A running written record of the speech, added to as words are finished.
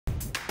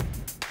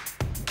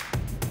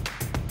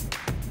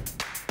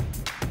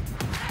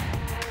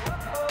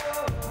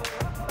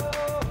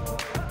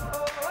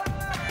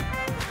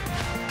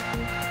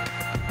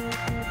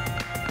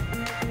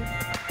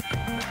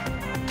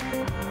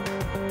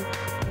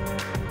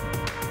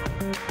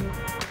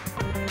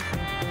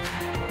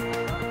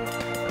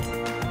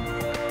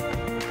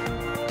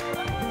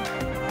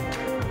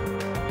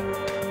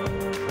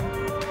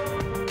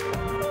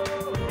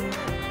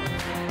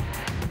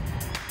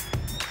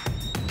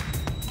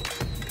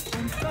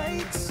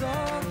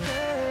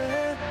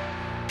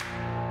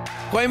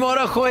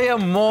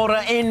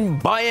Goeiemôre en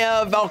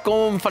baie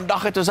welkom.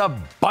 Vandag het ons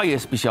 'n baie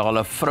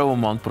spesiale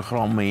vrouemaand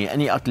program hier. In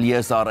die ateljee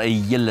is daar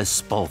 'n hele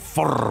spul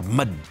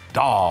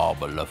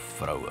formidabele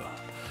vroue.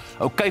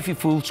 Ou Kyfie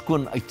voel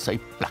skoon uit sy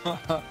plek.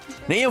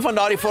 Een van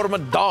daardie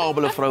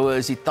formidabele vroue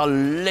is die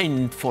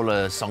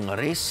talentvolle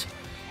sangeres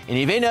en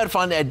die wenner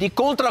van Die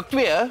Kontrak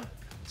 2,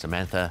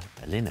 Samantha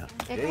Leonard.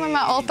 Ek moet my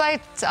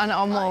altyd aan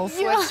almal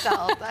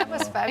voorstel. That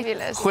was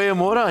fabulous.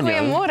 Goeiemôre aan jou.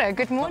 Goeiemôre,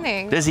 good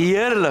morning. Dis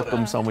heerlik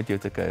om saam met jou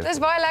te kuier. Dis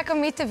baie lekker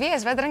om hier te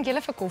wees. Wat drink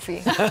julle vir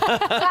koffie?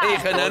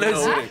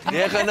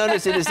 Jy gaan nou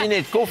sê dis nie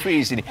net koffie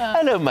is nie.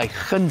 Hallo my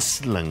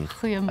gunsteling.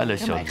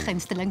 Goeiemôre my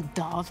gunsteling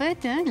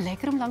David, hè?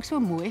 Lekker om langs so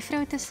 'n mooi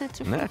vrou te sit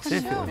so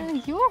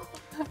vroeg. Ja.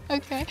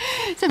 Okay.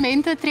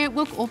 Samantha tree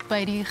ook op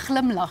by die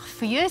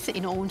Glimlagfees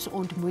en ons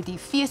ontmoet die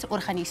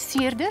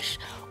feesorganiseerders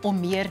om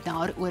meer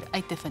daaroor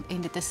uit te vind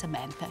en dit is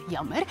Samantha,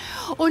 jammer.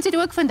 Ons het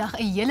ook vandag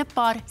 'n hele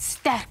paar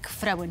sterk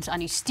vrouens aan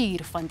die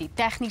stuur van die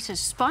tegniese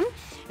span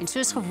en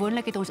soos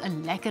gewoonlik het ons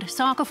 'n lekker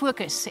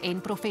sakefokus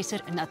en professor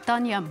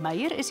Natanja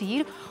Meyer is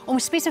hier om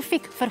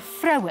spesifiek vir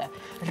vroue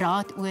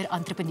raad oor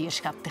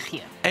entrepreneurskap te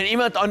gee. En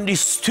iemand aan die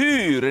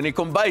stuur in die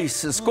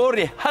kombuis is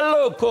Corrie.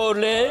 Hallo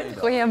Corrie.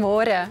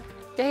 Goeiemôre.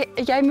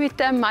 Jy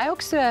moet my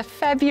ook so 'n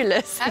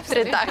fabulous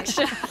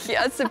introduction gee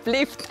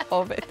asseblief,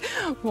 David.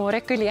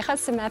 Môre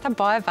kollegas, Samantha,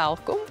 baie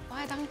welkom.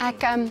 Baie dankie.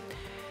 Ek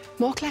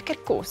maak lekker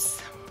kos.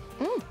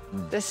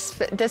 Dis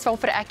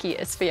waarvoor ek hier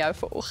is vir jou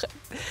vanoggend.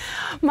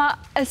 Maar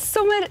 'n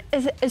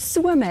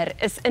somer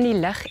is in die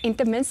lug en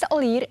ten minste al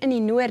hier in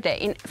die noorde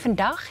en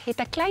vandag het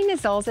 'n klein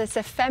Zalse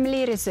se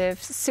Family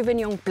Reserve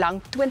Sauvignon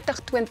Blanc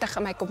 2020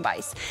 in my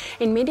kombuis.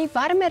 En met die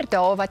warmer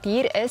dae wat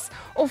hier is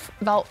of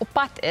wel op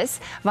pad is,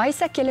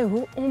 wys ek julle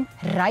hoe om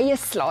rye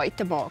slaai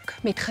te maak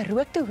met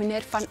gerookte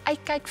hoender van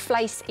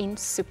uitkykvleis en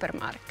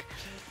supermark.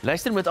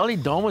 Luister, met al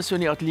die dames so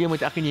in die ateljee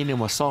moet ek en jy nou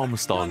maar saam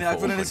staan. Ja, nee, ek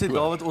wil net sê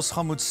David, ons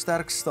gaan moet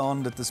sterk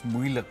staan. Dit is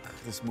moeilik.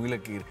 Dit is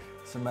moeilik hier.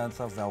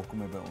 Samantha, welkom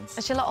hier by ons.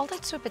 Is julle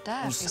altyd so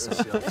bederf? Ons is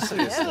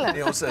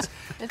nee, ons is.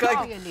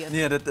 Kyk,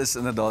 nee, dit is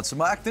inderdaad so,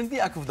 maar ek dink nie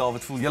ek of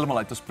David voel heeltemal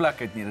uit ons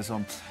plek uit nie.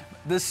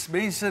 Dis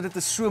mense, dit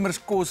is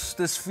somers kos,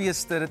 dis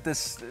feeste, dit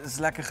is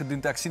lekker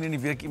gedoen. Ek sien in die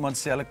week iemand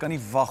sê hulle kan nie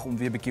wag om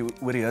weer 'n bietjie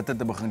oor die hitte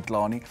te begin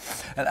kla nie.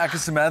 En ek en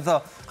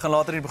Samantha gaan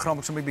later in die program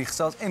ook so 'n bietjie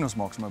gesels en ons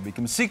maak sommer 'n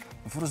bietjie musiek.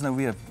 Voor ons nou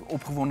weer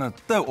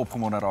te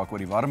opgewonde raak oor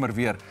die warmer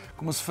weer.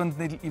 Kom ons vind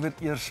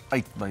net eers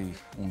uit by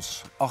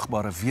ons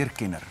agbare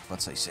weerkenner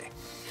wat sy sê.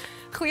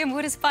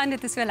 Goeiemôre span,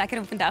 dit is so lekker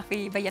om vandag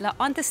weer by julle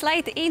aan te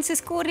sluit en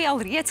soos Corrie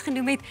al reeds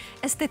genoem het,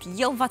 is dit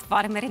heelwat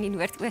warmer in die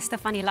noordooste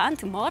van die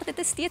land, maar dit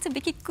is steeds 'n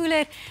bietjie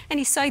koeler in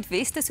die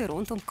suidweste so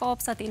rondom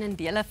Kaapstad en in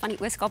dele van die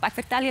Oos-Kaap. Ek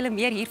vertel julle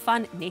meer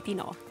hiervan net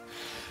hierna.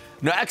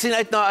 Nou ek sien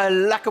uit na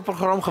 'n lekker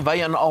program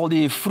gewy aan al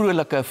die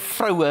vrolike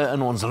vroue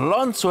in ons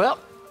land. So ja,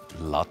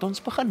 laat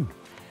ons begin.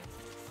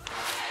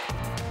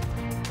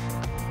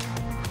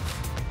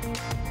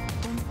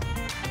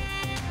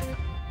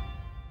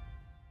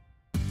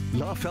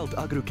 Laveld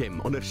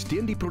Agrochem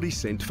ondersteun die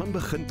produsent van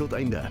begin tot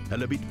einde.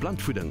 Hulle bied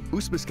plantvoeding,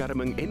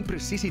 oesbeskerming en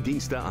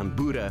presisiedienste aan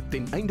boere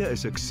ten einde 'n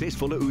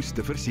suksesvolle oes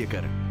te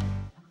verseker.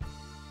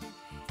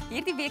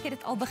 Hierdie week het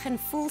dit al begin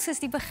voel soos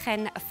die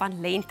begin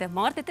van lente,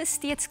 maar dit is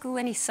steeds koel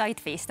in die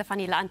suidweste van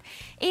die land.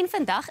 En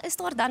vandag is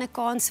daar dan 'n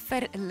kans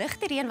vir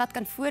ligte reën wat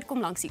kan voorkom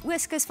langs die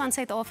ooskus van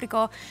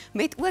Suid-Afrika,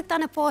 met ook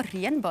dan 'n paar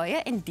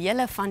reënbuie in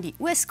dele van die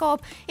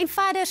Oos-Kaap en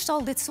verder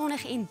sal dit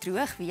sonnig en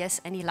droog wees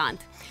in die land.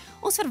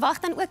 Ons verwag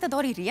dan ook dat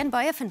daardie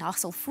reënbuie vandag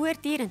sal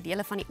voortduur in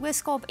dele van die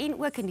Oos-Kaap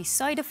en ook in die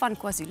suide van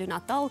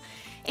KwaZulu-Natal.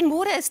 En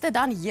môre is dit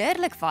dan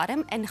heerlik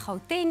warm in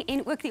Gauteng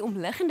en ook die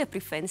omliggende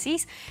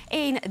provinsies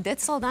en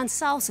dit sal dan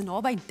selfs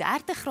naby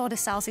 30 grade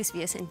Celsius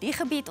wees in die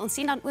gebied. Ons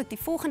sien dan ook die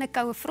volgende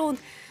koue front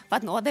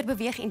wat nader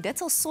beweeg en dit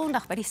sal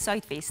Sondag by die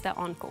suidweste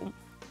aankom.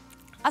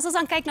 As ons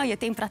dan kyk na jou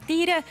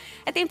temperature,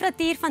 'n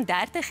temperatuur van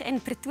 30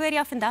 in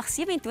Pretoria, vandag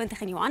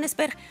 27 in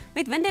Johannesburg,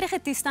 met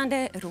winderige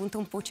toestande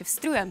rondom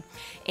Potchefstroom.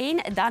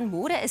 En dan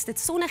môre is dit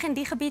sonnig in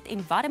die gebied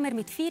en warmer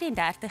met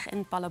 34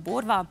 in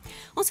Phalaborwa.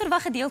 Ons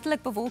verwag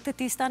gedeeltelik bewolkte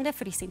toestande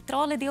vir die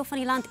sentrale deel van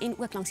die land en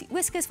ook langs die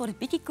ooskus waar dit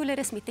bietjie koeler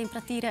is met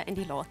temperature in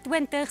die lae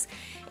 20s.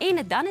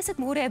 En dan is dit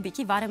môre 'n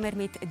bietjie warmer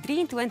met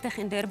 23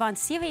 in Durban,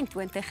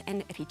 27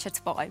 in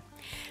Richards Bay.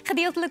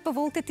 Gedeeltelik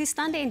bewolkte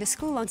toestande en dis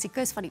koel langs die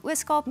kus van die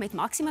Oos-Kaap met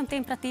maksimum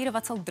temperature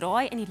wat sal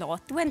draai in die lae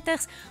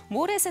 20s.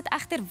 Môre is dit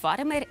egter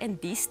warmer in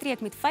die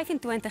streek met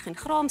 25 in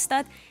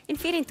Graamsstad en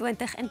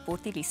 24 in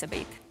Port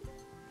Elizabeth.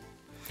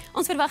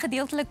 Ons verwag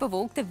gedeeltelik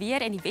bewolkte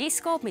weer in die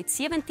Wes-Kaap met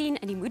 17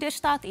 in die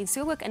Moederstad en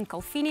so ook in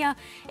Kalvinia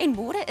en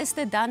môre is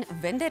dit dan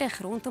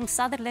winderig rondom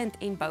Sutherland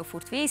en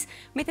Beaufort Wes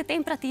met 'n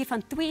temperatuur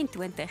van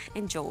 22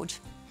 in George.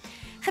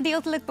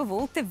 Gedeeltelik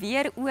bewolkte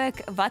weer ook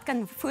wat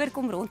kan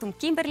voorkom rondom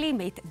Kimberley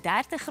met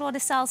 30 grade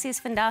Celsius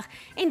vandag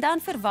en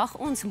dan verwag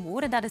ons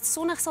môre dat dit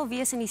sonnig sal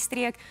wees in die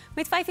streek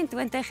met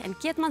 25 in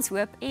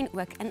Keetmanshoop en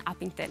ook in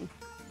Appington.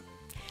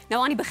 Nou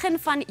aan die begin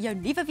van jou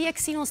nuwe week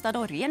sien ons dat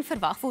daar reën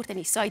verwag word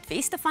in die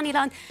suidweste van die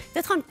land.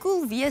 Dit gaan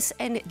koel wees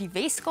in die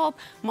Wes-Kaap,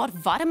 maar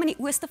warm in die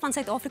ooste van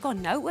Suid-Afrika.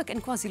 Nou ook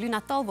in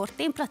KwaZulu-Natal waar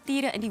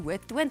temperature in die hoë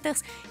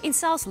 20s en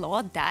selfs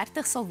laat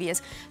 30 sal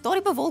wees.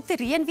 Daardie bewolkte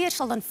reënweer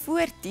sal dan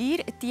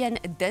voortduur teen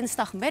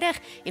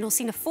Dinsdagmiddag en ons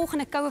sien 'n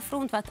volgende koue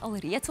front wat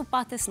alreeds op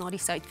pad is na die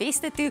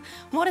suidweste toe,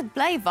 maar dit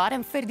bly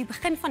warm vir die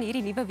begin van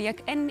hierdie nuwe week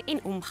in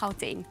en om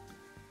Gauteng.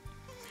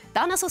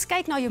 Dan as ons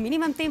kyk na jou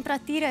minimum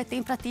temperature, 'n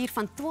temperatuur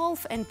van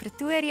 12 in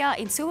Pretoria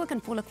en so ook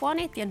in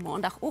Polokwane teen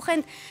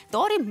maandagoggend.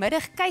 Daardie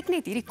middag kyk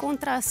net hierdie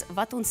kontras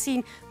wat ons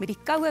sien met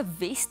die koue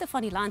weste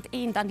van die land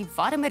en dan die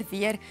warmer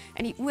weer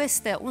in die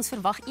ooste. Ons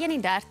verwag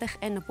 31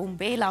 in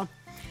Bombela.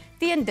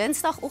 Teen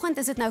Dinsdagoggend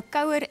is dit nou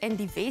kouer in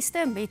die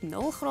weste met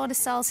 0 grade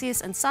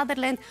Celsius in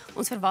Sutherland.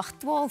 Ons verwag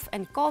 12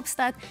 in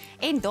Kaapstad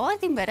en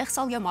daardie middag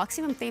sal jou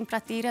maksimum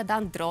temperature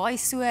dan draai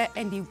so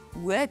in die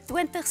hoë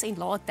 20s en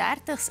laat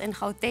 30s in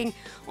Gauteng.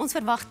 Ons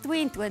verwag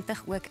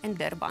 22 ook in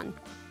Durban.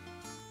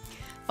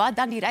 Wat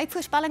dan die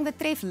rypvoorspelling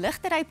betref,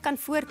 ligte ryp kan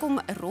voorkom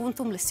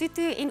rondom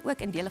Lesotho en ook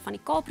in dele van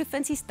die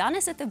Kaap-provinsies. Dan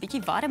is dit 'n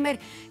bietjie warmer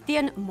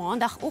teen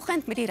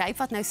maandagoggend met die ryp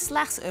wat nou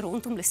slegs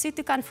rondom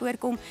Lesotho kan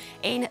voorkom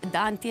en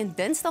dan teen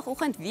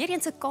Dinsdagoggend weer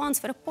eens 'n kans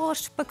vir 'n paar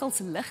spikkels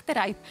ligte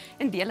ryp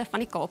in dele van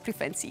die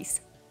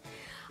Kaap-provinsies.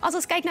 As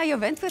ons kyk na jou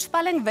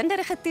windvoorspelling,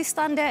 winderige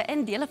toestande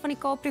in dele van die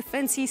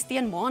Kaap-provinsies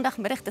teen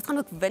maandagmiddag. Dit gaan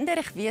ook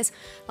winderig wees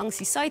langs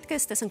die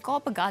suidkus tussen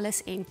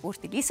Kaap-Agulhas en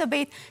Port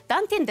Elizabeth.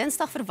 Dan teen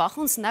Dinsdag verwag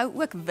ons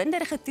nou ook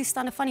winderige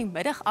toestande van die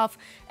middag af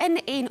in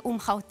en om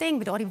Gauteng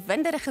met daardie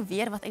winderige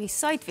weer wat in die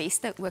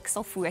suidweste ook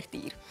sal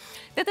voortduur.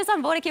 Dit is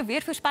dan waar ek jou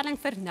weervoorspelling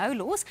vir nou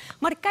los,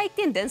 maar kyk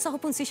teen Dinsdag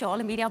op ons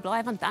sosiale media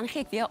blaai want dan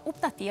gee ek weer 'n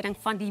opdatering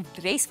van die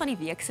res van die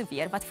week se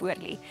weer wat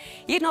voorlê.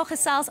 Hierna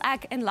gesels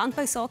ek in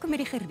landbou sake met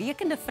die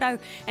gerekende vrou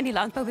in die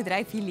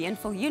landboubedryf Herhaling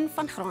Sondagoggend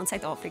van Graan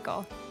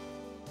Suid-Afrika.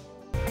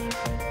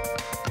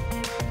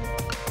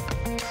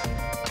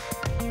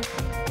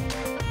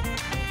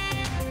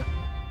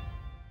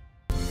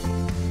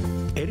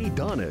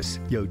 Eridanus,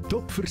 jou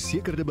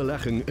topversekerde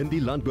belegging in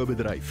die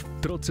landboubedryf.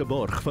 Trotse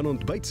borg van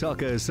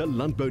ontbytSAKE se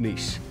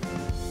landbounuus.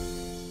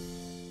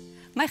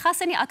 My gas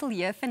in die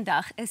ateljee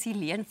vandag is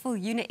Herhaling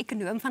Sondagoggend,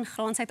 ekonoom van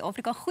Graan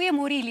Suid-Afrika.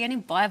 Goeiemôre Herhaling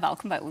en baie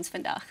welkom by ons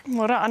vandag.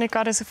 Môre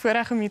Annika, dis 'n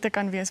voorreg om hier te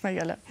kan wees by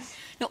julle.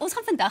 Nou ons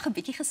gaan vandag 'n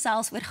bietjie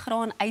gesels oor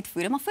graan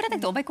uitvoere, maar voordat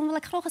ek daarby kom wil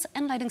ek graag as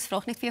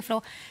inleidingsvraag net vir jou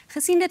vra,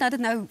 gesien dit dat dit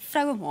nou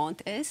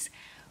vrouemaand is,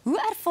 hoe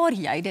ervaar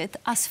jy dit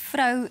as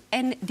vrou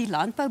in die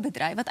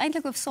landboubedryf wat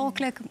eintlik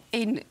hoofsaaklik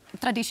en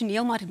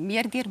tradisioneel maar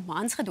meer deur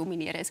mans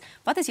gedomeineer is?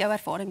 Wat is jou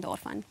ervaring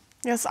daarvan?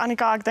 Yes,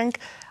 Annika, ek dink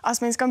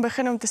as mens kan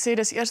begin om te sê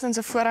dis eerstens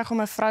 'n voorreg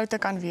om 'n vrou te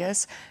kan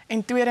wees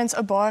en tweedens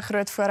 'n baie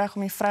groot voorreg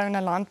om die vrou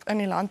in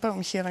die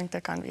landbouomgewing te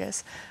kan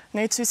wees.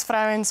 Net soos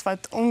vrouens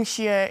wat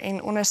omgee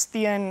en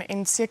ondersteun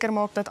en seker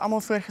maak dat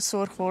almal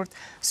voorgesorg word,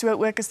 so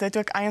ook is dit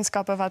ook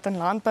eienskappe wat in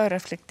landbou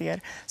reflekteer.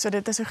 So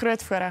dit is 'n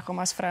groot voorreg om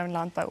as vrou in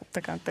landbou op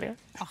te kan tree.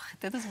 Ag,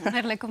 dit is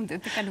wonderlik om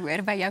dit te kan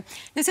hoor by jou.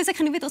 Nou soos ek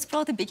genoem het, ons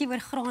praat 'n bietjie oor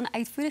graan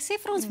uitvoere. Sê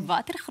vir ons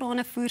watter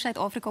grane voer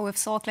Suid-Afrika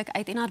hoofsaaklik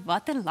uit en na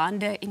watter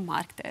lande en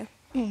markte?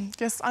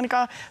 Yes,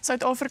 Annika,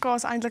 Suid-Afrika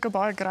is eintlik 'n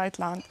baie groot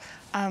land.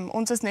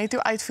 Ons is netto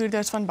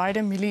uitvoerders van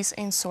beide mielies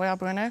en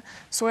sojabone.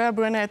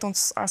 Sojabone het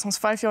ons, as ons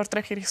 5 jaar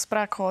terug hierdie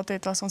gesprek gehad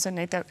het, was ons 'n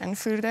netto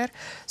invoerder.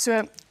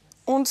 So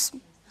ons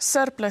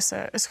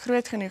surplusse is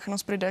groot genoeg en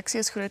ons produksie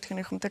is groot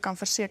genoeg om te kan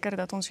verseker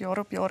dat ons jaar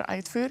op jaar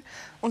uitvoer.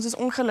 Ons is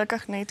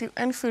ongelukkig netto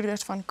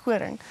invoerders van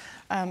koring.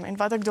 En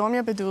wat ek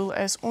daarmee bedoel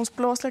is, ons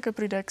plaaslike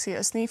produksie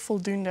is nie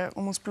voldoende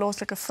om ons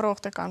plaaslike vraag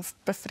te kan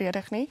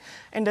bevredig nie.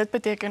 En dit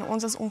beteken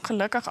ons is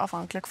ongelukkig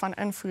afhanklik van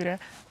invoere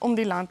om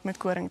die land met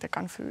koring te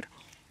kan voer.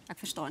 Ek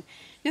verstaan.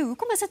 Nou,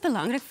 hoekom is dit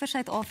belangrik vir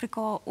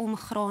Suid-Afrika om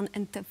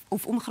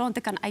graan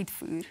te kan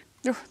uitvoer?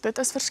 Jo, dit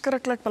is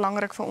verskriklik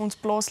belangrik vir ons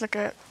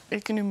plaaslike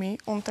ekonomie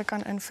om te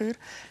kan invoer.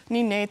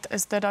 Nie net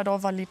is dit dat daar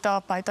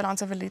valuta,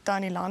 buitelandse valuta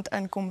in die land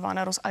inkom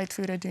wanneer ons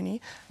uitvoere doen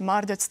nie,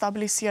 maar dit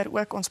stabiliseer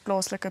ook ons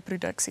plaaslike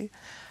produksie.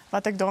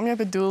 Wat ek daarmee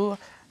bedoel,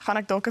 gaan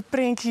ek dalk 'n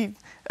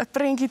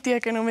prentjie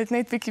teken om dit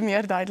net bietjie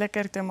meer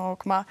duideliker te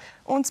maak, maar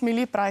ons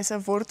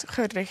mieliepryse word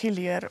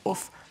gereguleer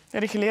of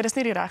reguleer is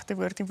nie die regte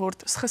woord nie,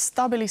 word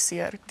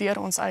gestabiliseer deur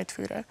ons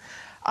uitvoere.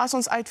 As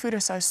ons uitvoere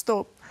sou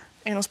stop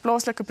en ons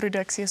plaaslike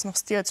produksie is nog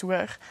steeds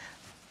hoog,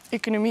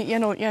 ekonomie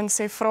 101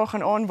 sê vraag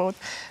en aanbod,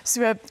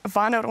 so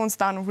wanneer ons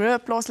dan hoë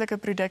plaaslike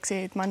produksie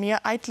het, maar nie 'n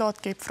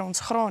uitlaatkep vir ons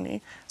graan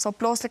nie, sal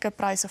plaaslike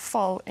pryse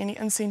val en die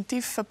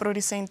insentief vir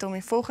produsente om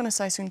die volgende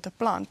seisoen te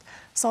plant,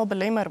 sal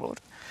belemmer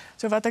word.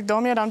 So wat ek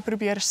daarmee dan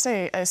probeer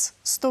sê is,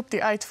 stop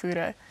die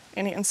uitvoere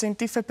en die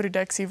insentief vir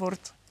produksie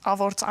word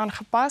afwaarts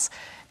aangepas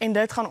en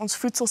dit gaan ons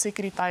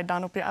voedselsekuriteit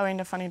dan op die ou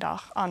einde van die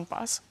dag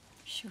aanpas.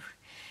 Sjoe.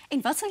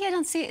 En wat sal jy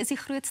dan sê is die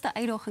grootste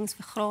uitdagings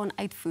vir graan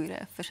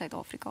uitvoere vir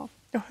Suid-Afrika?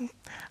 Ja,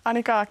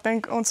 Annika, ek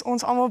dink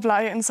ons almal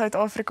bly in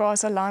Suid-Afrika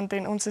as 'n land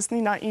en ons is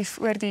nie naïef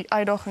oor die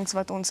uitdagings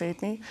wat ons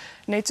het nie.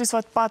 Net soos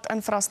wat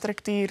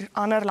padinfrastruktuur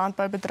ander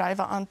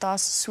landboubedrywe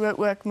aantas, so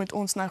ook moet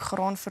ons nou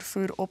graan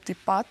vervoer op die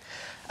pad.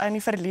 In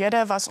die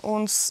verlede was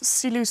ons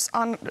silo's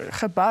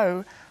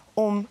gebou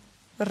om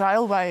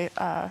railway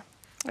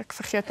ek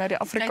vergeet nou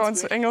die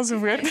Afrikaanse Engelse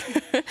woord.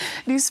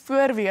 Die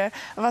spoorweë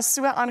was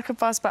so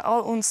aangepas by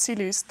al ons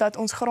silo's dat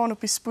ons graan op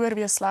die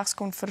spoorweë slegs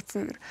kon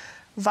vervoer.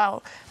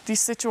 Wel, die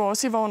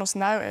situasie waarin ons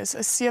nou is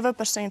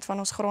 7% van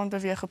ons graan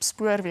beweeg op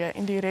spoorweë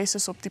en die res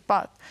is op die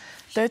pad.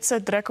 Dit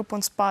sit druk op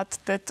ons pad,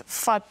 dit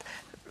vat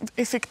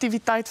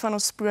effektiwiteit van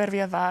ons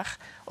spoorweë weg.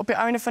 Op die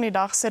einde van die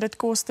dag sit dit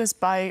kostes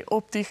by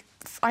op die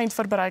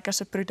eindverbruiker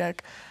se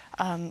produk.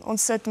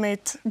 Ons sit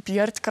met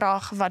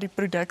beurtkrag wat die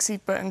produksie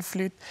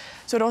beïnvloed.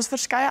 So daar's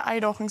verskeie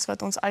uitdagings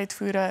wat ons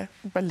uitvoere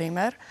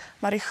belemmer,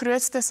 maar die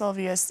grootste sal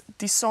wees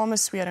die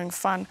sameswering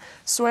van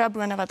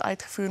sojabone wat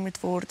uitgevoer moet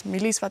word,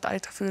 mielies wat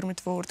uitgevoer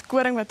moet word,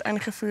 koring wat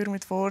ingevoer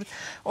moet word,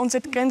 ons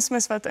het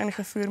kunsmis wat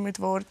ingevoer moet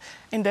word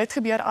en dit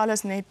gebeur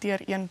alles net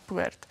deur een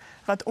poort,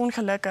 wat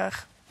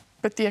ongelukkig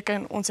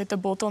beteken ons het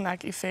 'n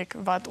bottleneck effek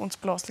wat ons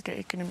plaaslike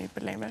ekonomie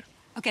belemmer.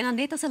 Okay, dan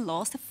net as 'n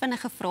laaste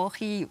vinnige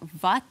vraagie,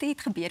 wat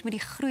het gebeur met die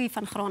groei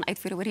van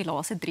graanuitvoere oor die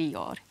laaste 3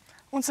 jaar?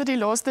 Ons het die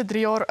laaste 3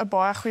 jaar 'n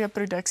baie goeie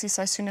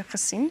produksieseisoene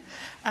gesien.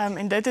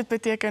 En dit het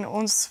beteken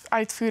ons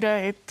uitvoere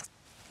het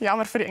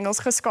jammer vir die Engels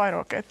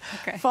geskyrocket,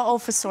 veral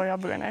vir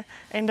sojabone.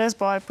 En dis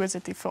baie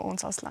positief vir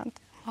ons as land.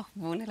 Ag,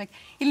 wonderlik.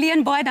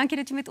 Helene, baie dankie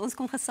dat jy met ons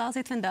kom gesels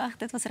het vandag.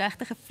 Dit was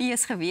regtig 'n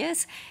fees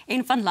gewees.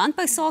 En van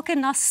landbousake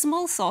na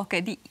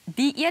smulsake,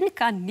 die een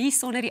kan nie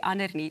sonder die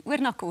ander nie.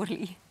 Oor na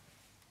Corlie.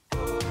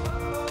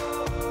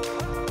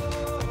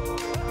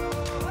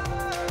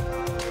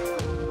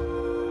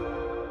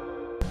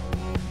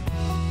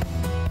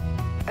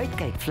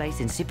 Uitkyk vleis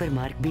en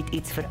supermark bied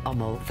iets vir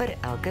almal vir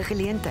elke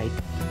geleentheid.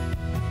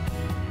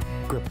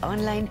 Koop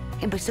aanlyn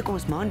en besoek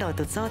ons maandag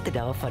tot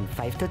Saterdag van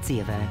 5 tot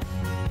 7.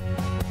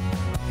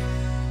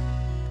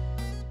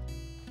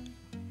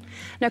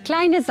 Nou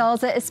Kleine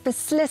Zalze is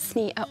beslis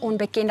nie 'n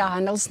onbekende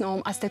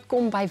handelsnaam as dit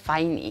kom by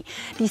wyn nie.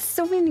 Die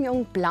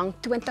Sauvignon Blanc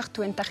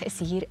 2020 is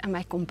hier in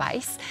my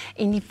kombuis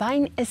en die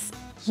wyn is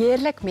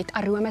heerlik met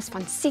aromas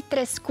van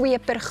sitrus,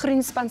 kweper,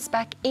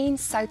 groenspanspek en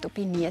sout op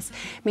die neus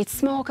met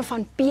smake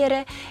van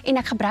pere en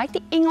ek gebruik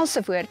die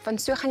Engelse woord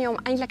want so gaan jy hom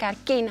eintlik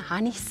herken,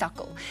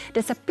 honeysuckle.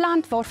 Dis 'n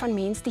plant waarvan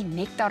mens die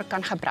nektar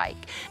kan gebruik.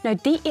 Nou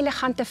die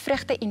elegante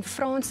vrugte en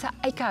Franse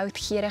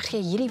eikehoutgeure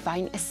gee hierdie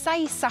wyn 'n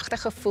sy-sagte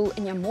gevoel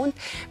in jou mond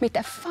met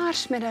 'n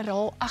vars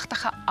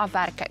mineraalagtige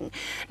afwerking.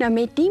 Nou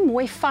met die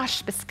mooi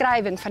vars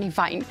beskrywing van die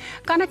wyn,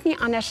 kan ek nie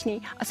anders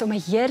nie as om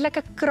 'n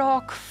heerlike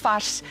kraak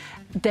vars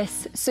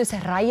dis soos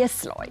rye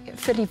slaai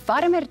vir die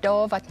warmer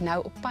dae wat nou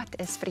op pad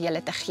is vir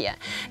julle te gee.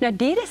 Nou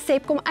die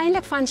resep kom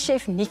eintlik van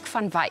chef Nick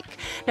van Wyk.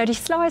 Nou die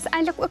slaai is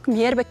eintlik ook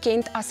meer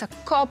bekend as 'n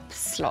Cobb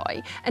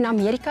slaai. In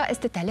Amerika is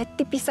dit hulle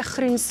tipiese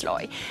groen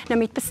slaai. Nou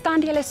met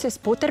bestanddele soos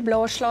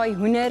botterblaarslaai,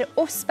 hoender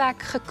of spek,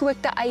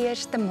 gekookte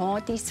eiers,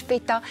 tomaties,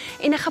 feta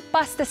en 'n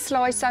gepaste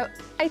slaaisou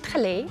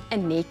uitgelê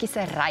in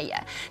netjiese rye.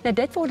 Nou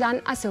dit word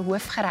dan as 'n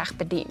hoofgereg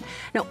bedien.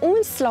 Nou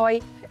ons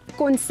slaai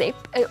konsep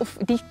of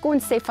die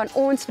konsep van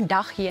ons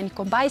vandag hier in die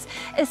kombuis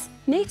is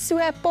net so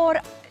 'n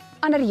paar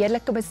ander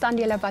heerlike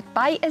bestanddele wat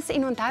by is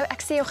en onthou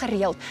ek sê jou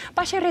gereeld,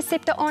 pas jou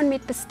resepte aan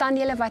met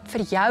bestanddele wat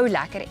vir jou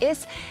lekker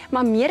is,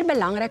 maar meer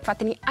belangrik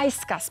wat in die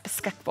yskas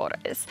beskikbaar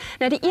is.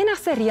 Nou die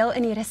enigste reël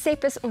in die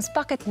resep is ons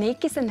pak dit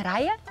netjies in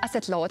rye as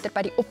dit later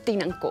by die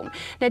opdiening kom.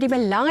 Nou die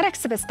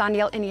belangrikste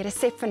bestanddeel in die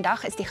resep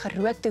vandag is die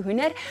gerookte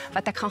hoender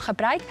wat ek gaan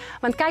gebruik,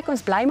 want kyk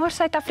ons bly maar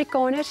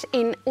Suid-Afrikaners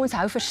en ons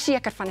hou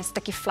verseker van 'n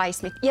stukkie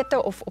vleis met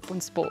ete of op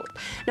ons bord.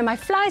 Nou my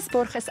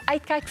vleisborg is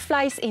Uitkyk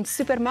Vleis en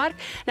Supermark.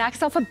 Nou ek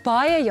sal vir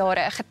baie jare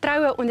 'n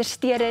getroue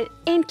ondersteuner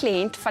en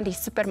kliënt van die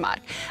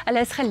supermark. Hulle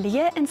is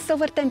geleë in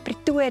Silverton,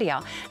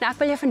 Pretoria. Nou ek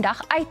wil jou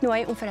vandag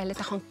uitnooi om vir hulle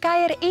te gaan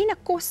kuier en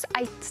 'n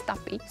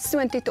kosuitstappie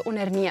soontoe te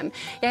onderneem.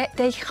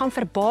 Jy gaan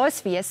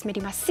verbaas wees met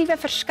die massiewe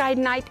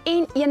verskeidenheid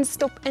en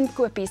een-stop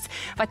inkopies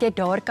wat jy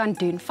daar kan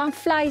doen, van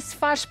vleis,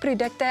 vars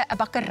produkte, 'n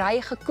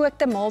bakkery,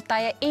 gekookte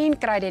maaltye en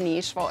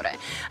kruideniersware.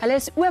 Hulle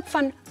is oop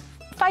van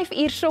 5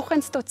 uur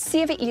soggens tot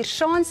 7 uur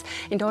saans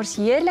en daar's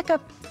heerlike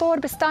paar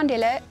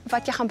bestanddele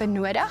wat jy gaan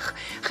benodig.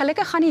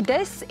 Gelukkig gaan die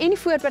dis en die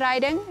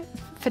voorbereiding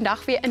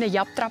vandag weer in 'n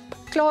japtrap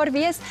klaar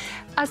wees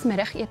as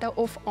middagete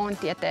of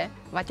aandete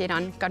wat jy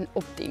dan kan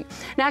opdien.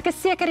 Nou ek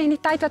is seker in die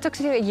tyd wat ek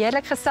so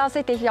heerlik gesels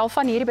het jy al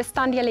van hierdie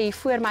bestanddele hier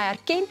voor my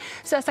herken.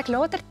 So as ek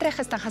later terug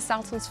is dan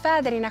gesels ons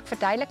verder en ek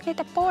verduidelik net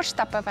 'n paar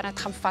stappe wat dit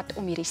gaan vat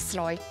om hierdie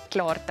slaai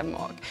klaar te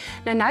maak.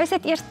 Nou is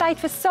dit eers tyd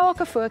vir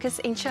Sakefokus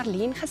en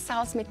Charlene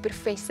gesels met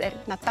professor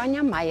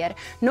Natanja Meyer,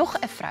 nog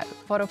 'n vrou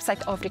waarop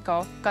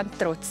Suid-Afrika kan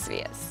trots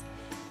wees.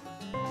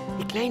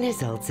 Die Kleine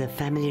Zalze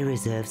Family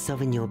Reserve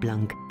Sauvignon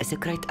Blanc is 'n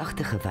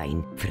kruidagtige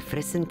wyn,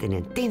 verfrissend en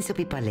intens op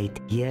die palet,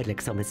 heerlik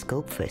saam met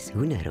skulpvis,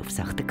 hoender of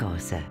sagte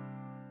kase.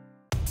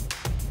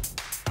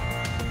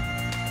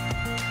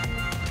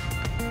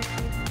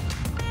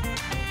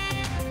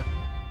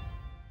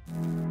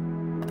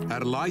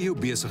 Herlaai jou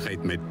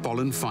besigheid met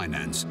Pollen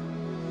Finance.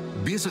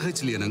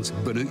 Besigheidslenings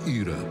binne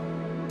ure.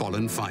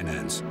 Pollen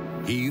Finance.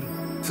 Hier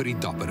vir die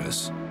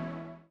dapperes.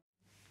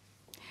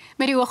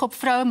 Met die oog op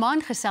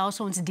vrouemaand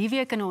gesels ons die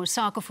week in ons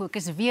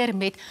sakefokus weer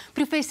met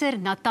professor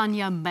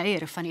Natanja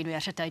Meyer van die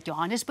Universiteit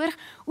Johannesburg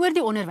oor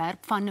die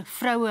onderwerp van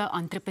vroue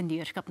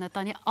entrepreneurskap.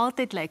 Natanja,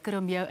 altyd lekker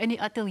om jou in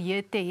die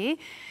ateljee te hê.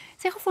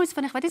 Sê gou vir ons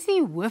vinnig, wat is die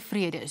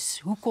hoofredes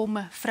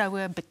hoekom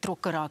vroue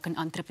betrokke raak in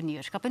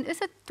entrepreneurskap en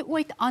is dit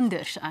ooit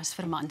anders as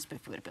vir mans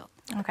byvoorbeeld?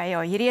 Okay,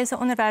 ja, hierdie is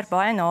 'n onderwerp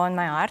baie na in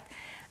my hart.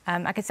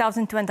 Ek het selfs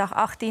in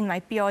 2018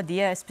 my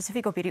PhD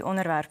spesifiek op hierdie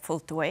onderwerp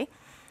voltooi.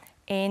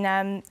 En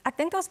ek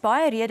dink daar's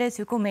baie redes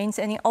hoekom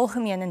mense in die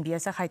algemeen in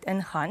besigheid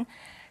ingaan.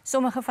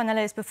 Sommige van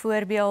hulle is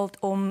byvoorbeeld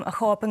om 'n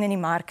gaping in die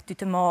mark toe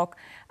te maak,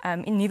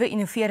 nuwe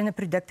innoverende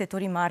produkte tot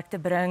die mark te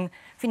bring,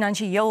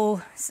 finansiëel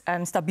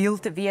stabiel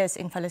te wees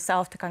en vir hulle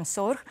self te kan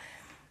sorg.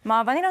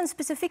 Maar wanneer ons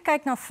spesifiek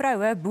kyk na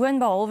vroue,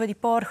 boonbehalwe die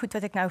paar goed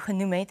wat ek nou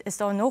genoem het, is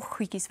daar nog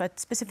goedjies wat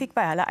spesifiek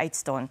by hulle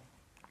uitstaan.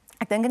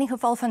 Ek dink in die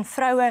geval van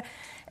vroue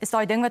is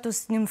daai ding wat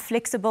ons noem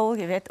flexible,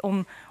 jy weet,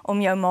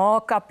 om jou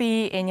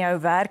maakappie en jou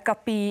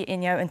werkkappie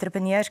en jou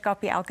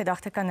entrepreneurskappie elke dag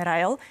te kan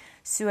ruil.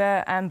 So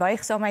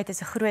buigsaamheid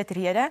is 'n groot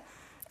rede.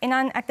 En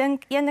dan ek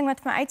dink een ding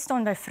wat vir my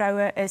uitstaan by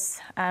vroue is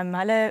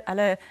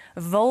hulle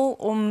wil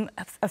om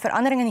 'n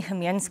verandering in die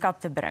gemeenskap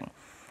te bring.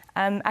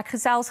 Ek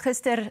gesels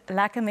gister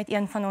lekker met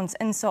een van ons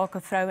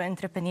insake vroue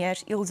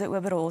entrepreneurs, Ilse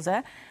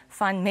Oberholze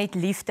van Met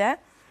Liefde.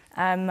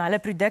 Hulle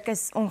produk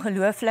is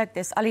ongelooflik,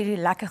 dis al hierdie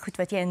lekker goed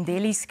wat jy in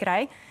delis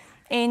kry.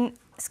 En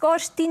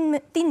skaars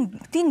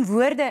 10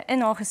 woorde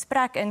in haar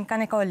gesprek in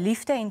kan ek haar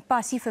liefde en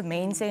passie vir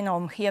mense en haar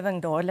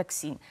omgewing dadelik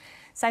sien.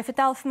 Sy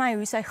vertel vir my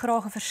hoe sy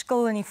graag 'n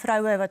verskil in die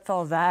vroue wat vir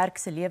haar werk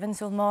se lewens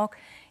wil maak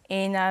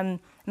en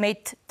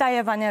met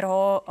tye wanneer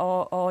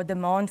haar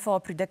demand vir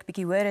haar produk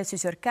bietjie hoër is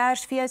soos oor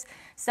Kersfees,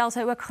 stel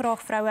sy ook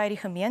graag vroue uit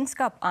die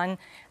gemeenskap aan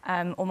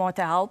om haar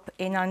te help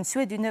en dan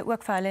sodoende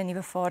ook vir hulle 'n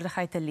nuwe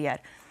vaardigheid te leer.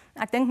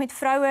 Ek dink met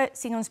vroue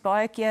sien ons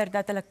baie keer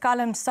dat hulle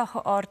kalm,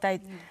 sagge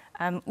aardheid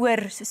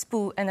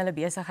oorspoel in hulle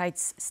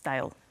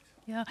besigheidstyl.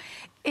 Ja,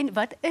 en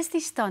wat is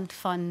die stand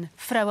van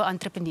vroue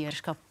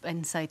entrepreneurskap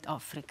in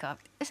Suid-Afrika?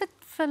 Is dit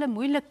vir hulle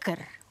moeiliker?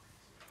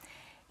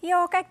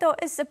 Ja, kyk,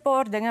 daar is 'n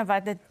paar dinge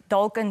wat dit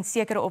dalk in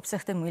sekere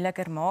opsigte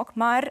moeiliker maak,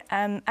 maar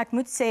ek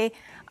moet sê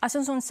as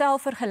ons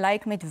onsself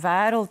vergelyk met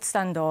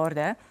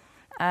wêreldstandaarde,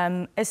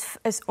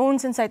 is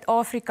ons in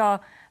Suid-Afrika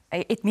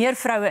het meer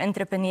vroue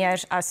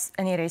entrepreneurs as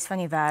in die res van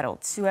die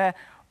wêreld. So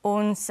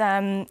ons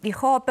die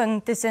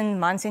gaping tussen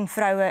mans en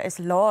vroue is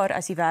laer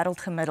as die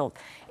wêreldgemiddeld.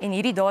 En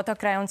hierdie data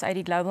kry ons uit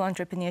die Global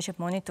Entrepreneurship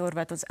Monitor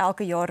wat ons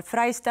elke jaar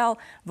vrystel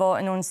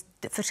waarin ons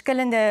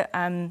verskillende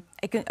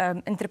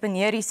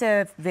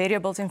entrepreneuriese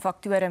variables en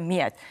faktore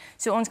meet.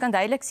 So ons kan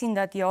duidelik sien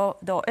dat ja,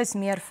 daar is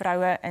meer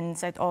vroue in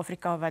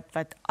Suid-Afrika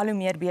wat al hoe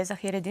meer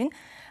besighede doen.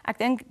 Ek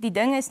dink die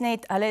ding is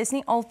net, hulle is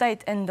nie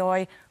altyd in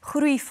daai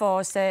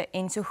groeifase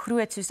en so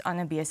groot soos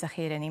ander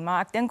besighede nie,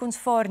 maar ek dink ons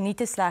vaar nie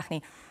te sleg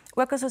nie.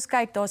 Ook as ons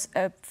kyk, daar's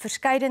 'n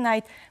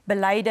verskeidenheid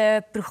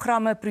beleide,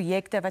 programme,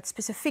 projekte wat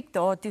spesifiek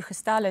daartoe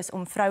gestel is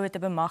om vroue te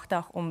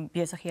bemagtig om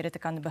besighede te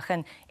kan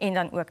begin en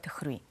dan ook te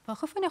groei. Wag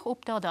gou vinnig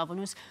optel daar, want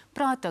ons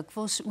praat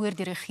dikwels oor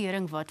die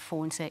regering wat vir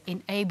ons 'n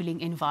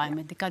enabling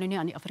environment, ek kan nou nie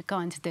aan die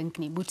Afrikaans dink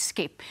nie, moet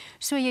skep.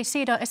 So jy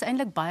sê daar is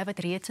eintlik baie wat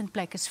reeds in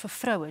plek is vir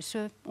vroue.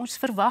 So ons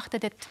verwag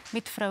dat dit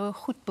met vroue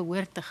goed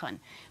behoort te gaan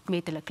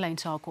met hulle klein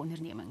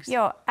sakeondernemings.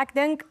 Ja, ek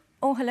dink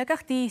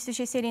ongelukkig soos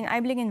jy sê, die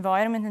enabling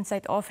environment in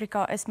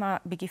Suid-Afrika is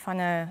maar bietjie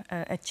van 'n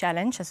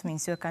challenge, as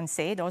mens so kan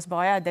sê. Daar's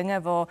baie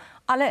dinge waar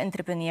alle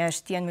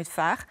entrepreneurs teen moet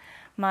veg,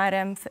 maar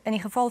in die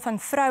geval van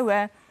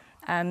vroue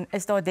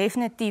is daar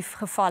definitief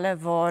gevalle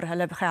waar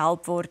hulle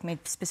gehelp word met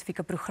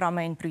spesifieke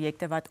programme en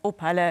projekte wat op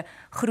hulle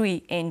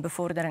groei en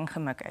bevordering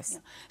gemik is. Ja.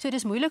 So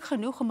dis moeilik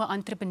genoeg om 'n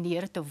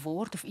entrepreneur te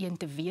word of een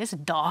te wees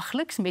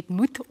daagliks met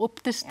moed op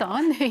te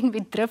staan en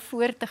met drif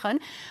voort te gaan,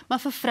 maar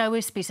vir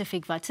vroue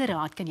spesifiek, watse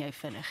raad kan jy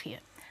vir hulle gee?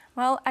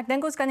 Wel, ek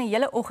dink ons kan 'n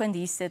hele oggend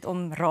hier sit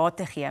om raad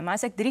te gee, maar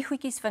as ek 3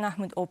 goedjies vinnig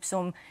moet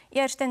opsom,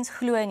 eerstens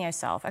glo in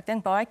jouself. Ek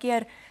dink baie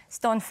keer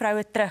staan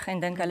vroue terug en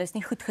dink hulle is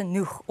nie goed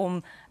genoeg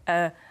om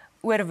 'n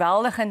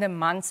oorweldigende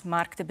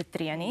mansmark te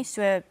betree nie.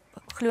 So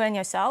glo in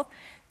jouself.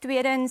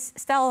 Tweedens,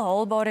 stel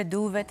haalbare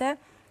doelwitte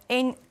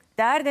en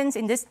derdens,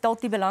 en dis dalk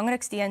die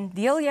belangrikste een,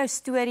 deel jou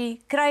storie,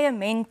 kry 'n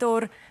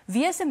mentor,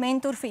 wees 'n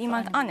mentor vir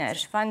iemand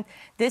anders, want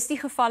dis die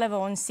gevalle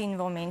waar ons sien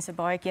waar mense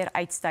baie keer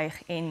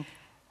uitstyg en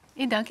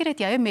dankie dat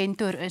jy 'n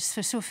mentor is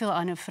vir soveel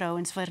ander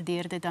vrouens,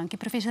 waardeer dit. Dankie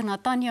professor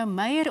Natanja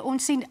Meyer.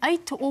 Ons sien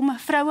uit om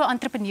vroue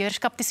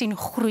entrepreneurskap te sien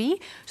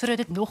groei sodat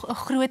dit nog 'n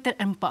groter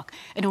impak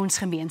in ons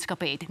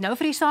gemeenskappe het. Nou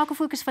vir die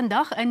sakefokus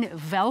vandag in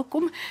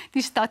Welkom,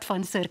 die stad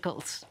van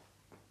sirkels.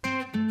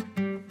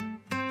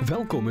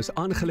 Welkom is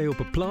aangelê op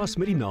 'n plaas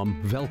met die naam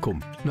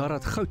Welkom,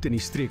 nadat goud in die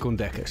streek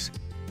ontdek is.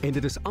 En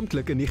dit is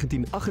amptelik in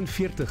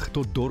 1948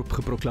 tot dorp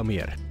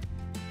geproklameer.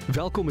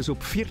 Welkom is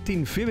op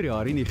 14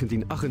 Februarie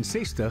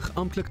 1968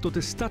 amptelik tot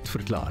 'n stad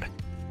verklaar.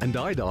 In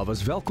daai dae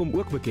was Welkom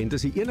ook bekend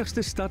as die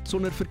enigste stad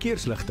sonder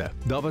verkeersligte.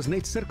 Daar was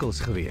net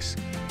sirkels gewees.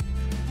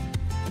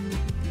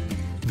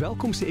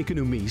 Welkom se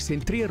ekonomie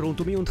sentreer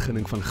rondom die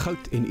ontginning van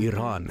goud en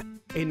Iran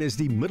en is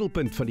die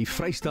middelpunt van die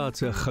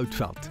Vrystaatse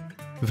goudveld.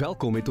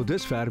 Welkom het tot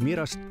dusver meer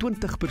as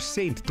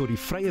 20% tot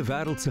die vrye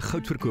wêreld se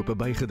goudverkope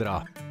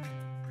bygedra.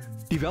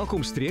 Die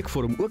Welkomstreek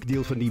vorm ook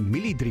deel van die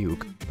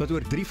Mieliedriehoek wat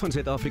oor 3 van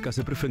Suid-Afrika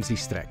se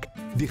provinsies strek.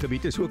 Die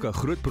gebied is ook 'n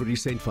groot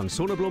produsent van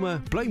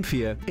sonneblomme,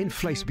 pluimvee en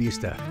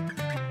vleisbeeste.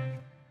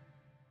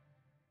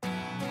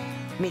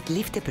 Met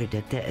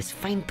liefdeprodukte is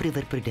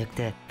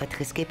fynproewerprodukte wat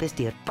geskep is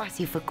deur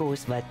passie vir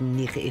kos wat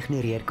nie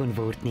geïgnoreer kon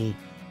word nie.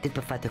 Dit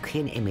bevat ook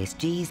geen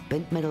MSG's,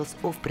 bindmiddels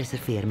of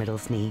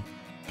preserveermiddels nie.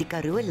 Die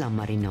Karoo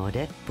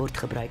lammarinade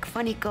word gebruik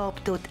van die Kaap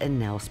tot in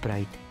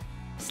Nelspruit.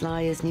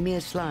 Slaai is nie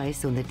meer slaai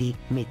sonder die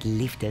met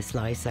liefde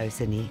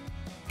slaaisouse nie.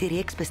 Die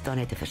reeks bestaan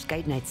uit 'n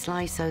verskeidenheid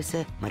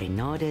slaaisouse,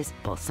 marinades,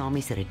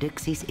 balsamiese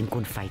reduksies en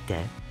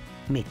konfyte.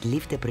 Met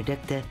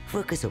liefdeprodukte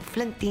fokus op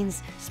flinkdiens,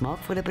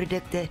 smaakvolle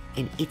produkte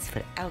en iets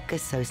vir elke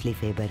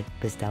sousliefhebber.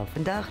 Bestel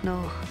vandag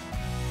nog.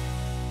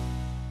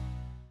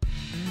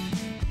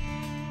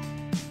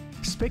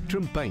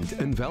 Spectrum Paint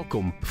in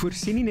Welkom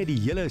voorsien nie net die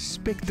hele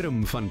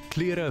spektrum van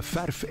kleure,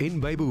 verf en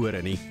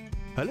bybehore nie.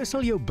 Hulle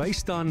sal jou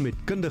bystaan met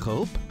kundige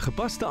hulp,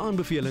 gepaste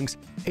aanbevelings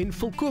en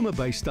volkomme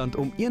bystand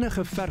om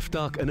enige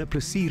verftaak in 'n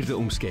plesier te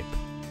omskep.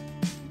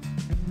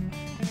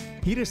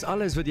 Hier is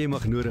alles wat jy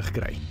mag nodig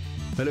kry.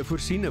 Hulle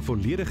voorsien 'n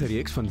volledige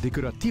reeks van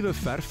dekoratiewe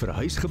verf vir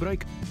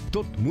huisgebruik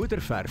tot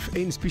motorverf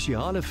en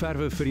spesiale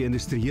verwe vir die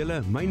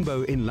industriële,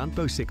 mynbou en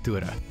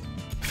landbousektore.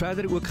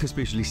 Verder ook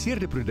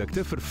gespesialiseerde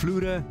produkte vir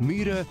vloere,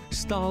 mure,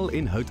 staal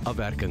en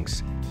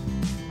houtafwerkings.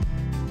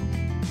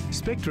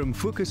 Spectrum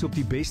fokus op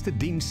die beste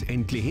diens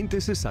en kliënte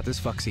se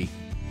satisfaksie.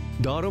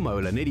 Daarom hou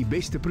hulle net die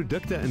beste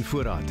produkte in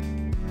voorraad.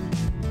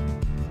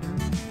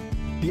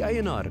 Die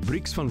eienaar,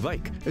 Brix van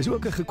Wyk, is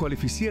ook 'n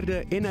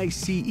gekwalifiseerde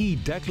NICE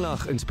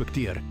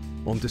deklaag-inspekteur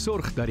om te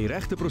sorg dat die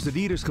regte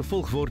prosedures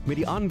gevolg word met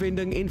die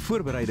aanwending en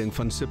voorbereiding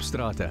van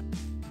substrate.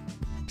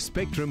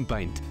 Spectrum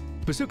Paint.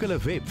 Besoek hulle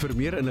web vir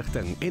meer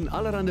inligting en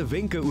allerlei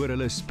wenke oor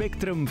hulle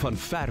spektrum van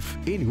verf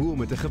en hoe om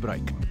dit te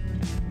gebruik.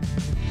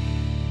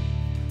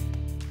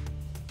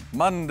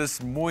 Man, dis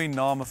mooi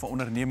name van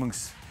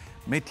ondernemings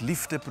met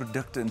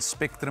liefdeprodukte in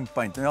Spectrum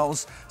Paint. Nou ja,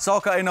 ons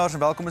sake-eienaars en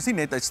Welkom is nie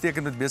net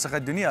uitstekend met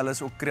besigheid doen nie, hulle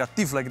is ook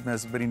kreatief, lyk dit my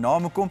as by die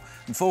name kom.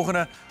 En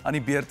volgende aan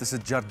die beurt is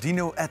dit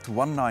Giardino at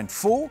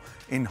 194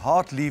 en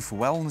Heartleaf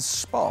Wellness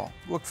Spa.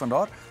 Ook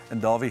vandaar,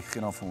 en Dawie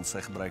gee dan vir ons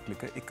sy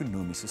gebruikelike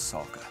ekonomiese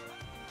sake.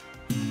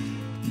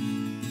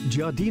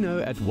 Giardino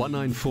at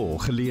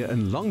 194, geleë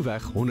in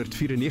Langweg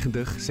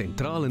 194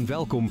 sentraal in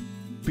Welkom,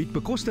 bied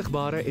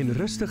bekostigbare en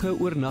rustige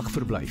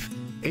oornagverblyf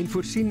en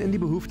voorsien in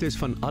die behoeftes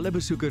van alle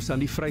besoekers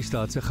aan die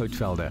Vrystaatse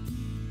goudvelde.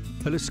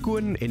 Hulle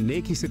skoon en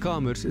netjiese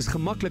kamers is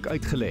gemaklik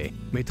uitgelê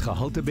met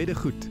gehalte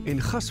beddegoed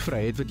en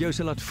gasvryheid wat jou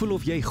sal laat voel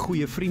of jy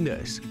goeie vriende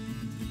is.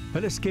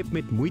 Hulle skep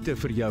met moeite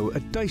vir jou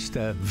 'n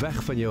tuiste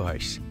weg van jou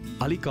huis.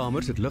 Al die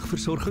kamers het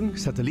ligversorging,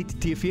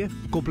 satelliet-TV,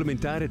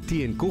 komplementêre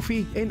tee en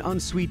koffie en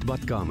en-suite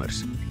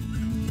badkamers.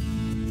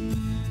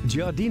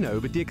 Giardino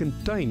beteken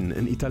tuin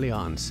in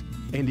Italiaans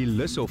en die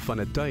lushof van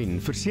 'n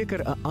tuin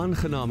verseker 'n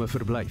aangename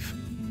verblyf.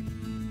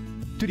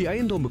 Toe die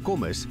eiendom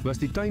bekom is, was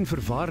die tuin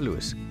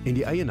verwaarloos en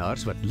die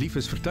eienaars wat lief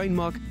is vir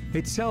tuinmaak,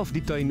 het self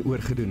die tuin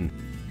oorgedoen.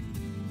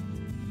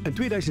 In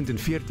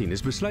 2014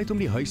 is besluit om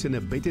die huis in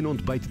 'n bed en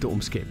ontbyt te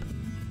omskep.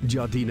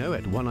 Giardino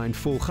at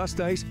 194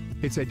 Gastehuis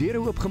het sy deure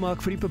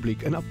oopgemaak vir die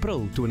publiek in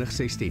April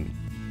 2016.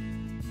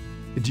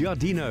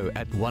 Giardino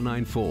at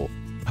 194,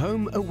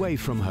 home away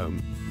from home.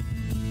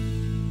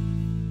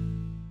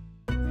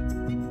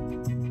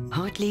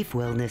 Heartleaf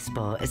Wellness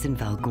Spa is in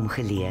Welkom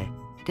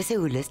geleë. Dis 'n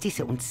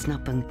holistiese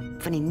ontsnapping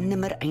van die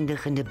nimmer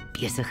eindigende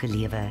besige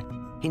lewe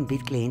en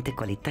bied kliënte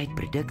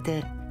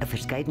kwaliteitprodukte, 'n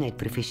verskeidenheid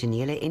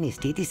professionele en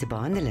estetiese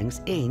behandelings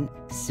en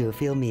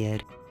soveel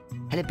meer.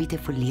 Hulle bied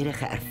 'n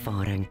volledige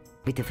ervaring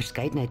met 'n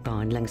verskeidenheid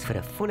behandelings vir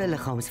 'n volle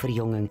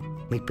liggaamsverjonging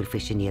met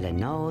professionele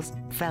naels,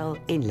 vel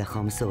en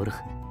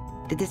liggaamsorg.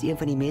 Dit is een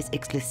van die mees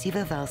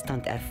eksklusiewe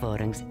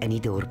welstandervarings in die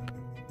dorp.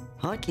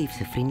 Heartleaf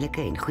se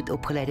vriendelike en goed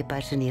opgeleide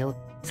personeel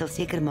sal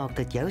seker maak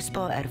dat jou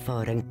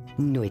spa-ervaring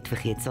nooit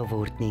vergeet sal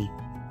word nie.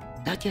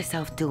 Laat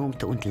jouself toe om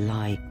te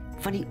ontlaai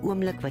van die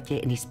oomblik wat jy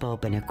in die spa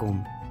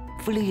binnekom.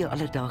 Voel hoe jou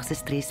alledaagse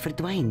stres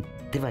verdwyn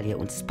terwyl jy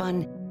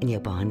ontspan en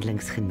jou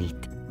behandelings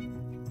geniet.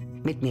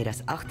 Met meer as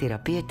 8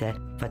 terapeute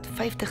wat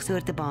 50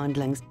 soorte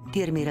behandelings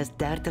deur meer as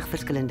 30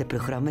 verskillende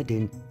programme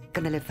doen,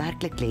 kan hulle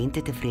werklik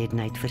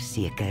kliëntetevredenheid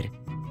verseker.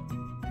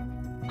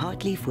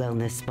 Heartleaf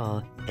Wellness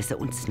Spa is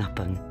 'n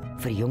ontsnapping,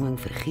 verjonging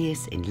vir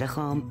gees en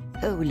liggaam,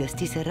 'n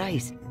holistiese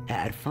reis, 'n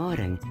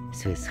ervaring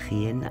soos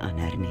geen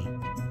ander nie.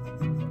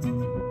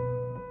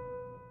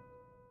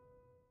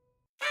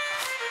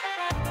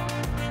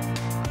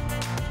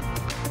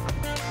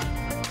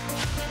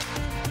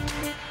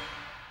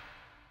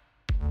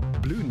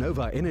 Blue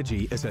Nova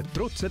Energy is 'n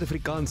trots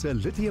Suid-Afrikaanse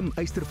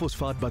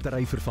lithium-ysterfosfaat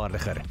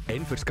batteryvervaardiger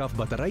en verskaf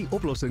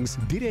batteryoplossings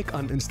direk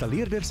aan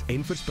installeerders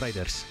en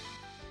verspreiders.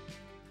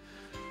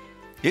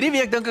 Hierdie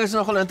week dink ek is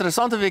nogal 'n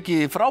interessante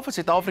weekie, veral vir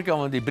Suid-Afrika,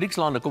 want die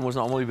BRICS-lande kom ons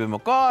nou almal hier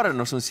bymekaar en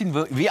ons gaan sien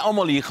wie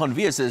almal hier gaan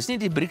wees. Dit is nie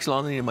die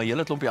BRICS-lande nie, maar 'n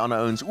hele klompie ander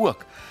ouens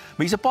ook.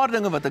 Maar hier's 'n paar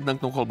dinge wat ek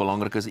dink nogal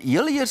belangrik is.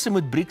 Heel eers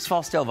moet BRICS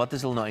vasstel wat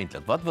is hulle nou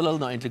eintlik? Wat wil hulle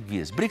nou eintlik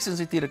wees? BRICS is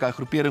natuurlik 'n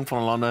groepering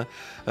van lande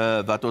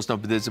wat ons nou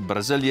dis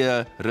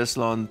Brasilië,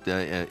 Rusland,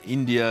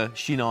 Indië,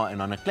 China en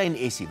dan 'n klein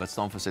essie wat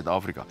staan vir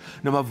Suid-Afrika.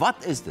 Nou maar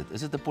wat is dit?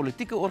 Is dit 'n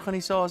politieke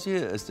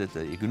organisasie? Is dit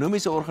 'n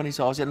ekonomiese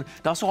organisasie? En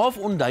daar's so half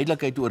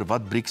onduidelikheid oor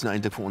wat BRICS nou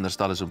eintlik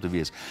veronderstel is om te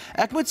wees.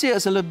 Ek moet sê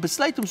as hulle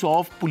besluit om so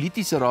half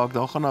polities te raak,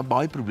 dan gaan daar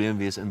baie probleme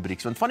wees in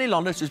BRICS. Want van die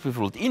lande soos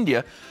byvoorbeeld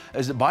Indië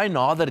is baie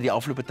nader die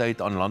afgelope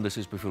tyd aan lande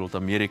soos byvoorbeeld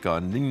Amerika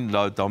en indien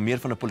daar meer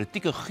van 'n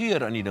politieke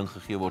geur aan die ding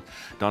gegee word,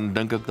 dan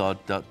dink ek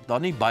dat daar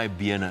nie baie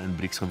bene in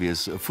BRICS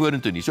gewees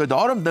vorentoe nie. So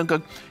daarom dink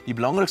ek die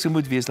belangrikste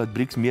moet wees dat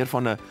BRICS meer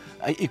van 'n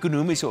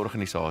ekonomiese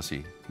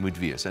organisasie moet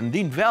wees.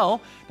 Indien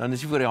wel, dan is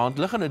die voor die hand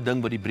liggende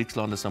ding wat die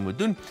BRICS-lande sal moet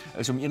doen,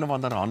 is om een of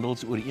ander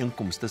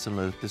handelsooreenkoms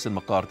tussen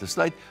mekaar te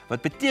sluit,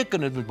 wat beteken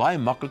dit moet baie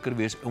makliker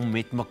wees om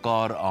met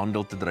mekaar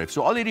handel te dryf.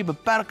 So al hierdie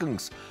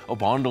beperkings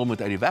op handel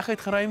moet uit die weg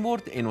uitgeruim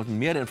word en ons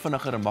meer en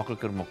vinniger en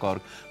makliker mekaar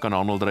kan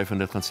handel dryf en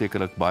dit gaan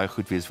sekerlik baie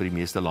goed wees vir die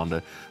meeste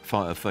lande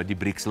vir die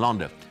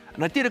BRICS-lande.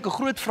 Natuurlik 'n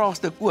groot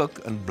vraagstuk ook,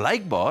 en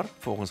blykbaar,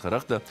 volgens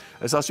gerugte,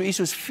 is daar so iets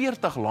soos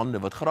 40 lande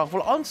wat graag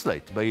wil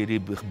aansluit by hierdie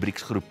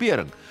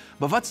BRICS-groepering.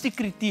 Maar wat is die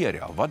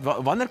kriteria?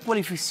 Wanneer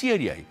kwalifiseer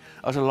jy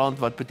as 'n land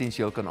wat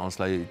potensieel kan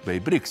aansluit by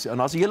BRICS? En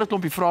daar's 'n hele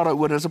klompie vrae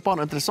daaroor, daar's 'n paar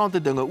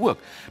interessante dinge ook.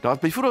 Daar's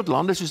byvoorbeeld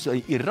lande soos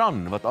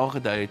Iran wat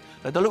aangedui het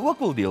dat hulle ook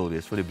wil deel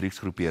wees van die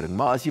BRICS-groepering.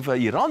 Maar as jy vir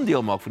Iran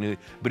deel maak van die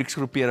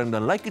BRICS-groepering,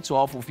 dan lyk dit so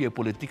half of jy 'n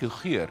politieke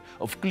geur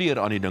of kleur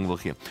aan die ding wil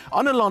gee.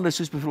 Ander lande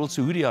soos byvoorbeeld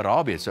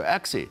Saudi-Arabië, sou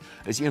ek sê,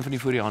 is een van die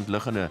voor die hand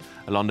liggende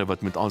lande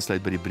wat moet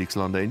aansluit by die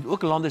BRICS-lande en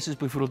ook lande soos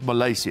byvoorbeeld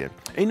Maleisië.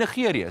 En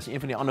Nigerië is een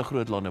van die ander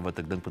groot lande wat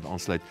ek dink moet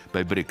aansluit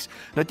by BRICS.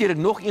 Natuurlik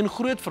nog een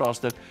groot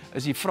vraagstuk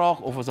is die vraag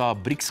of daar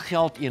 'n BRICS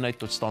geldeenheid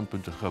tot stand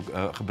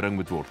gebring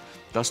moet word.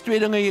 Daar's twee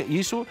dinge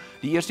hierso.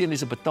 Die eerste een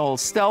is 'n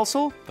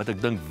betaalstelsel wat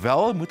ek dink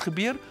wel moet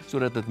gebeur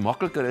sodat dit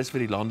makliker is vir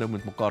die lande om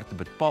met mekaar te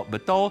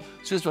betaal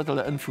soos wat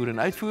hulle invoer en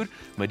uitvoer,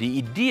 maar die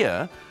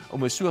idee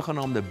om 'n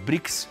sogenaamde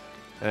BRICS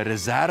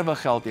reserve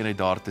geldeenheid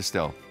daar te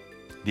stel,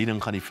 die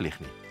ding gaan nie vlieg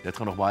nie. Dit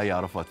gaan nog baie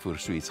jare of wat voor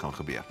so iets gaan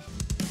gebeur.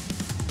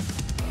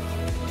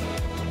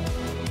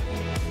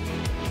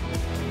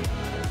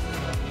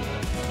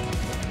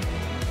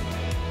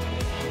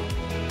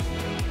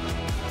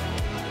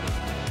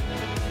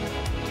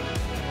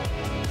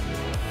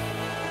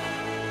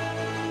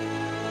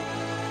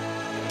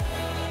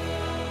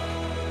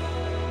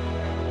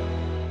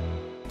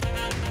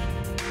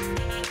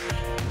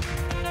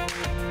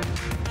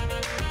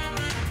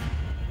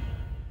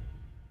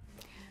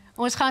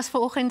 Ons gas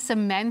vanoggend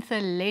Samantha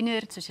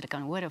Leonard, soos julle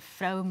kan hoor, 'n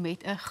vrou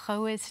met 'n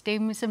goue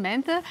stem.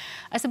 Samantha,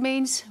 as 'n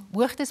mens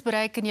hoogtes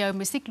bereik in jou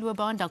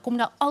musiekloopbaan, dan kom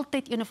daar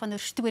altyd een of ander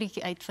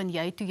storieetjie uit van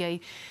jou toe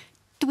jy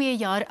 2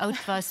 jaar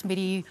oud was met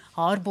die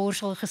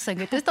haarborsel gesing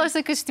het. Is daar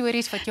sulke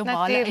stories wat jou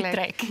bale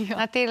uittrek? Ja.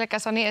 Natuurlik,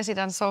 as daar nie is dit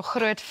dan so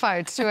groot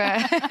fout. So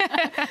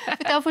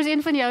vertel vir ons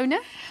een van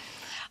joune.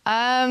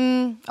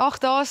 Ag,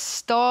 daar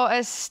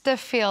is te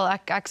veel.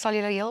 Ek sal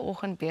julle heel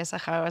oggend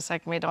besig hou as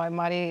ek met daai,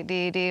 maar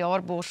die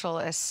haarborsel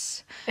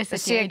is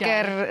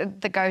seker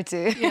the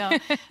go-to. Ja.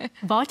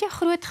 Waar het jy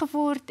groot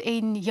geword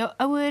en jou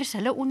ouers,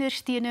 hulle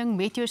ondersteuning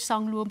met jou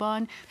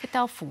sangloopbaan?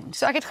 Vertel vir ons.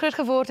 So ek het groot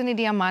geword in die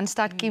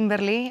Diamantstad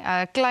Kimberley,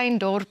 'n klein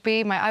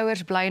dorpie. My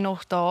ouers bly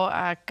nog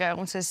daar.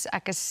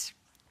 Ek is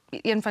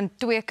een van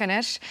 2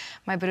 kinders.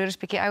 My broer is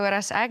bietjie ouer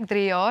as ek,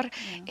 3 jaar.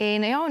 Ja.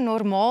 En ja,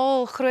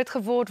 normaal groot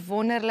geword,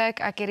 wonderlik.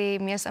 Ek het die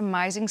mees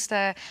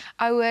amazingste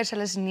ouers.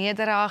 Hulle is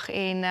nederig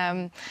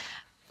en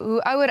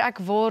hoe ouer ek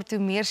word, hoe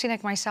meer sien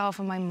ek myself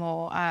in my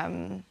ma.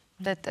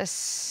 Dit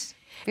is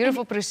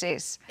beautiful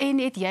proses. En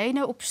het jy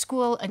nou op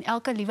skool in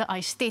elke liewe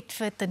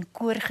aestetfit en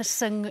koor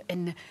gesing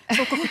en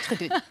sulke goed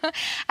gedoen?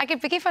 Ek het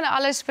bietjie van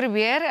alles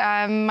probeer.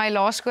 My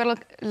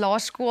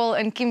laerskool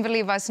in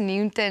Kimberley was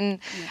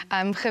Newton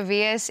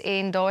gewees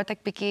en daar het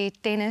ek bietjie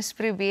tennis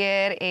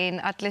probeer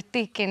en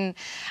atletiek en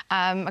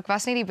ek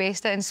was nie die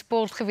beste in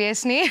sport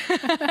gewees nie.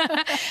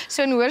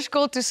 So in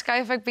hoërskool toe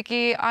skuif ek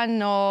bietjie aan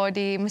na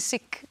die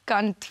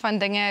musiekkant van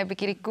dinge,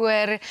 bietjie die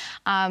koor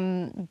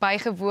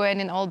bygewoon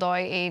en al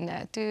daai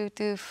en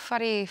toe vat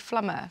die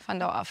vlamme van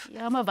daar af.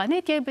 Ja, maar wanneer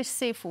het jy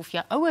besef of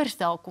jou ouers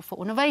dalk of 'n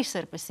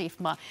onderwyser besef,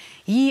 maar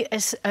hier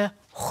is 'n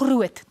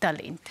groot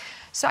talent?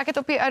 So ek het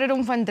op die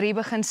ouderdom van 3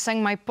 begin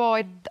sing. My pa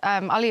het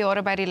al die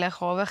jare by die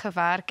lughawe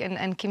gewerk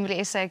in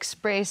Kimberley SA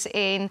Express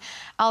en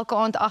elke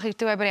aand 8:00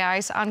 toe hy by die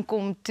huis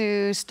aankom,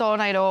 toe staan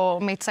hy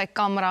daar met sy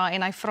kamera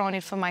en hy vra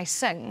net vir my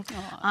sing.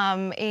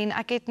 En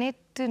ek het net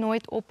toe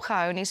nooit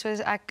opgehou nie. So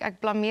ek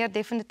blameer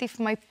definitief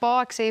my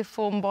pa. Ek sê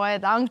vir hom baie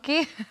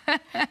dankie.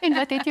 En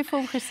wat het jy vir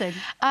hom gesing?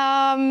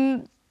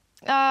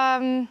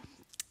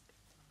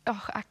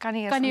 Ag, ek kan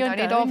nie eens Kan nie onthou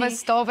nie. onthou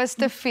nie. Daar was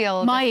te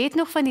veel. Maar jy het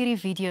nog van hierdie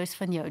video's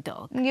van jou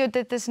dalk. Nee,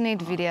 dit is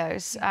net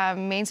video's.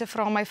 Mense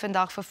vra my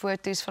vandag vir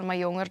foto's van my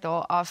jonger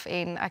dae af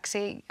en ek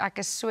sê ek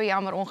is so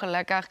jammer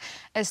ongelukkig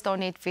is daar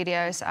net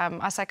video's.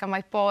 As ek aan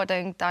my pa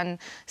dink, dan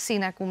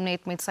sien ek hom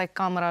net met sy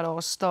kamera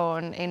daar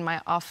staan en my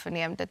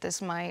afneem. Dit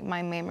is my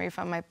memory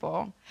van my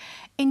pa.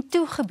 En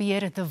toe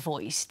gebeur The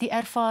Voice, die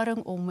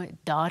ervaring om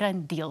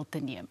daaraan deel te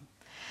neem.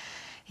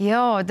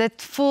 Ja,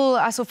 dit voel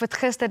asof dit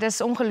gister,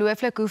 dis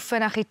ongelooflik hoe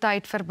vinnig die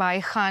tyd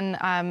verbygaan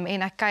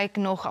en ek kyk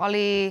nog al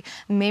die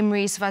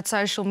memories wat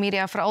social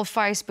media, veral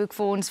Facebook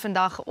vir ons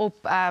vandag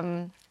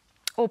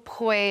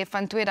opgooi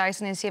van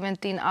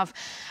 2017 af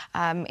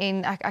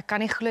en ek kan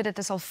nie glo dit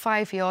is al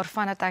 5 jaar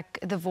vandat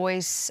ek The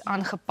Voice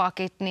aangepak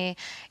het nie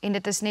en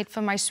dit is net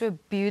vir my so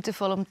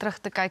beautiful om terug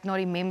te kyk na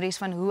die memories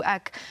van hoe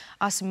ek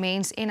as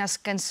mens en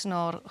as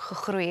kunstenaar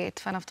gegroei het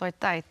vanaf daai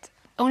tyd.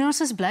 En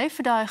ons is bly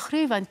vir daai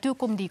groei want toe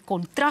kom die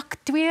kontrak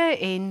 2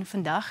 en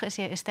vandag is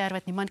jy 'n ster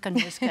wat niemand kan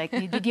miskyk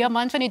nie. Die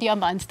diamant van die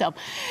diamantstam.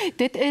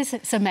 Dit is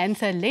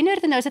Samantha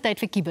Leonard en nou is dit tyd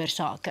vir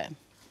kubersake.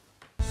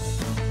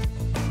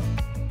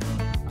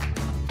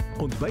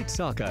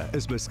 ontbytSAKE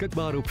is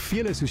beskikbaar op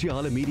vele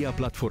sosiale media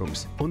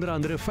platforms, onder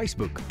andere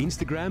Facebook,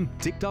 Instagram,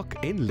 TikTok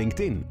en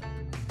LinkedIn.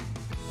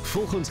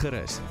 Volg ons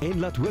gerus en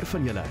laat hoor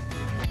van julle.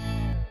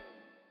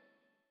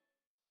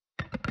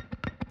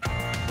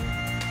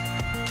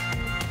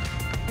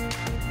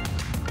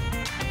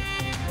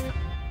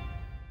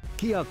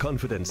 Kia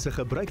Confidence se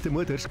gebruikte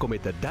motors kom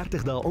met 'n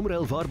 30 dae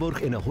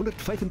omruilwaarborg en 'n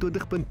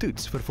 125 punt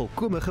toets vir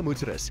volkomme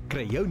gemoedsrus.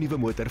 Kry jou nuwe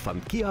motor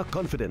van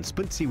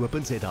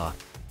kiaconfidence.co.za.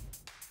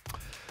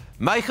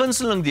 My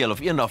gunsteling deel of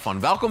een daarvan.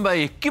 Welkom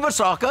by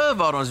Kubersake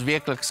waar ons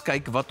weekliks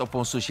kyk wat op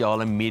ons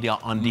sosiale media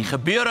aan die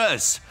gebeure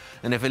is.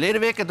 En verlede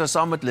week het ons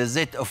saam met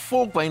Lizet 'n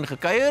volkwyn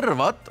gekuier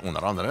wat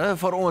onder andere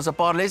vir ons 'n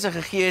paar lesse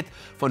gegee het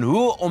van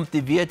hoe om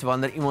te weet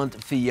wanneer iemand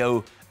vir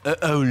jou 'n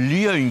ou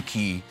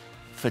leentjie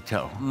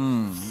vertel.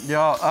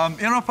 Ja,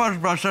 een of paar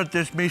brashat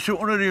is my so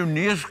onder jou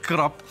neus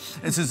krap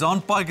en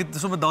Susan Pike het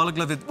sommer dadelik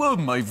laat weet, o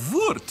my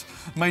woord,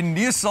 my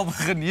neus sal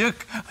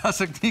geneuk as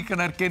ek nie kan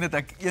herken dat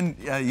ek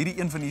hierdie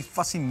een van die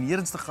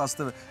fascinerendste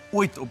gaste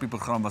ooit op die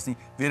program was nie.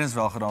 Weer eens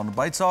wel gedaan.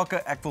 OntbytSAKE,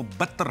 ek wil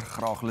bitter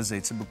graag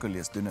Lizet se boeke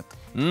lees, doen dit.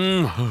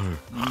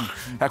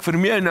 Ek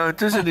vermeer nou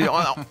tussen die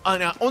aan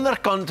die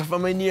onderkant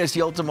van my neus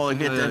heeltemal, ek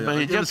weet, my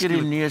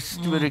hierdie neus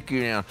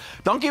tweedekie.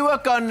 Dankie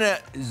ook aan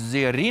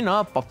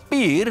Zerina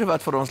Papier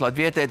wat vir ons laat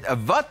weet het,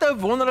 wat 'n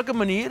wonderlike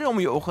manier om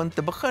die oggend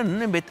te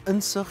begin met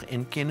insig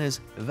en kennis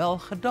wel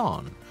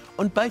gedaan.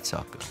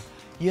 OntbytSAKE.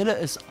 Julle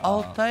is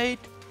altyd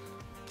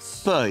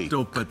by.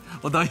 Stop het.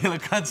 Onthou julle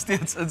kan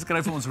steeds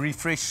inskryf vir ons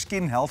Refresh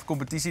Skin Health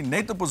kompetisie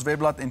net op ons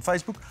webblad en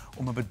Facebook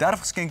om 'n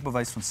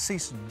bederfgeskenkbewys van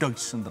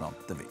R6.000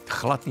 te wen.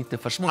 Glad nie te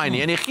versmaai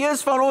nie. In die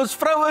gees van ons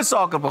vroue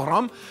sake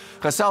program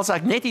gesels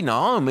ek net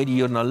hierna met die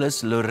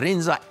joernalis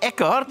Lorenza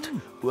Eckhardt,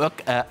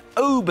 ook 'n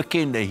ou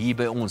bekende hier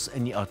by ons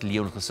in die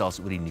ateljee om gesels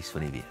oor die nuus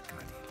van die week.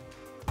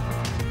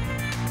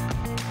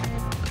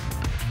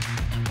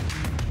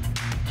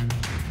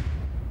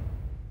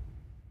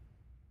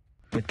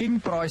 Met King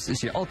Price is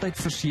jy altyd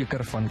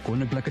verseker van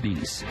koninklike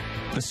diens.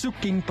 Besoek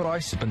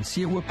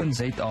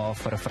kingprice.co.za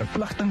vir 'n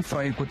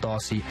verpligtingvrye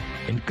kwotasie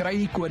en kry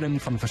die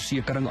koning van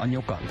versekering aan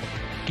jou kant.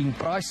 King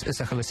Price is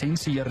 'n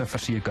gelisensieerde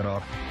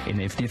versekeraar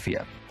en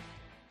FTV.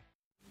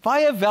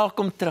 Baie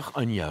welkom terug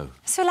aan jou.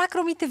 So lekker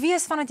om hier te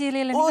wees vandat jy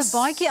julle nuwe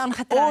baadjie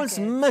aangetrek het. Ons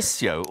mis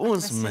jou,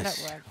 ons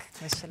mis.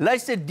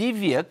 Luister, die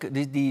week,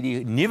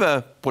 die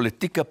nuwe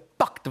politieke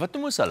pakt, wat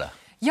noem ons hulle?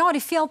 Ja,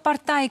 die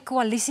veelparty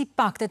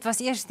koalisiepak. Dit was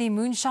eers die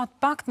Moonshot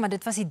Pact, maar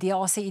dit was die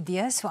DA se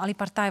idee. So al die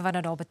partye wat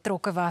daar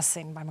betrokke was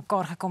en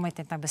bymekaar gekom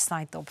het nou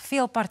besluit op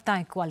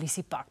veelparty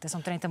koalisiepak. Dis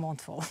omtrent 'n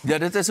mond vol. Ja,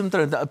 dit is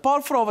omtrent 'n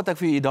paar vrae wat ek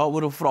vir julle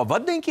daaroor wil vra.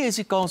 Wat dink jy is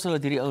die kans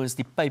dat hierdie ouens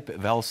die pyp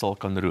wel sal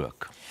kan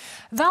rook?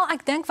 Wel,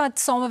 ek dink wat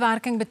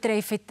samewerking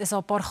betref is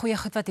daar 'n paar goeie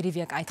goed wat hierdie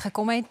week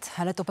uitgekom het.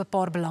 Hulle het op 'n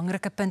paar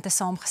belangrike punte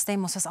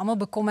saamgestem. Ons was almal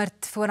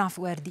bekommerd vooraf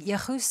oor die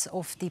egos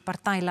of die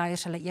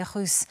partyleiers hulle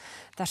egos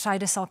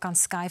tersyde sal kan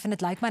skuif en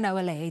dit lyk my nou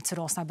hulle het so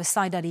daar's nou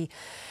besluit dat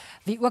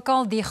wie ook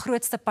al die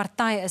grootste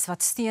party is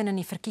wat steun in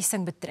die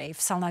verkiesing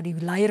betref, sal nou die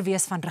leier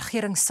wees van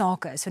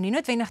regeringssake. So nie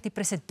noodwendig die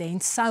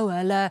president sou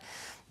hulle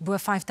bo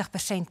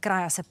 50%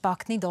 kry as 'n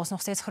pak nie. Daar's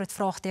nog steeds groot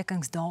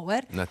vraagtekens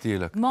daaroor.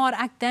 Natuurlik. Maar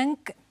ek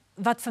dink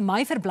wat vir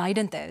my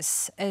verblydend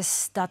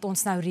is dat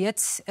ons nou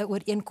reeds 'n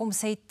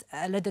ooreenkoms het.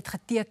 Hulle dit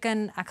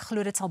geteken. Ek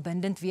glo dit sal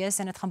bindend wees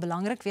en dit gaan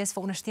belangrik wees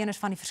vir ondersteuners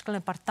van die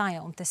verskillende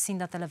partye om te sien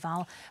dat hulle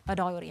wel by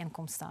daai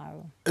ooreenkomste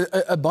hou.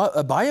 'n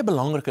Baie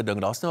belangrike ding,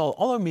 daar's nou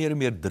al meer en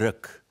meer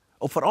druk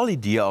op veral die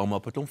DA, maar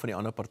op 'n klomp van die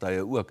ander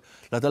partye ook,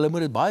 dat hulle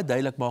moet dit baie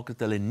duidelik maak dat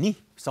hulle nie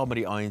saam met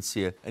die ANC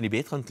in die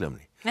bed gaan klim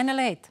nie. En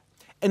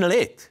hulle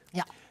het.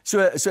 Ja.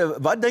 So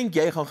wat dink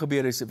jy gaan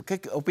gebeur is,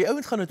 kyk, op die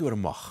ouend gaan dit oor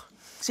mag.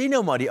 Sê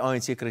nou maar die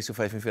ANC kry so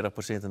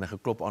 45% en hy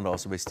geklop aan daar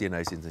so by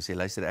Steenhuis en sê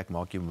luister, ek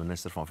maak jou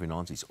minister van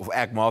finansies of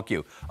ek maak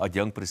jou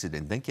adjunkt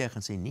president. Dink jy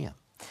gaan sê nee?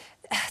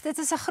 Dit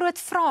is 'n groot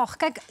vraag.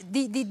 Kyk,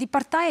 die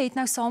partye het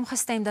nou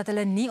saamgestem dat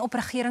hulle nie op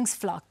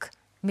regeringsvlak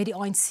met die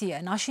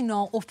ANC,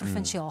 nasionaal of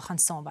provinsiaal gaan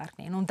saamwerk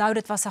nie. En onthou,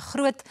 dit was 'n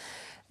groot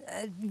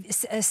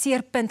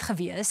seerpunt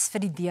gewees vir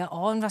die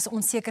DA en was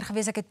onseker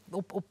gewees. Ek het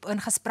op in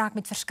gesprek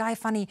met verskeie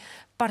van die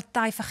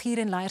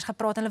partyfigure en leiers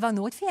gepraat. Hulle wou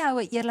nooit vir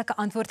jou 'n eerlike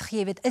antwoord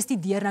gee, weet, is die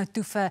deur nou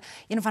toe vir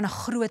een van 'n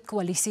groot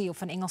koalisie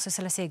of in Engels soos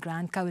hulle sê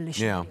Grand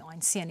Coalition met die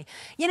ANC nie.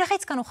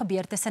 Enigiets kan nog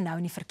gebeur tussen nou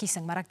en die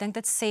verkiesing, maar ek dink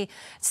dit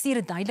stuur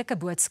 'n duidelike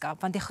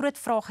boodskap, want die groot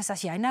vraag is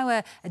as jy nou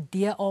 'n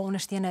DA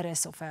ondersteuner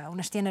is of 'n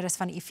ondersteuner is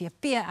van die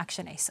IFP,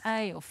 Action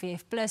SA of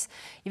VF+,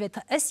 jy weet,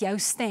 is jou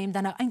stem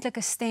dan nou eintlik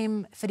 'n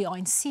stem vir die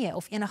ANC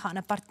of enige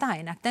ander party?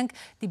 En ek dink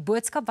die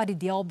boodskap wat die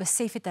DA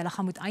besef het hulle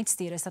gaan moet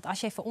uitstuur is dat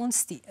as jy vir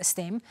ons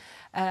stem,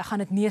 gaan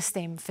dit nie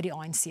stem vir die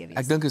ANC wees.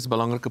 Ek dink dit is 'n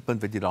belangrike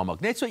punt wat jy daar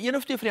maak. Net so een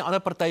of twee van die ander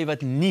partye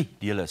wat nie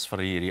deel is vir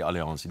hierdie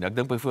alliansie nie. Ek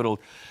dink byvoorbeeld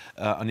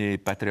aan die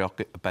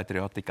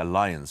Patriotic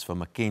Alliance van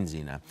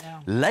McKenzie, né.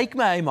 Lyk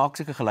my hy maak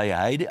seker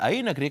geleide. Hy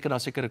en ek reken daar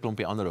seker 'n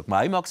klompie ander ook,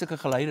 maar hy maak seker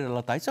geleide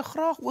dat hy so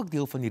graag ook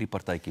deel van hierdie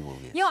partytjie wil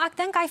wees. Ja, ek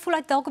dink hy voel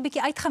hy dalk 'n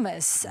bietjie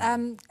uitgemis.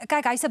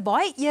 Kyk, hy's 'n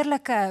baie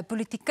eerlike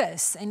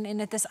politikus en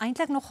dit is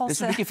eintlik nogal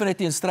Dis 'n bietjie van 'n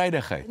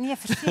teenstrydigheid. Nee,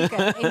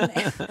 verseker.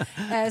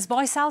 En is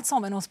baie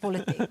seldsaam in ons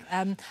politiek.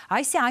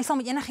 Hy sê hy sal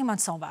met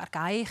enigiemand saamwerk.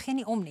 Hy gee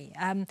nie om nie.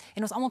 En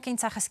ons almal ken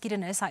sy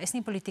geskiedenis. Hy is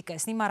nie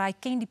politikus nie, maar hy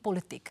ken die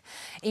politiek.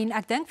 En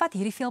ek dink wat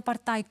hierdie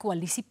veelparty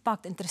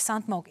koalisiepakt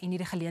interessant maak en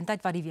hierdie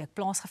geleentheid wat die week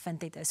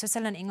plaasgevind het, is soos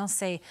hulle in Engels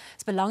sê,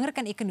 is belangrik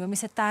in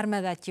ekonomiese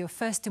terme dat you're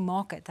first to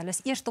market. Hulle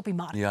is eers op die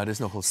mark. Ja, dis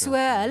nogal so. So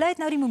hulle het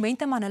nou die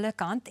momentum aan hulle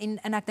kant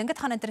en ek dink dit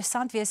gaan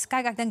interessant wees.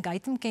 Kyk, ek dink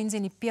Gaitan McKenzie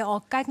en die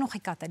PA kyk nog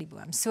die kat uit die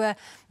boom. So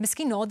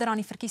miskien nader aan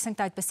die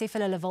verkiesingstyd besef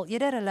hulle wil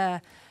eerder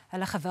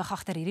hulle gewig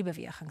agter hierdie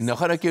bewegings. Nou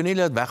gaan ek jou nie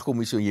laat wegkom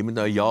hierso, jy moet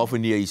nou ja of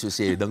nee hierso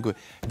sê.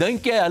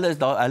 Dink jy hulle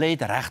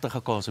het regtig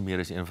 'n kans om meer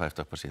as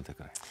 51% te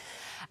kry?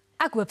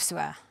 Ek hoop so.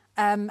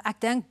 Ek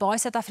dink baie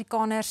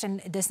Suid-Afrikaners,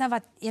 en dis nou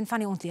wat een van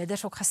die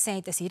ontleeders ook gesê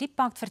het, is hierdie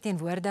pakt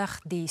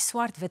verteenwoordig die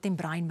swart, wit en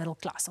bruin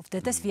middelklas, of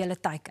dit is wie hulle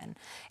teiken.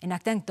 En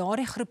ek dink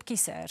daardie groep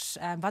kiesers,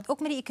 wat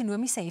ook met die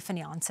ekonomiese hef in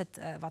die hand sit,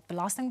 wat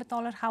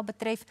belastingbetalergeld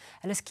betref,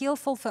 hulle is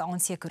keelvol vir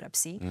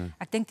ANC-korrupsie.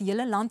 Ek dink die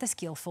hele land is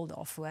keelvol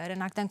daarvoor,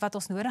 en ek dink wat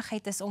ons nodig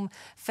het is om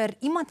vir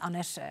iemand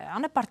anders, 'n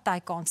ander party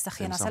kans te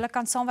gee, en as hulle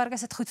kan saamwerk,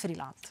 is dit goed vir die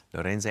land.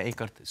 Lorenzo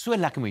Eckert, so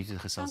lekker met jou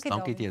gesels.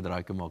 Dankie dat jy 'n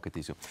draai kan maak het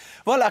hierso.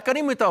 Wel, ek kan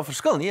nie met haar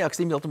verskil nie, ek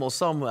stem heeltemal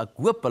saam, ek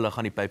hoop hulle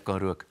gaan die pyp kan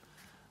rook,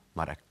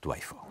 maar ek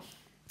twyfel.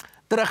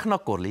 Terug na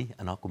Corlie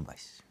in haar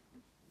kombuis.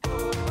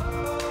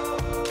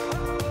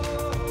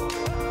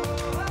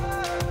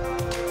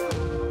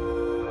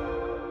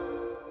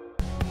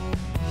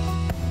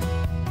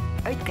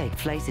 Uitkyk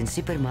vleis en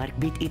supermark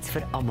bied iets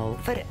vir almal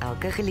vir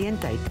elke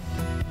geleentheid.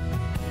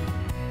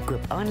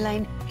 Koop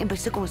aanlyn en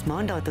besoek ons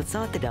Maandag tot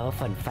Saterdag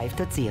van 5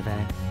 tot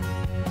 7.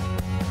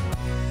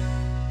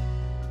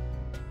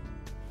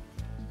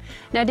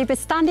 Nou die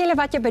bestanddele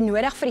wat jy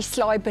benodig vir die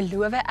slaai,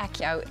 beloof ek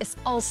jou, is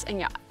als in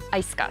jou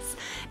yskas.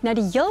 Nou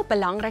die heel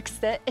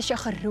belangrikste is jou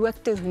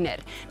gerookte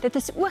hoender. Dit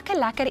is ook 'n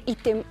lekker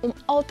item om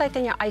altyd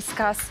in jou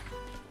yskas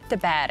te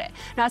bære.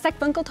 Nou as ek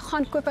winkel toe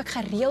gaan, koop ek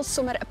gereeld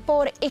sommer 'n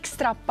paar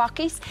ekstra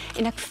pakkies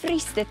en ek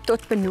vries dit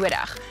tot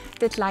benodig.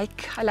 Dit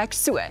lyk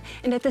so.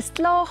 En dit is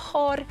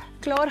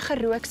klaar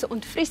gerook, so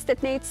ontvries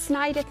dit net,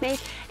 sny dit net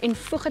en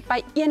voeg dit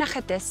by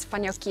enige dis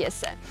van jou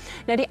keuse.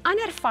 Nou die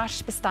ander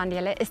vars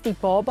bestanddele is die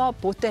baba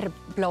botter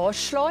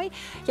blaarslaai.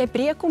 Jy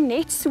breek hom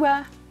net so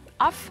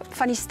af,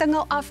 van die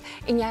stingel af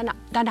en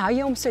dan hou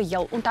jy hom so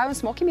heel. Onthou,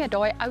 ons maak nie meer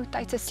daai ou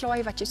tydse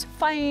slaai wat jy so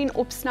fyn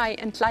opsny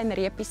in klein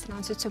reepies en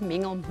dan so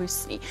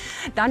mengelmoes nie.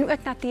 Dan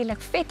ook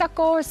natuurlik feta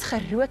kaas,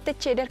 gerookte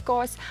cheddar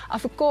kaas,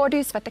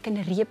 avokado's wat ek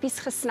in reepies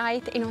gesny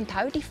het en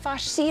onthou die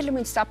vars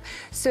suurlemoensap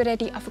sodat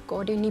die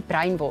avokado nie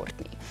bruin word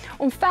nie.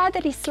 Om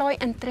verder die slaai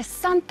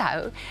interessant te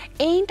hou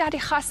en dat die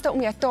gaste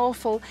om jou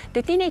tafel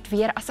dit nie net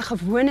weer as 'n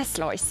gewone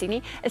slaai sien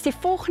nie, is die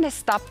volgende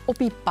stap op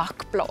die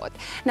bakplaat.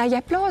 Nou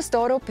jy plaas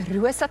daarop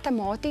rosa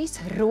tomaties,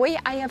 rooi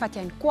eie wat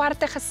jy in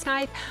kwarte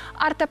gesny het,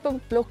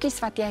 aardappelblokkies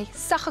wat jy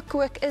sag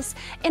gekook is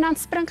en dan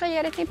sprinkel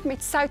jy dit net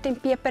met sout en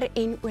peper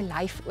en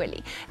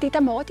olyfolie. Die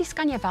tomaties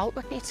kan jy wel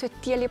ook net so 'n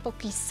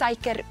teelepeltjie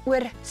suiker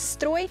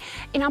oorstrooi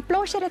en dan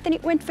plaas jy dit in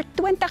die oond vir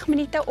 20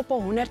 minute op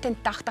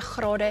 180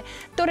 grade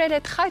totdat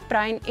dit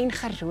goudbruin en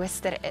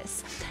gerooster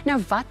is.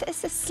 Nou wat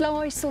is 'n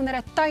slaai sonder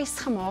 'n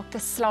tuisgemaakte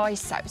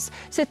slaaisous?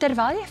 So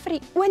terwyl jy vir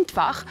die oond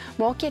wag,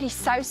 maak jy die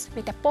sous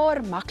met 'n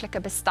paar maklike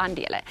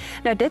bestanddele.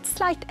 Nou dit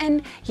sluit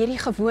in hierdie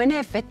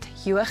gewone wit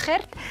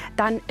jogurt,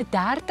 dan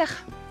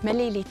 30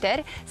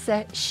 ml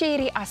se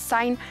sherry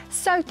asyn,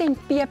 sout en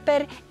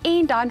peper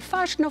en dan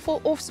vars knoffel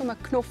of sommer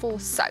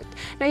knoffelsout.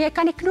 Nou jy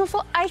kan die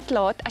knoffel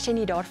uitlaat as jy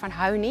nie daarvan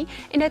hou nie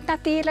en dit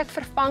natuurlik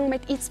vervang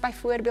met iets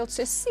byvoorbeeld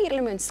so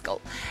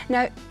suurlemoenskil.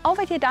 Nou al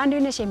wat jy dan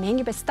doen is jy meng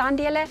die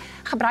bestanddele,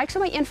 gebruik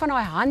sommer een van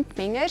daai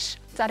handmengers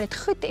dat dit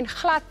goed en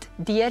glad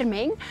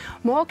deurmeng.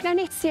 Maak nou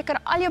net seker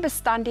al jou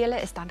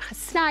bestanddele is dan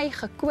gesny,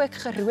 gekook,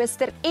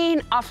 gerooster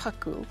en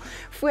afgekoel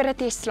voordat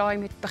jy slaai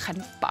moet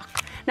begin bak.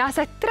 Nou as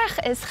hy terug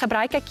is,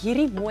 gebruik ek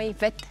hierdie mooi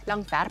wit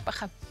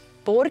langwerpige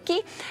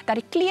bordjie dat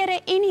die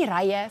klere en die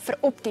rye vir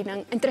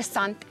opdiening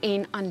interessant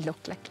en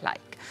aanloklik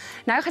lyk.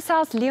 Nou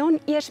gesels Leon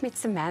eers met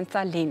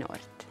Samantha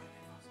Leonard.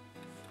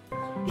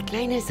 Die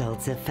kleine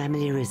Zaltse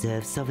Family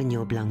Reserve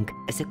Sauvignon Blanc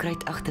is 'n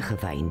kruidagtige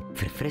wyn,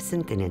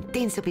 verfrissend en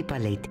intens op die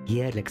palet,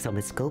 heerlik saam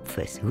met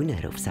skulpvis,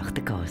 hoender of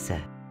sagte kase.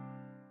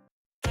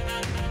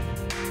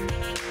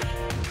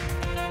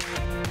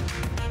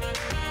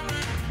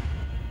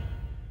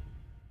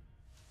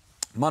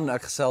 Man,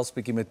 ek gesels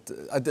bietjie met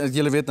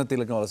julle weet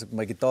natuurlik nou as ek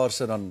my gitaar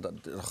sit dan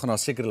gaan daar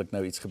sekerlik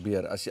nou iets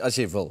gebeur as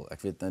jy wil.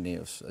 Ek weet nou nie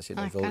of as jy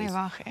nou wil.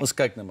 Ons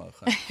kyk nou maar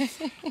gaan.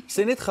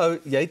 Sê net gou,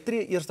 jy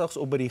tree eersdags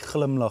op by die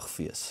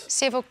Glimlagfees.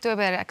 7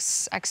 Oktober,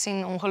 ek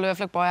sien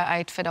ongelooflik baie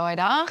uit vir daai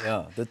dag.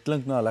 Ja, dit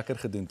klink na 'n lekker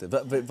gedoente.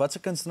 Watse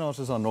kunstenaars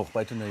is daar nog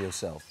buite nou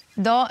jouself?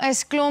 Daar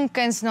is klomp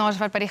kunstenaars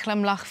wat by die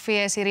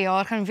Glimlagfees hierdie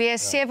jaar gaan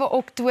wees. 7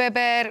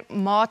 Oktober,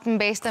 Maat en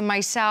Beste,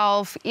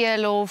 myself,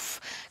 Elof,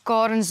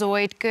 Karen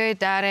Zoid, Kurt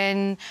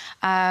Darren,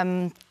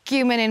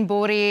 Cumin en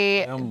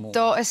Borrie.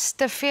 Daar is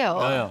te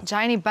veel.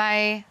 Janie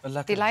Bay,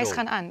 die lys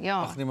gaan aan.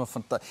 Ja. Ag nee, maar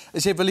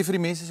fantasties. Wil jy vir die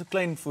mense so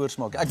klein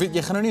voorsmaak? Ek weet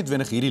jy gaan nou nie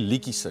noodwendig hierdie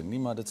liedjie sing nie,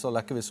 maar dit sal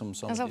lekker wees om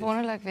saam. Dit sal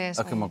wonderlik wees.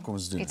 Okay, maar kom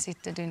ons doen. Ietsie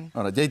te doen.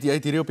 Nou, jy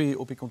het hierdie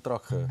op die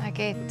kontrak ge. Ek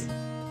het.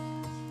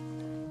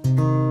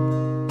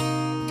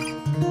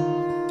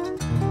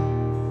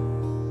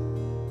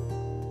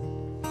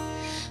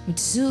 Met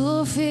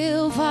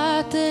soveel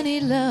wat in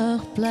die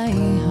lug bly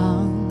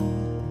hang,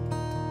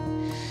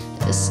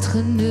 is het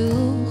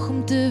genoeg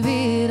om te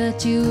weet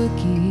dat jy ook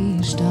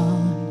hier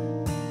staan.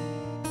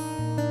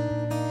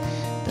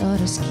 Daar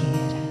is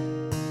kere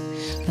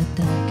wat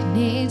ek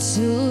net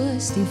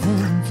soos die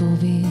wind wil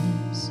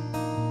wees.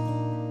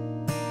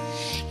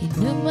 Jy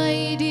noem my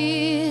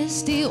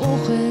idees die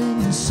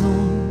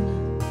oggendson,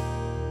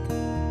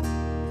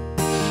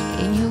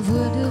 en jou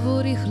woorde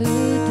word die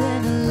gloed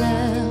in 'n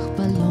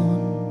ligballon.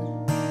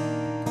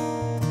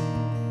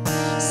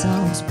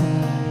 Soms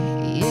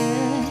baie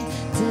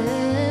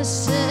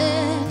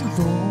tussen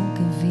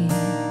wolke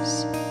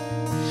wees.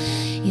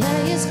 Jy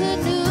is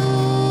genoeg,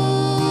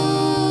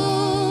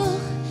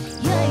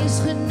 jy is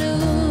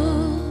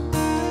genoeg.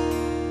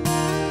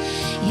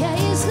 Jy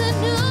is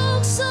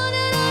genoeg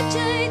sonder dat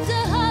jy te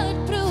hard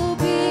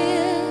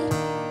probeer.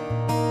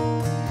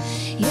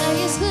 Jy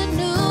is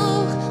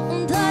genoeg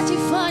omdat jy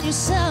van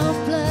jouself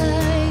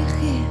bly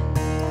gee.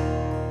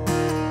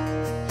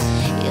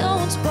 Jy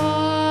ons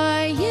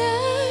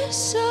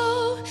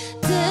so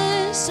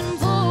tussen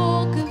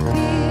wolke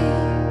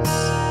wees.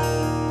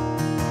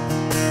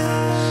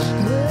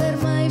 Hoor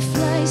my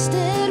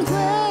fluister,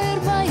 hoor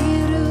my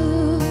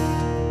roep,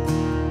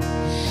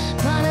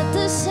 want het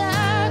is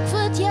ek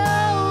wat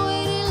jou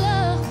in die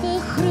lug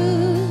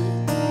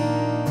begroet.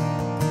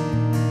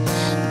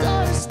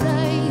 Daar is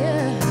tye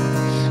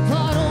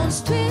waar ons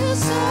twee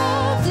so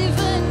die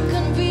wind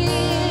kan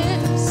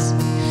wees.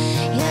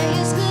 Jy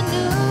is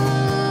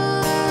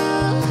genoeg,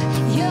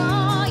 ja,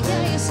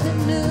 jy is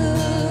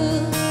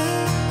genoeg.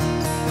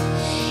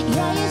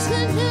 Jy is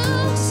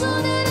genoeg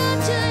sonder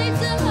dat jy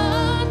te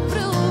hard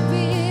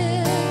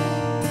probeer.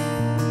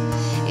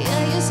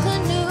 Jy is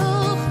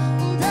genoeg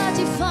omdat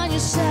jy van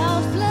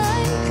jouself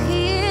bly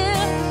gee.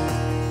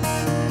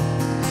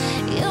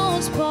 Jy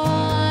ons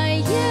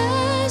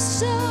baie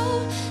so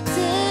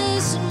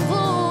tussen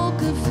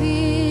wolke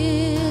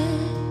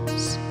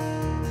wees.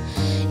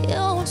 Jy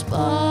ons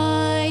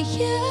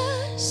baie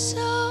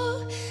so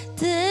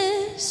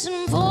tussen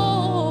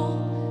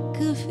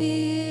wolke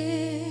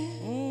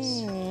wees.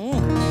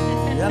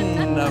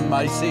 Janne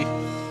meisie.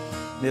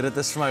 Nee, dit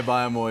is vir my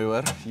baie mooi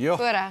hoor. Jo.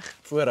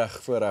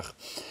 Voorreg.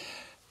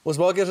 Ons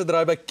maak eers 'n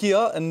draai by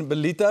Kia in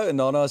Bellito en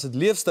daarna is dit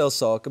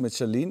leefstylsake met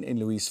Charlene en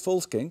Louise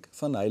Volskenk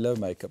van Halo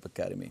Makeup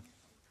Academy.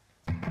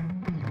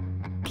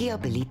 Kia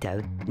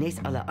Bellito, nes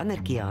alle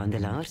ander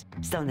Kia-handelaars,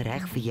 staan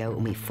reg vir jou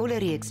om die volle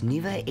reeks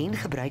nuwe en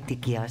gebruikte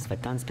Kias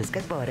wat tans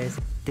beskikbaar is,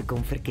 te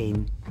kom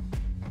verken.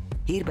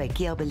 Hier by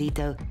Kia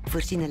Bellito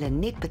voorsien hulle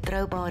net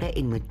betroubare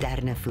en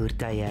moderne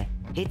voertuie,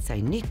 het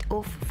sy nuut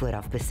of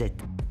vooraf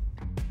besit.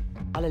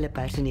 Al hulle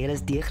personeel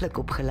is deeglik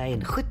opgelei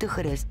en goed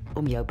toegerus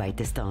om jou by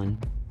te staan.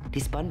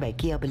 Die span by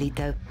Kia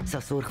Bellito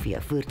sal sorg vir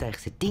jou voertuig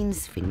se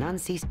diens,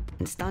 finansies,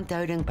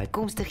 instandhouding,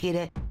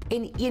 bykomstighede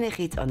en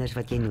enigiets anders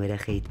wat jy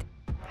nodig het.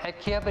 At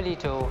Kia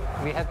Bellito,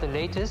 we have the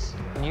latest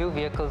new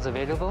vehicles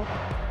available.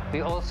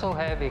 We also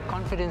have a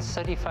confidence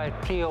certified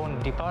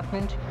pre-owned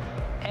department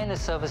and a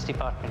service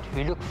department.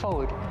 We look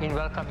forward in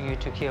welcoming you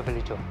to Kia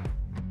Bellito.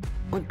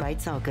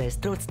 Ontbytsake is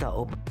trots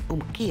daarop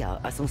om Kia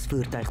as ons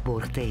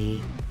voertuigborg te hê.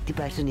 Die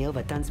personeel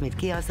wat tans met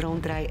Kias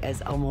rondry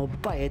is almal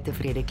baie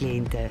tevrede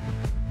kliënte.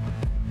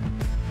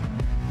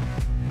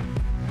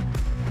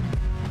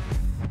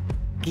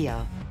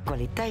 Kia,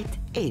 kwaliteit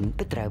en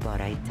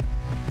betroubaarheid.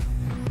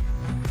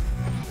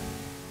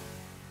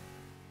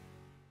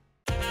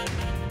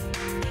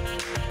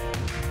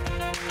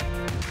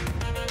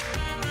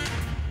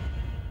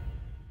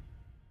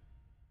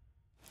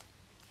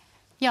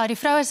 Ja, die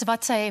vrou is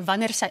wat sy,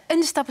 wanneer sy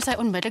instap, is sy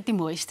onmiddellik die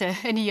mooiste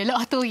in die hele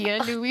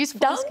ateljee. Louise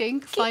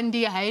Volskink van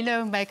die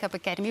Herhaling Make-up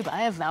Academy,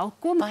 baie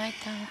welkom. Baie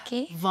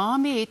dankie.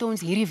 Waarmee het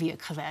ons hierdie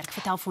week gewerk?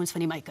 Vertel vir ons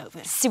van die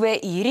makeover. So,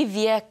 hierdie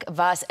week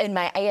was in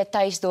my eie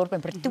tuisdorp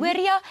in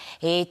Pretoria,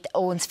 het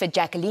ons vir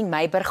Jacqueline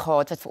Meiberg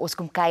gehad, wat vir ons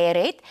kom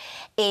kuier het.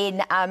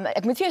 En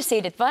ek moet vir jou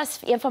sê, dit was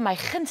een van my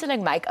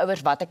gunsteling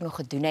makeovers wat ek nog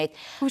gedoen het,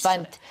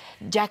 want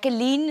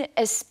Jacqueline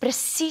is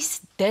presies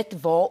dit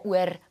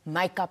waaroor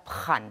make-up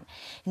gaan.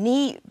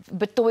 Nie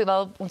betooi,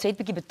 wel, ons het 'n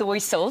bietjie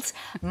betooisels,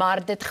 maar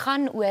dit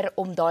gaan oor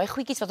om daai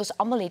goedjies wat ons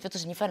almal het, wat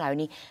ons nie van hou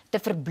nie, te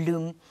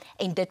verbloem,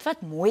 en dit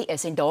wat mooi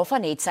is, en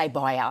daarvan het sy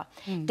baie,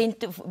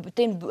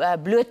 ten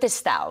bloot te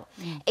stel.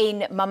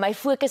 Maar my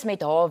fokus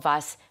met haar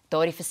was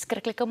daardie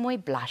verskriklike mooi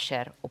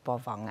blusher op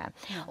haar wange.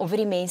 Om vir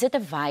die mense te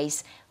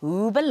wys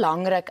hoe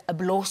belangrik 'n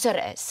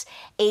blosser is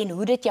en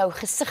hoe dit jou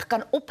gesig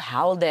kan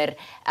ophelder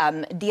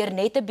deur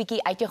net 'n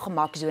bietjie uit jou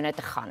gemaksone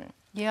te gaan.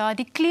 Ja,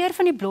 die kleur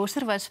van die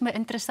blosser was vir my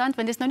interessant,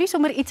 want dit is nou nie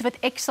sommer iets wat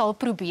ek sal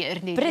probeer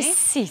nie.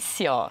 Presies,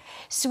 ja.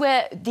 So,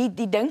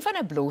 die ding van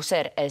 'n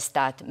blosser is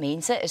dat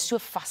mense is so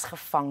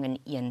vasgevang in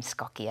een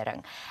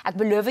skakering. Ek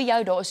beloof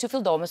jou, daar is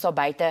soveel dames daar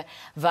buite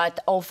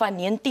wat al van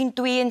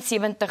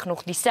 1972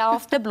 nog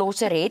dieselfde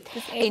blosser het,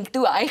 en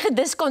toe hy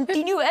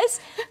gediscontinue is,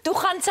 toe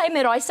gaan sy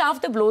met daai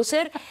selfde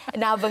blosser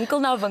na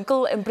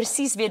winkel en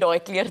presies weer daai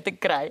kleur te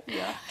kry.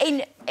 Ja.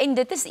 En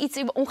dit is iets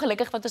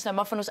ongelukkig wat ons nou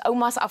maar van ons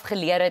oumas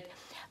afgeleer het.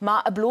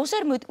 Maar 'n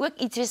blosser moet ook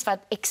iets wees wat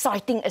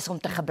exciting is om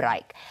te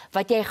gebruik.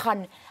 Wat jy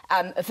gaan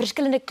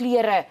verskillende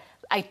kleure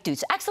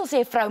uittoets. Ek sal sê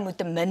 'n vrou moet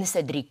ten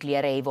minste 3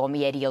 kleure hê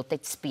waarmee jy die hele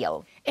tyd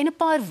speel. En 'n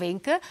paar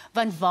wenke,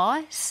 want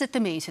waar sit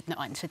 'n mens dit nou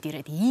aan? Sit jy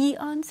dit hier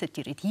aan, sit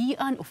jy dit hier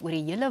aan of oor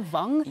die hele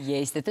wang?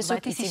 Yes, dit is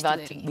ook ietsie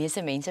wat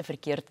meeste mense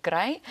verkeerd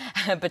kry.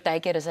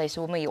 Partykeer is hy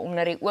sommer hier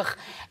onder die oog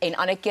en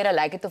ander kere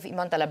lyk dit of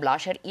iemand hulle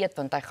blusher eet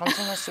want hy gaan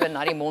sommer so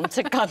na die mond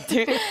se kant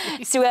toe.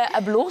 So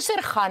 'n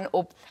blosser gaan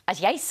op as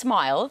jy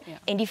smile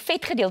en die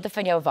vetgedeelte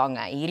van jou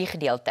wange, hierdie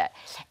gedeelte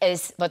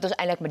is wat ons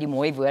eintlik met die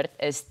mooi woord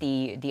is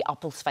die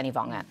appels van die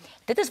wange.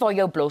 Dit is waar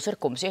jou blosser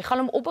kom. So jy gaan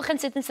hom op begin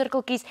sit in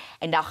sirkeltjies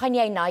en dan gaan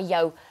jy na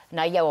jou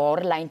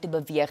haarlyn toe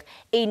beweeg.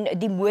 En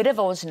die mode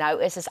waar ons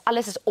nou is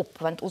alles is op,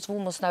 want ons wil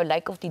mos nou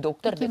lyk of die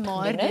dokter dit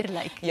gedoen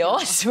het. Ja,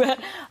 so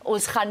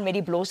ons gaan met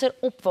die blosser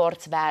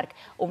opwaarts werk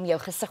om jou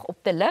gesig op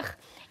te lig.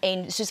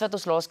 En soos wat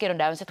ons laas keer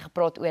onthou, ons het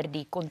gepraat oor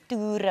die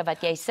kontoure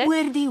wat jy sit.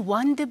 Oor die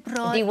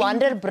wonderbra. Die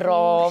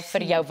wonderbra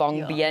vir jou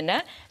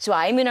wangbene. So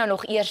hy moet nou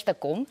nog eers te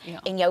kom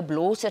en jou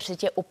blosser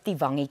sit jy op die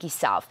wangetjie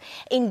self.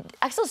 En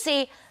ek sal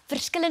sê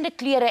verskillende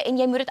kleure en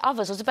jy moet dit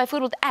afwis. Ons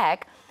byvoorbeeld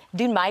ek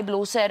doen my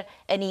blosser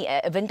in die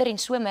winter en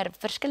somer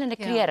verskillende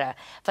kleure,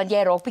 want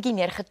jy raak bietjie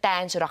meer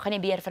getan, so dan gaan jy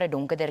meer vir 'n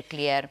donkerder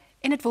kleur.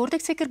 En dit word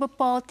ek seker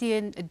bepaal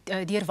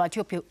deur wat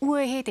jy op jou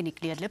oë het en die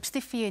kleur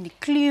lipstifie en die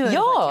kleur wat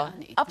jy aan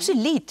het. Ja,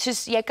 absoluut.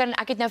 Soos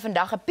ek het nou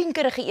vandag 'n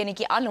pinkerige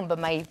enetjie aan om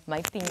by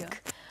my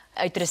pink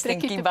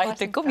uitrustingkie by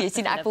te kom. Jy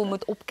sien ek wil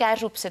moet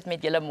opkers opsit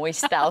met julle mooi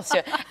stel. So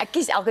ek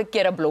kies elke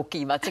keer 'n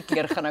blokkie wat se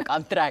kleur gaan ek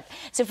aantrek.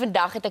 So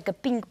vandag het ek 'n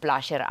pink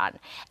blusher aan.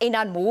 En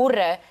dan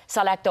môre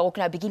sal ek dalk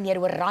nou 'n bietjie meer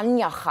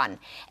oranje gaan.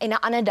 En 'n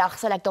ander dag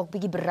sal ek dalk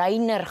bietjie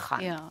bruiner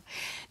gaan. Ja.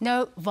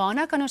 Nou,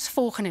 waarna kan ons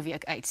volgende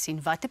week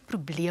uitsien? Watter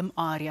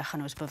probleemarea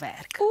gaan ons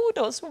bewerk?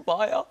 Daar's so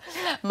baie.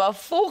 Maar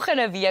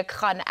volgende week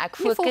gaan ek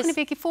fokus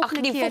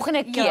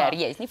volgende keer.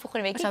 Yes, nie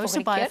volgende week nie, volgende keer.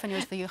 So baie van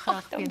jou vir jou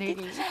graag weet.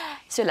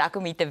 So lekker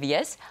om hier te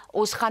wees.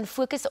 Ons gaan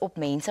fokus op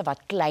mense wat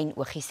klein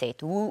oogies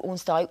het. Hoe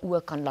ons daai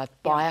oë kan laat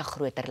baie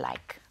groter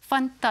lyk.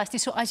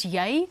 Fantasties. So as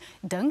jy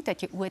dink dat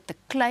jou oë te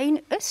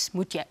klein is,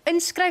 moet jy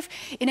inskryf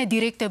en 'n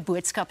direkte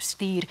boodskap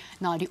stuur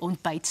na die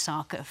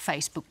ontbytSAKE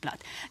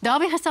Facebookblad.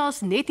 Daarby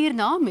gesels net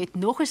hierna met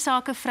nog 'n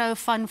sakevrou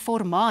van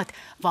formaat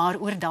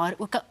waaroor daar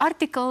ook 'n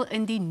artikel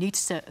in die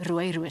nuutste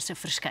Rooi Rose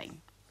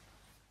verskyn.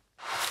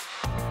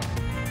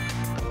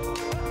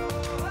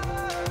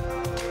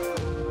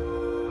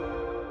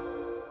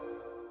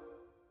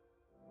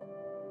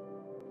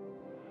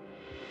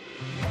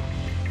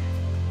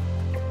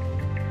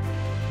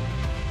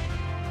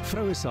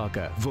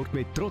 Vrouesake word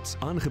met trots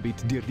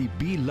aangebied deur die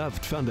Be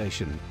Loved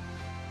Foundation.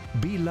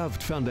 Be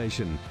Loved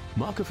Foundation,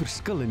 maak 'n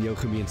verskil in jou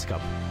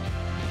gemeenskap.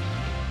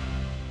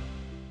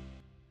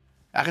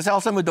 Ek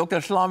gesels met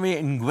Dr.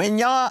 Slami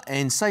Ngwenya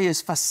en sy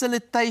is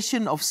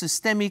Facilitation of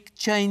Systemic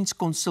Change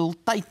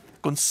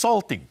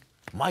Consulting.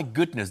 My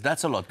goodness,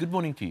 that's a lot. Good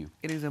morning to you.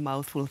 It is a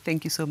mouthful.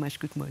 Thank you so much.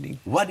 Good morning.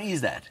 What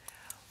is that?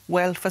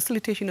 Well,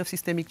 Facilitation of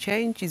Systemic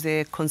Change is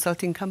a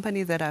consulting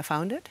company that I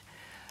founded.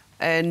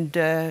 And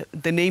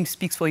the name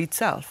speaks for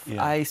itself.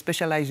 Yeah. I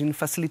specialize in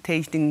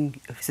facilitating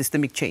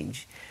systemic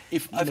change.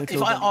 If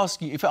I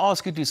ask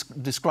you to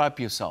describe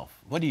yourself,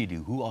 what do you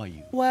do? Who are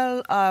you?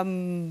 Well,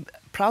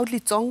 proudly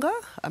Tsonga.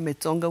 I'm a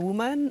Tsonga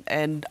woman,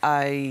 and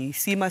I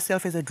see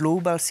myself as a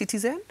global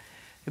citizen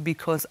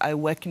because I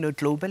work,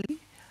 globally.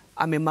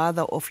 I'm a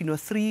mother of,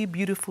 3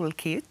 beautiful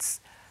kids,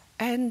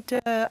 and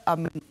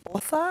I'm an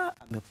author.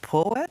 I'm a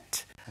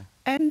poet,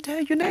 and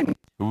you name it.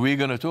 We're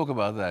going to talk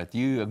about that.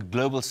 You're a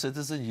global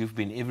citizen. You've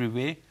been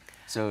everywhere.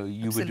 So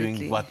you were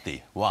doing what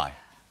there? Why?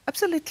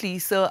 Absolutely.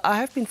 So I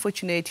have been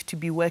fortunate to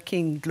be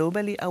working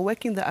globally. I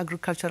work in the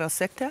agricultural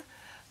sector,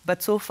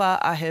 but so far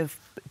I have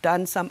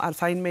done some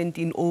assignment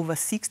in over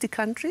 60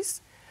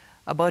 countries,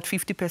 about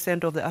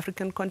 50% of the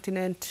African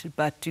continent,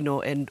 but,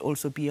 and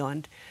also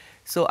beyond.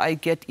 So I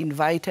get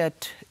invited,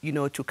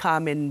 to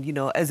come and,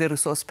 as a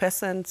resource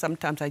person,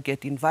 sometimes I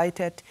get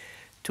invited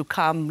to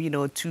come,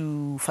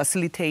 to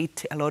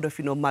facilitate a lot of,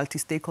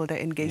 multi-stakeholder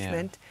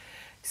engagement.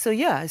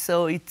 Yeah.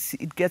 So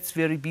it gets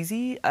very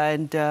busy,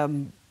 and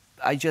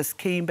I just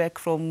came back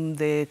from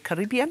the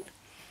Caribbean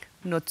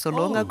not so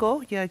long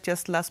ago,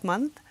 just last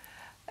month.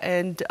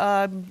 And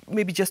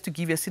maybe just to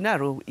give you a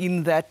scenario,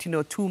 in that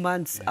 2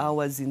 months, I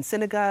was in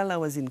Senegal, I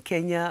was in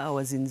Kenya, I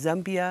was in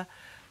Zambia,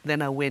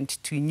 then I went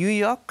to New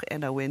York,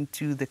 and I went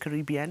to the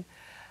Caribbean.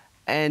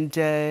 And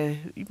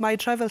my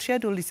travel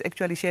schedule is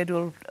actually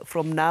scheduled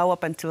from now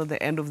up until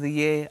the end of the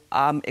year.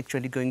 I'm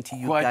actually going to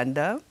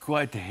Uganda.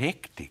 Quite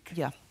hectic.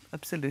 Yeah,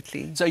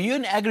 absolutely. So you're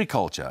in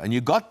agriculture, and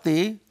you got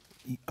there,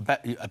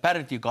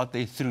 apparently you got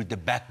there through the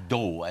back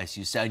door, as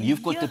you say, and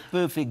you've got the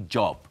perfect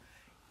job.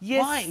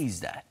 Yes. Why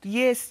is that?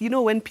 Yes,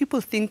 when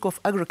people think of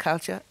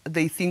agriculture,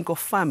 they think of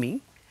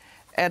farming.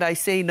 And I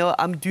say, no,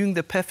 I'm doing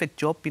the perfect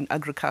job in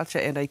agriculture,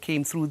 and I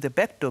came through the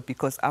back door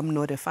because I'm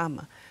not a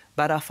farmer.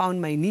 But I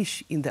found my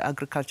niche in the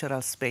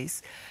agricultural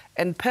space.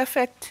 And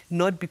perfect,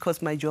 not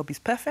because my job is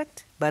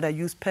perfect, but I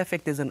use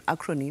perfect as an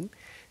acronym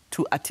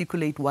to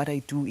articulate what I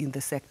do in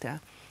the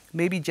sector.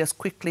 Maybe just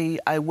quickly,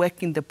 I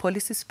work in the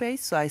policy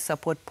space, so I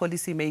support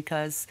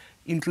policymakers,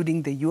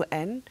 including the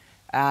UN,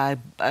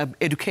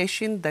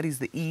 education, that is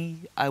the E.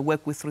 I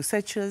work with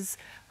researchers,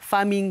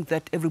 farming,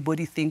 that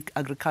everybody think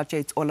agriculture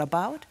is all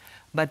about,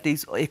 but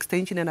there's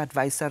extension and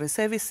advisory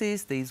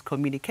services, there's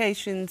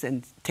communications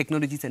and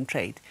technologies and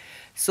trade.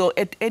 So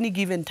at any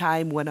given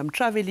time when I'm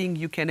traveling,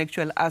 you can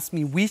actually ask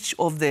me which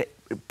of the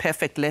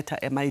perfect letter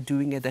am I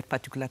doing at that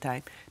particular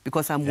time,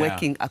 because I'm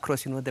working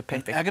across, the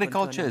perfect. And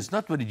agriculture is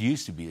not what it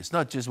used to be. It's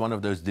not just one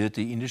of those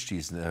dirty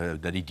industries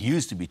that it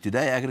used to be.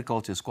 Today,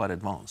 agriculture is quite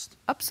advanced.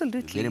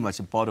 Absolutely. Very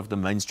much a part of the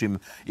mainstream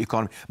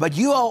economy. But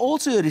you are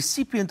also a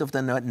recipient of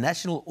the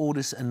National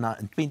Orders in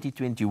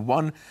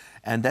 2021,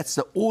 and that's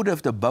the Order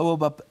of the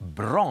Baobab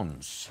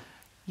Bronze.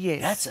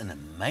 Yes. That's an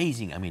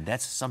amazing,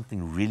 that's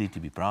something really to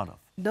be proud of.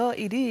 No,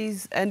 it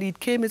is, and it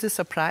came as a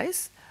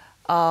surprise.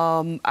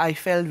 I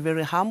felt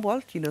very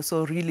humbled,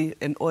 so really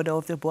an Order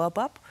of the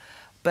Baobab.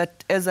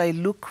 But as I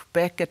look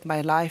back at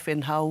my life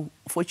and how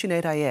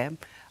fortunate I am,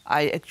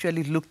 I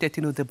actually looked at,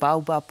 the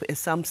baobab as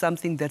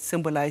something that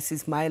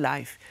symbolizes my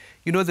life.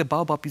 The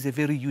baobab is a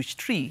very huge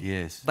tree.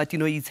 Yes. But,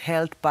 it's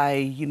held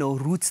by,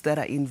 roots that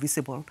are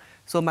invisible.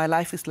 So my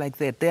life is like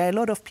that. There are a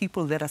lot of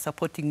people that are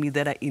supporting me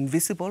that are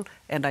invisible,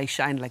 and I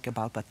shine like a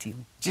baobab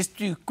team. Just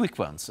two quick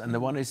ones. And the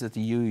one is that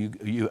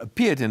you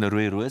appeared in a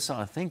Roy Rosa,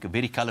 I think,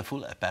 very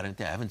colourful.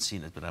 Apparently, I haven't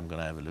seen it, but I'm going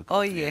to have a look.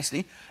 Oh, yes.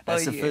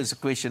 That's the first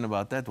question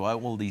about that. Why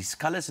all these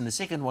colours? And the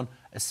second one,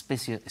 a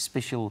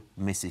special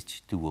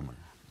message to women.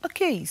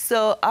 Okay,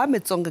 so I'm a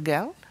Tsonga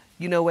girl.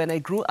 When I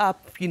grew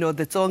up, the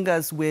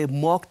Tsongas were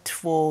mocked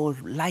for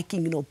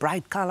liking,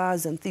 bright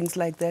colours and things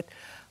like that.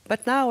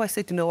 But now I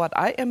said, what,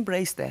 I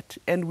embrace that.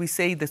 And we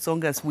say the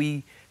Tsongas,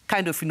 we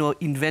kind of,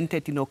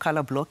 invented,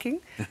 colour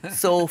blocking.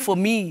 So for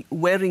me,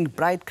 wearing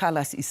bright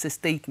colours is a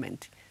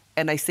statement.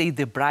 And I say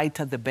the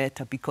brighter, the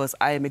better, because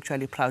I am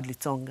actually proudly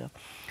Tsonga.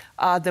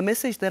 The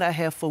message that I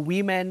have for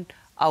women,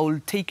 I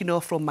will take,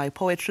 from my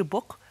poetry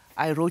book.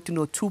 I wrote,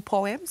 2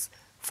 poems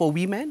for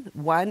women.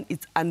 One,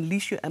 it's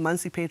Unleash Your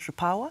Emancipatory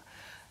Power.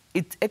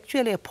 It's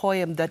actually a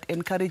poem that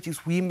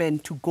encourages women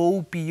to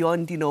go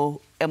beyond,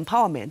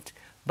 empowerment,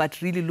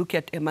 but really look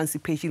at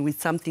emancipation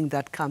with something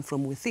that comes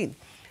from within.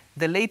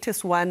 The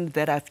latest one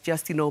that I've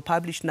just,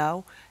 published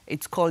now,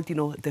 it's called,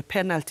 The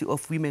Penalty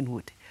of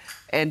Womanhood.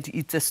 And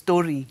it's a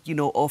story,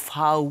 of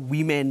how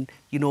women,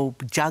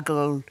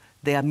 juggle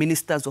their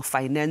ministers of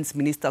finance,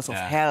 ministers of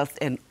health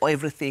and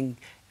everything.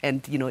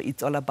 And,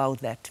 it's all about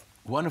that.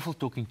 Wonderful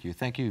talking to you.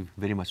 Thank you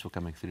very much for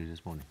coming through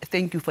this morning.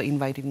 Thank you for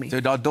inviting me. So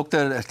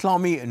Dr.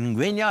 Tlami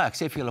Ngwenya, ek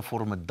sê vir julle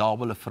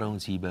formidabele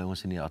vrouens hier by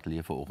ons in die ateljee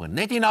vanoggend.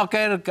 Net hierna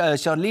kyk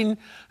Charlene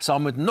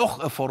saam met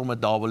nog 'n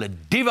formidabele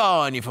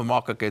diva in die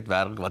vermaaklikheid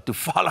werk wat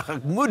toevallig,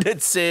 ek moet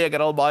dit sê, ek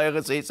het al baie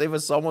gesê, sy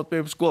was saam met my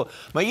op skool.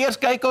 Maar eers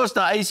kyk ons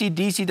na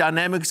AC/DC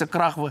Dynamics se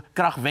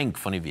kragwenk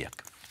van die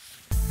week.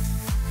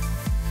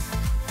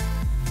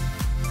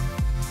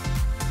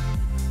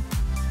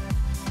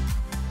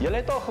 Julle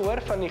het al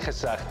gehoor van die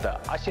gesegde,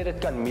 as jy dit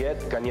kan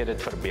meet, kan jy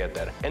dit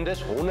verbeter. En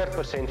dis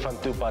 100% van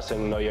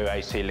toepassing na jou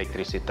huis se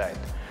elektrisiteit.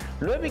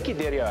 Loop bietjie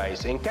deur jou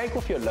huis en kyk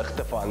of jou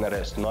ligte verander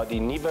is na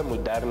die nuwe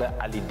moderne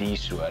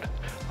LED-soort.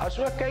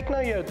 Asook kyk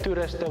na jou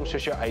toerusting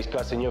soos jou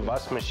yskas en jou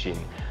wasmasjien.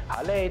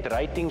 Hulle het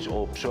ratings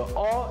op, so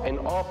A en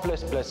A++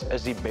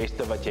 is die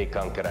beste wat jy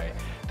kan kry.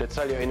 Dit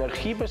sal jou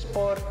energie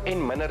bespaar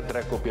en minder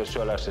druk op jou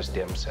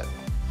solarstelsel sit.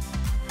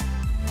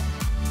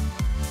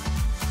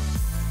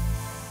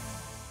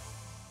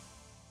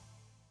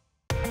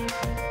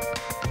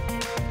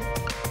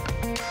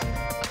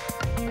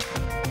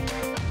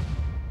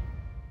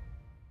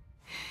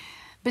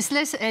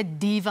 Beslis 'n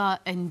diva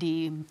in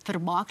die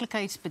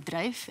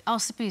vermaaklikheidsbedryf.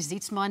 Elsipie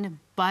Zietsman,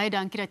 baie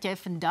dankie dat jy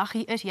vandag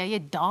hier is. Jy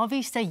het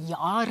Dawie se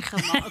jaar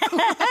gemaak.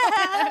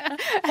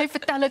 Hy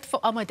vertel dit vir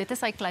almal, dit is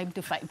sy claim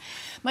to fame.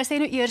 Maar sê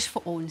nou eers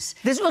vir ons.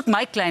 Dis ook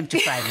my claim to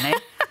fame, né?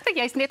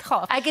 Jy's net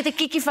gaaf. Ek het 'n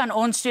kiekie van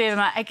ons twee,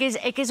 maar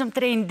ek is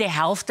omtrent die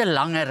helfte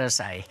langer as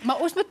hy. Maar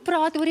ons moet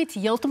praat oor iets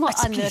heeltemal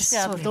anders.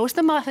 Los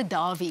net maar vir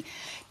Dawie.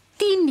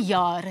 10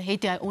 jaar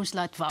het hy ons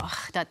laat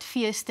wag dat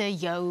feeste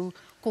jou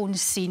kon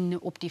sien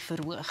op die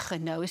verhoog.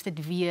 En nou is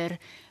dit weer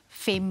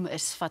Fem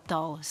is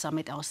fataal saam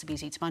met Elsipie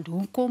Zietsman.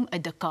 Hoekom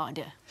 'n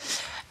dekade?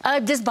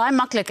 Dis baie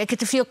maklik. Ek het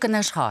te veel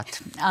kinders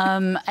gehad.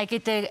 Ek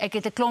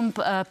het 'n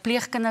klomp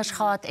pleegkinders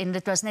gehad en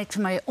dit was net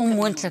vir my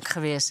onmoontlik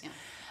geweest.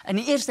 In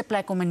die eerste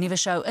plek om 'n nuwe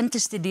show in te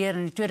studeer en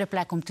in die tweede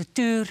plek om te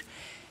toer.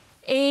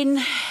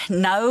 En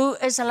nou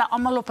is hulle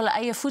almal op hulle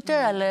eie voete.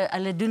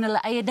 Hulle doen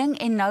hulle eie ding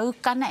en nou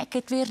kan ek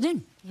dit weer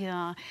doen.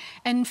 Ja,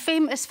 en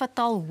Fem is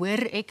fataal,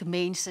 hoor ek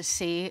mense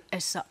sê,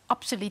 is 'n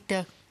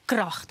absolute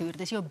kragtoer.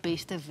 Dis jou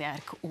beste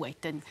werk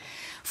ooit. En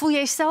voel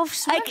jy self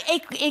so?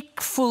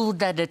 Ek voel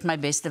dat dit my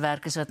beste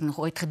werk is wat ek nog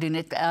ooit gedoen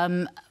het.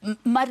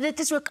 Maar dit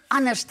is ook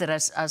anderster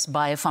as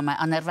baie van my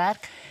ander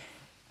werk.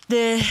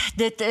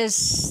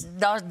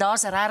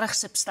 Daar's regtig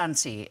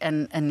substansie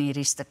in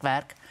hierdie stuk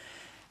werk.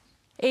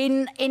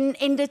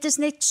 En dit is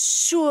net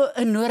so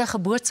 'n nodige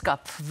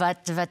boodskap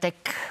wat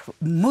ek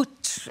moet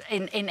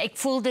en ek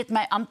voel dit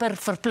my amper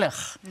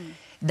verplig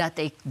dat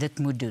ek dit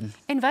moet doen.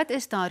 En wat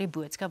is daardie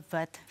boodskap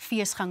wat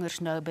feesgangers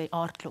nou by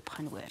Aardklop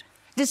gaan hoor?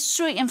 Dit is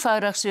so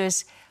eenvoudig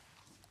soos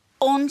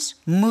ons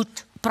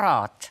moet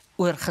praat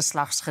oor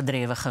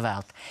geslagsgedrewe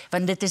geweld,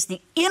 want dit is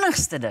die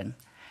enigste ding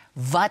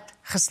wat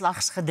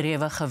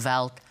geslagsgedrewe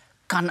geweld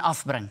kan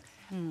afbring.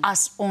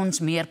 As ons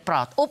meer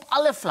praat, op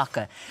alle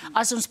vlakke.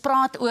 As ons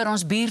praat oor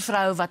ons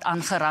buurvrou wat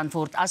aangerand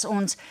word, as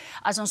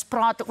ons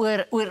praat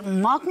oor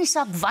maak nie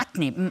saak wat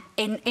nie,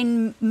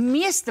 en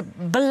meeste,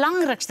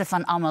 belangrikste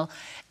van almal,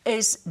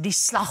 is die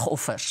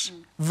slagoffers,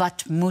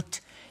 wat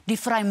moet die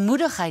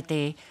vrymoedigheid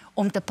hê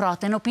om te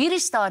praat. En op hierdie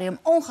stadium,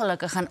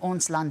 ongelukkig in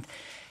ons land,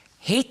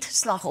 het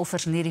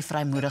slagoffers nie die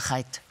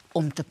vrymoedigheid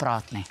om te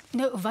praat nie.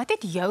 Nou, wat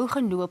het jou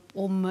genoop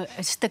om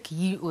 'n stuk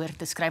hieroor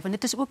te skryf? Want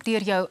dit is ook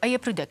deur jou eie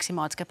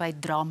produksiemaatskappy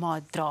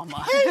Drama.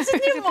 Dis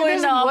nie 'n mooi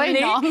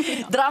naam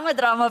nie.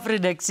 Drama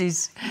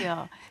Produksies.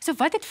 Ja. So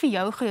wat het vir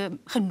jou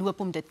genoop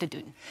om dit te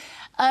doen?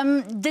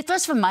 Dit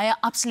was vir my 'n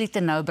absolute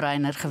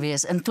no-brainer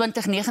geweest. In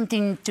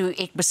 2019 toe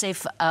ek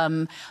besef,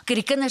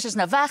 die kinders is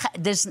nou weg,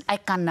 dus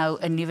ek kan nou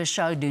 'n nuwe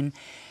show doen.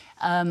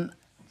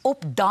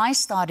 Op daai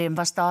stadium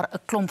was daar 'n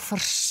klomp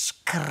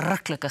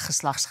verskriklike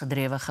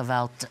geslagsgedrewe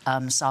geweld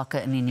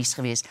sake in die nuus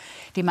geweest.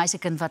 Die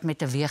meisiekind wat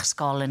met 'n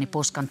weegskaal in die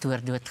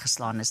poskantoor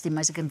doodgeslaan is, die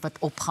meisiekind wat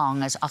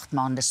opgehang is, 8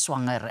 maande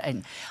swanger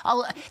en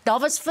daar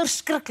was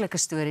verskriklike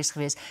stories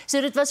geweest.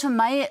 So dit was vir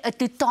my 'n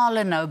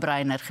totale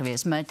no-brainer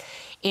geweest.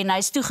 En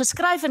hy's toe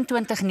geskryf in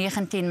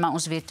 2019, maar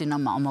ons weet toe nou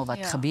maar almal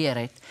wat gebeur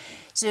het.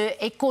 So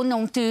ek kon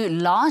hom toe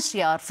laas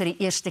jaar vir die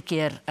eerste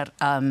keer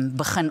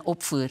begin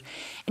opvoer.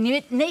 En jy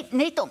weet,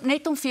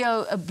 net om vir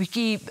jou 'n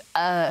bietjie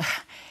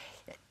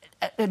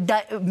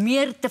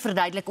meer te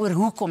verduidelik oor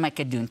hoekom ek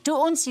dit doen. Toe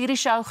ons hierdie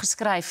show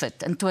geskryf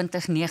het in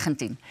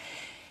 2019,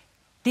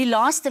 die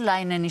laaste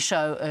lyn in die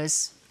show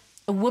is,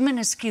 a woman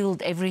is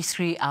killed every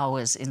 3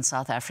 hours in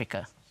South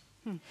Africa.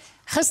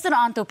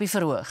 Gisteraand op die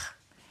verhoog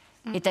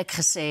het ek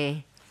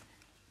gesê,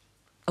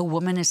 a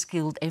woman is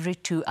killed every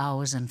 2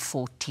 hours and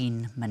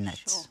 14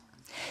 minutes.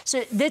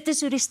 So dit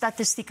is hoe die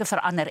statistieke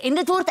verander en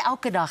dit word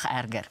elke dag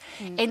erger.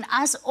 En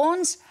as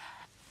ons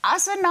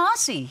as 'n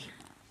nasie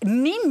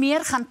nie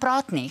meer gaan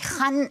praat nie,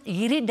 gaan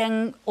hierdie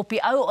ding op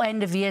die ou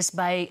einde wees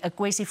by 'n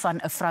kwessie van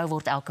 'n vrou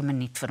word elke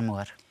minuut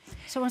vermoor.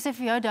 So ons sê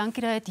vir jou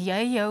dankie dat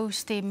jy jou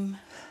stem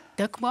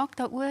dik maak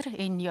daaroor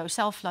en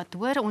jouself laat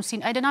hoor. Ons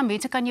sien uit daarna,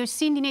 mense kan jou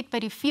sien nie net by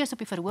die fees op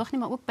die verhoog nie,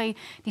 maar ook by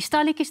die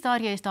stalletjies daar,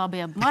 jy is daar by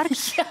 'n mark.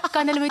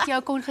 Kan hulle met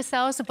jou kon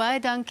gesels. Baie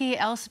dankie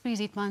Elsipie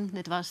Zietsman,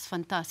 dit was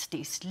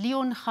fantasties.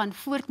 Leon gaan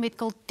voort met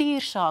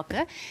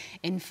kultuursake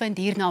en vind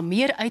hierna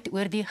meer uit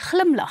oor die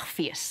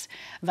glimlagfees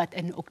wat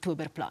in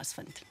Oktober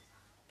plaasvind.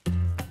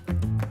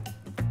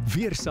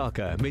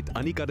 Weersake met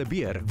Annika de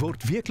Beer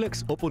word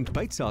weekliks op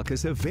ontbytSAKE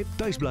se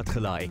webtuisblad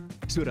gelaai,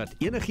 sodat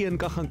enigeen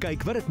kan gaan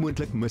kyk wat dit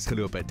moontlik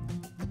misgeloop het.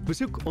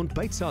 Besoek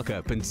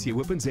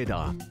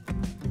ontbytsake.co.za.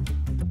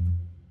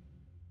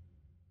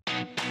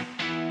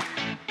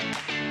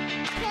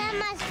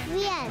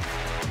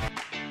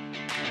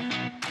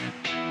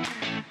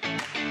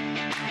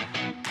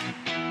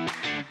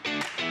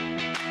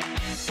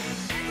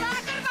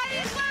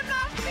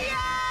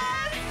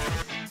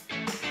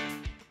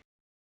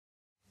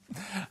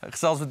 Ek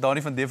gesels met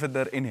Dani van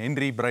Deventer en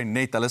Henry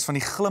Bruinet. Hulle is van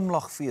die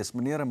glimlagfees.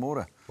 Meneer,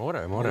 môre.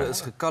 Môre. Dit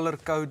is gecolor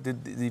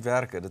code die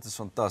werke. Dit is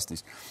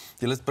fantasties.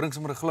 Julle bring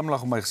sommer 'n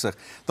glimlag op my gesig.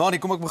 Dani,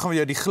 kom ek begin met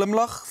jou. Die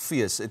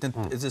glimlagfees het in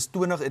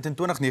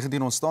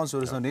 2019 ontstaan, so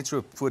dis nou net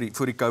so voor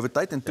die COVID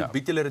tyd en toe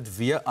bied julle dit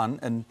weer aan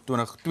in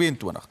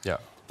 2022. Ja.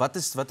 Wat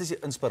is die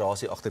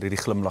inspirasie agter hierdie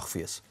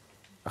glimlagfees?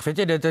 Ek weet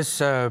jy, dit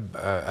is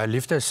 'n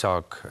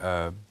liefdessaak.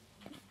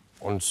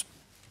 ons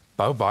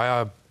bou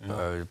baie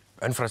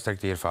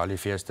infrastruktuur vir al die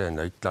feeste en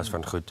die klas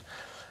van goed.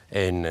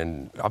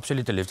 En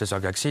absolute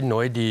liefdesaak. Ek sien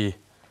nooit die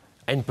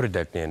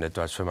eindproduk nie en dit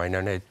was vir my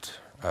nou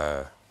net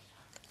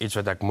iets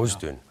wat ek moes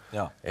doen.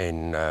 Ja.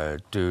 En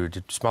toe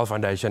die Small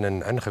Foundation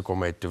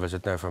ingekom het, toe was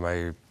dit nou vir my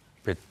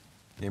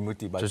jy moet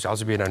die soos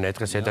as jy nou net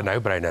gesê het 'n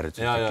nou-brainer het.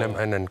 Ja. Klim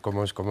in en kom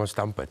ons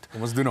stamp dit.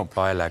 Kom ons doen hom.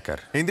 Baie lekker.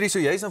 Hendrie, so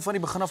jy's nou van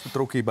die begin af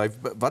betrokke hierby.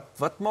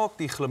 Wat maak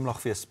die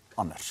glimlagfees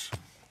anders?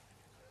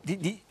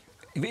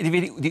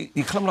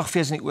 Die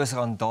glimlagfees in die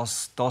Oosrand,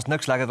 daar's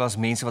niks lekker as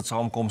mense wat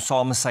saamkom,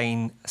 same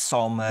syn,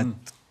 same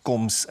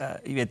koms,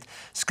 jy weet,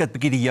 skud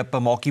bietjie die heupe,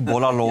 maak die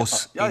bolla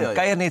los en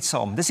kuier net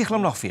saam. Dis die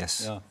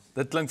glimlagfees. Ja.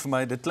 Dit klink vir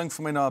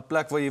my na 'n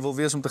plek waar jy wil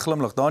wees om te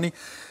glimlag. Dani,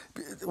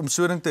 om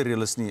so ding te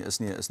reël is nie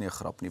 'n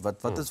grap nie.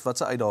 Wat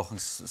se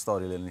uitdagings staar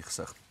julle in die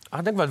gesig?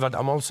 Ek dink wat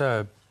almal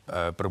se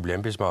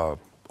probleempies maar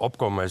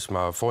opkom is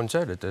maar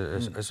fondse. Dit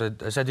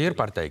is 'n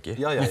dierpartytjie.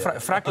 Ja.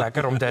 Vrek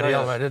lekker om te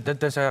reël, maar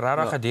dit is 'n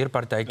regte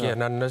dierpartytjie en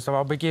dan is daar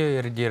wel 'n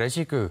bietjie die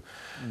risiko.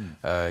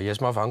 Jy is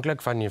maar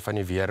afhanklik van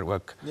die weer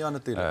ook. Ja,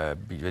 natuurlik.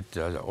 Jy weet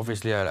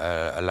obviously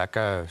 'n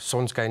lekker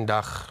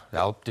sonskyndag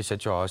help die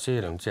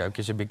situasie. Dan sê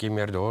ouetjies 'n bietjie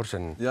meer dors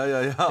en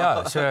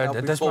Ja, so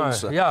dit is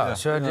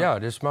maar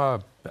dis maar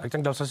ek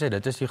dink dat sal sê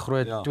dit is die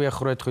twee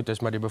groot goed is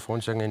maar die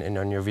befondsing en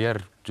dan jou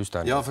weer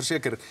toestand. Ja,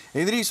 verseker.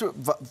 Henry, so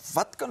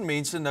wat kan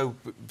mense nou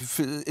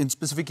in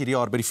spesifiek hierdie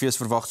jaar by die fees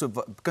verwag? So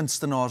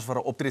kunstenaars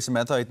wat optree,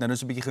 Samantha het nou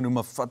so 'n bietjie genoem,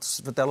 maar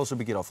vertel ons 'n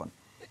bietjie daarvan.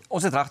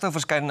 Ons het regtig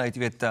verskeidenheid, jy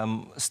weet,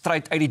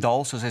 stryd uit die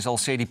dal, soos hy sal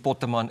sê, die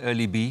potteman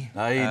early B.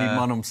 Nee,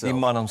 die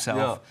man homself.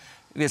 Ja.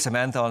 Jy weet,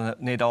 Samantha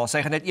net daar,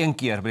 sy gaan net een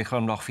keer by die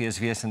glimlagfees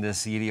wees en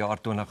dis hierdie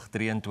jaar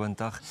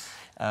 2023.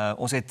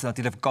 Ons het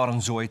natuurlik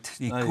Karen Zoid,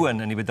 die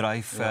koon in die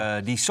bedryf,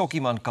 die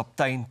sokkieman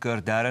kaptein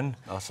Kurt Darren.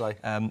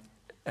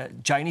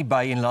 Janie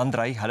Bay en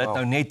Landry, hulle het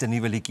nou net 'n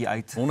nuwe liedjie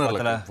uit.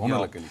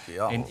 Wonderlike liedjie,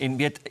 ja. En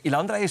weet,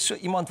 Landry is so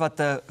iemand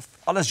wat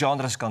alles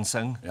genres kan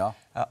sing. Ja.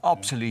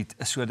 Absoluut.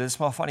 So dit is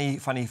maar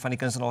van die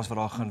kunstenaars wat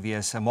daar gaan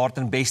wees.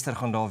 Martin Bester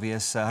gaan daar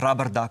wees.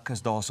 Rubberduck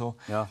is daarso.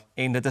 Ja.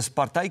 En dit is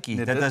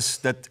partytjie.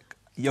 Dit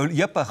jou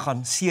heupe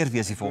gaan seer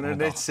wees die volgende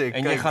dag.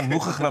 En jy gaan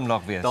moeg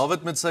geglimlag wees.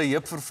 David met sy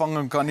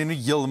heupvervanging kan nie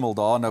heeltemal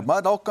daar nou,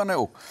 maar daar kan hy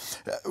ook.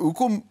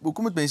 Hoekom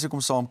moet mense kom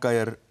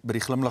saamkuier by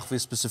die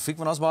glimlagfees spesifiek,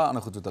 want daar's baie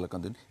ander goed wat hulle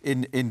kan doen.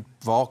 En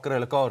waar kry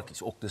hulle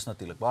kaartjies? Ook dis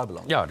natuurlik baie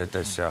belangrik. Ja, dit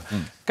is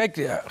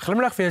Kyk,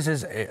 glimlagfees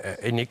is 'n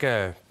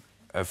unieke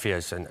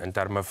fees in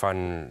terme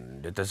van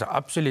dit is 'n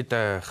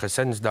absolute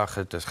gesinsdag,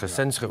 dit is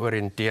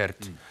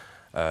gesinsgeoriënteerd.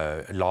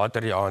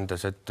 Later die aand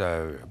is dit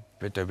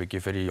weet 'n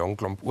bietjie vir die jong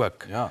klomp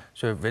ook. Ja.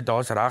 So weet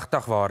daar's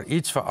regtig waar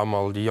iets vir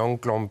almal, die jong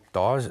klomp,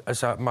 daar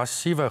is 'n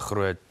massiewe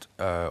groot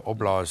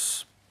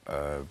opblaas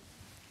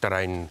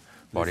terrein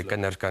waar die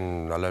kinders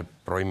kan hulle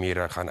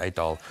brooimure gaan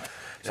uithaal.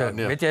 So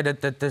weet jy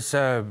dit is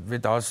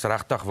weet daar's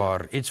regtig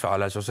waar iets vir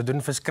alles. Ons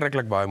doen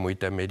verskriklik baie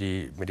moeite met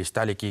die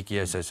stalletjie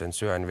keuses en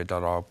so en weet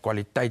dat daar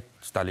kwaliteit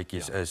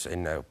stalletjies is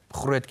en 'n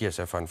groot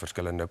keuse van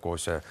verskillende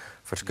kosse,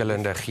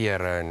 verskillende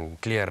geure en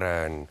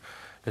kleure en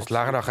dis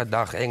lekker 'n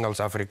dag Engels,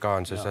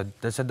 Afrikaans,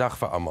 dis 'n dag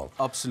vir almal.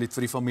 Absoluut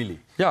vir die familie.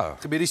 Ja.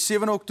 Gebeur die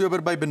 7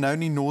 Oktober by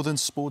Benoni Northern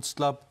Sports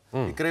Club.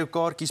 Jy kry jou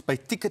kaartjies by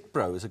Ticket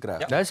Pro, is ek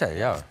reg? Dis hy,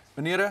 ja.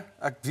 Meneere,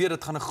 ek weet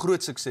dit gaan 'n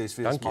groot sukses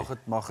wees.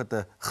 Mag dit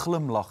 'n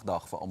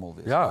glimlagdag vir almal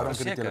wees. Ja, Waarom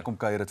kan julle kom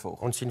kuier dit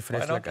vanoggend? Ons sien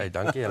vreeslik uit.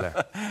 Dankie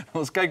julle.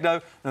 Ons kyk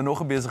nou na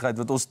nog 'n besigheid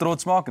wat ons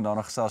trots maak en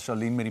daarna gesels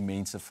Charlene met die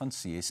mense van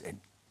CSN.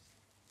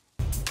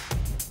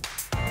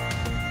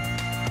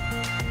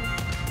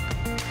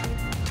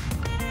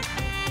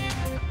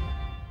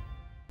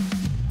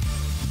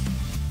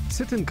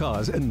 Sit &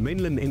 Cars in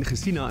Menlyn en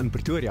Gesina in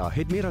Pretoria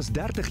het meer as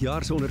 30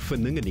 jaar se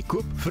ondervinding in die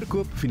koop,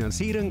 verkoop,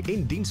 finansiering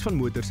en diens van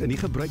motors in die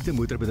gebruikte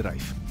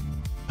motorbedryf.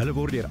 Hulle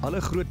word deur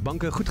alle groot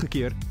banke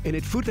goedgekeur en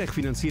het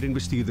voertuigfinansiering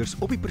bestuurders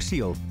op die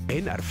perseel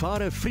en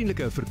ervare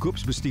vriendelike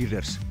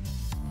verkoopsbestuurders.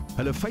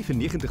 Hulle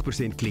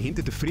 95%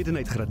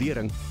 kliëntetevredenheid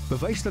gradering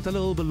bewys dat hulle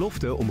hul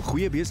belofte om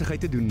goeie besigheid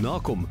te doen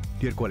nakom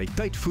deur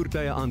kwaliteit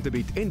voertuie aan te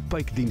bied en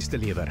pykdiens te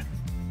lewer.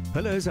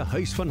 Hulle is 'n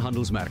huis van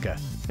handelsmerke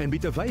en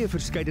bied 'n wye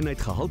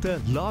verskeidenheid gehalte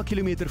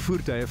lae-kilometer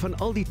voertuie van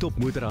al die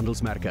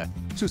topmotorhandelsmerke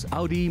soos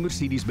Audi,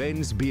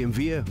 Mercedes-Benz,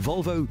 BMW,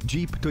 Volvo,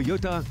 Jeep,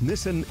 Toyota,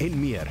 Nissan en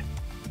meer.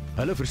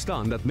 Hulle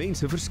verstaan dat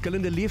mense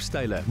verskillende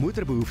leefstyle,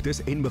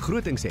 motorbehoeftes en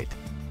begrotings het.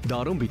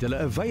 Daarom bied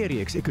hulle 'n wye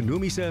reeks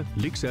ekonomiese,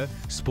 luukse,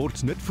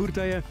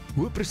 sportsnutvoertuie,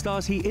 hoë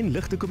prestasie en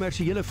ligte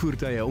kommersiële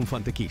voertuie om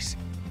van te kies.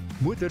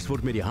 Motors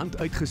word met die hand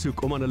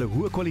uitgesoek om aan hulle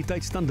hoë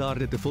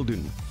kwaliteitsstandaarde te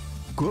voldoen.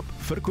 Koop,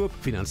 verkoop,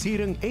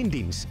 finansiering en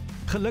diens.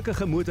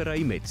 Gelukkige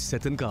motorry met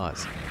Sit &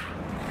 Cars.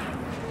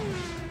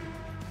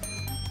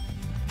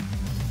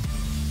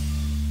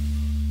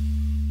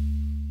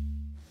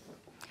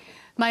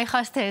 My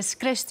gaste is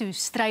Christo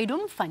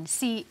Strydom van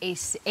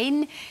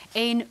CSN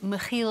en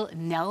Michiel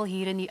Nel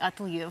hier in die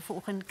ateljee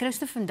vanoggend.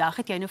 Christo, vandag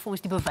het jy nou vir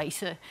ons die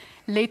bewyse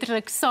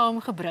letterlik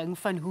saamgebring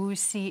van hoe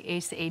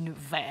CSN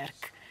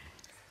werk.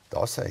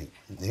 Daar sê,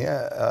 nee,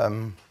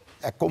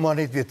 ek kom maar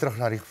net weer terug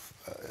na die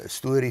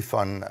storie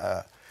van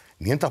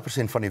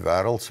 90% van die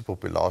wêreld se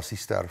populasie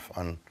sterf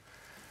aan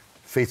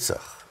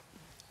vetsug,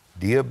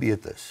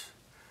 diabetes,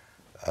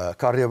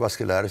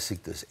 kardiovaskulêre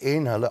siektes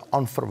en hulle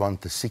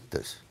aanverwante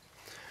siektes.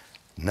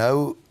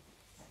 Nou,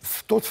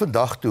 tot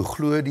vandag toe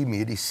glo die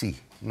medici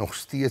nog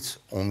steeds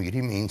om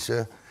hierdie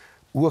mense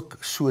ook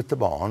so te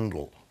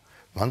behandel.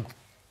 Want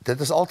dit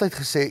is altyd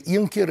gesê,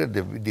 een keer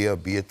 'n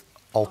diabetes,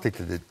 altyd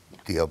 'n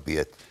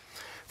diabetes.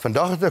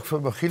 Vandag het ek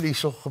vir Michiel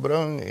hierso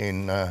gebring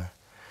en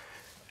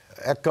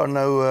ek kan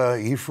nou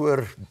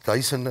hiervoor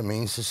duisende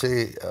mense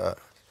sê,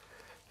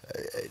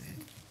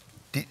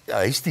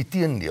 hy is die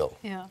teendeel.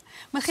 Ja.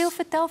 Michiel,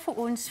 vertel vir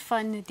ons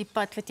van die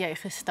pad wat jy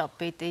gestap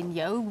het en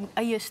jou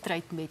eie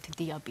stryd met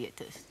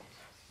diabetes.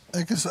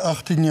 Ek is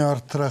 18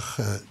 jaar terug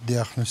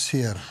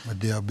gediagnoseer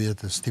met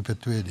diabetes, type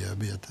 2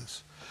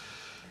 diabetes.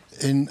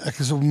 En ek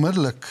is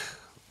onmiddellik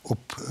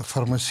op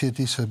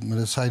farmaseutiese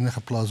medisyne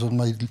geplaas, want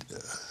my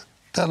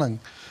telling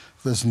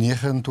was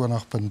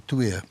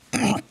 29.2.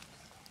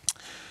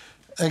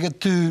 Ek het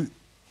toe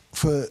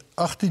vir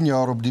 18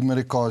 jaar op die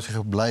medikasie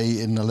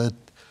gebly en hulle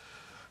het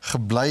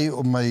gebly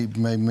om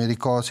my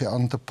medikasie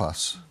aan te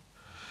pas.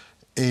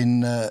 En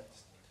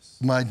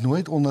maar het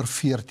nooit onder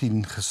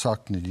 14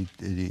 gesak nie,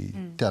 die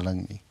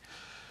telling nie.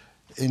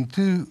 En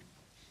toe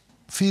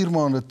 4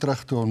 maande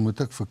terug toe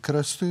ontmoet ek vir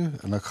Christo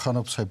en ek gaan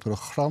op sy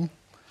program.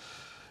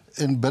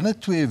 En binne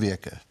 2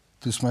 weke,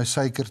 toe is my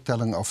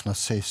suikertelling af na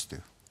 6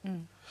 toe.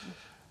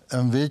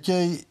 En weet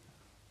jy,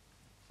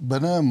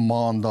 binne 'n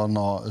maand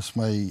daarna is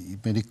my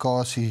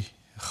medikasie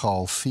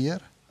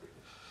gehalveer.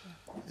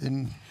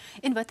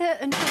 En wat 'n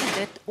invloed het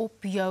dit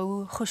op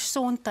jou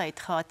gesondheid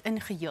gehad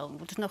in geheel?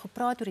 Ons het nou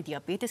gepraat oor die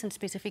diabetes en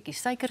spesifiek die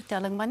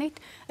suikertelling, maar net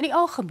in die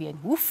algemeen,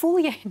 hoe voel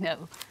jy nou?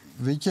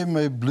 Weet jy,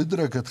 my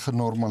bloeddruk het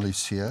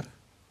genormaliseer.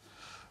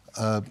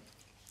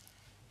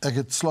 Ek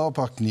het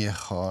slaapapnee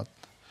gehad.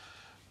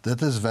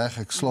 Dit is weg,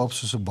 ek slaap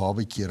soos 'n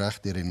babatjie reg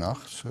deur die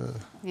nag. So.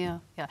 Ja.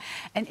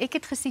 En ek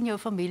het gesien jou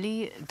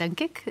familie,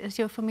 dink ek, is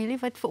jou familie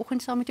wat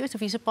vanoggend saam met jou is, of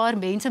hier's 'n paar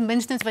mense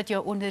minstens wat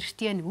jou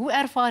ondersteun. Hoe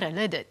ervaar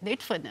hulle dit?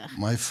 Net vinnig.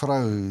 My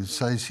vrou,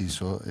 sy is hier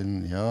so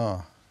en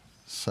ja,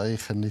 sy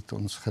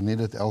ons geniet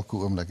dit elke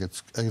oomblik.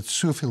 Ek het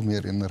soveel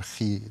meer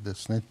energie, dit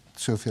is net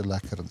soveel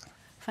lekkerder.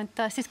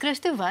 Fantasties.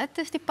 Christo, wat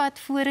is die pad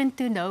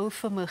vorentoe nou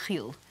vir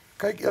Michiel?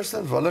 Kyk,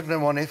 eerstens wil ek nou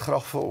maar net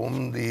graag vir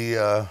hom die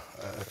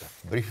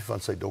briefie van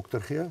sy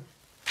dokter gee.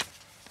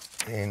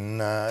 En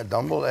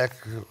dan wil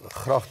ek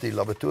graag die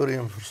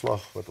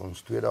laboratoriumverslag wat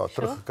ons 2 dae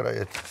terug gekry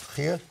het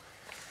gee.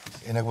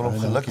 En ek wil hom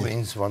geluk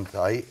wens want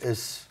hy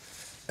is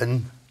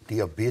in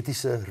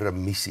diabetiese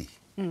remissie.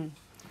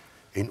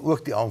 En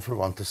ook die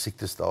aanverwante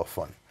siektes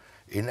daarvan.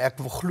 En ek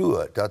wil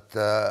glo dat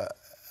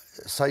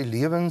sy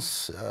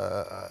lewens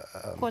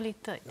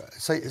kwaliteit.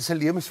 Sy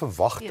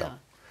lewensverwagting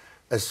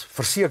is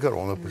verseker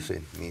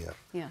 100% meer.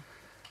 Ja.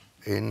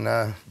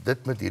 En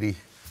dit met hierdie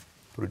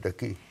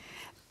produkkie.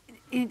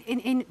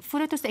 En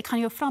voordat ek gaan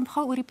jou vra om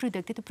gou oor die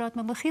produkte te praat,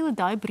 maar Michiel,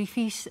 daai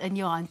briefies in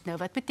jou hand nou,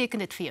 wat beteken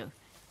dit vir jou?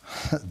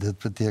 Dit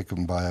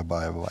beteken baie.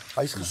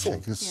 Hy is gesond.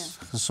 Ek is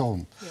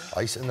gesond.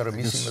 Hy is in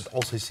remissie met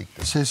al sy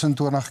siektes.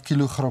 26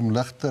 kg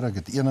ligter, ek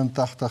het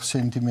 81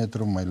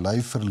 cm om my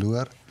lyf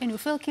verloor. En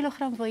hoeveel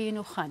kilogram wil jy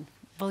nog gaan?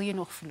 Wil jy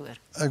nog verloor?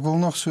 Ek wil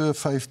nog so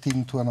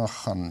 15-20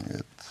 gaan,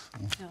 weet.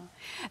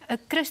 Ja.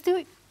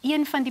 Christo,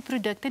 een van die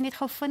produkte net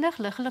gou vinnig,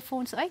 lig hulle vir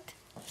ons uit?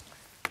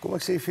 Kom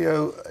ek sê vir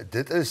jou,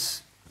 dit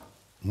is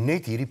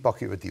net hierdie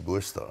pakkie wat hierbo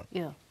staan.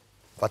 Ja.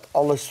 Wat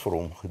alles vir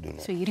hom gedoen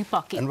het. So hierdie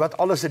pakkie. En wat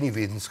alles in die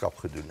wetenskap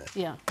gedoen het.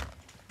 Ja.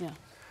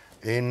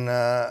 En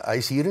hy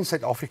is hier in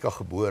Suid-Afrika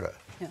gebore.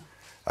 Ja.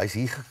 Hy is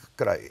hier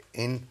gekry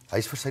en hy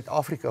is vir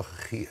Suid-Afrika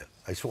gegee.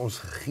 Hy is vir ons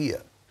gegee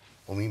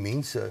om die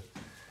mense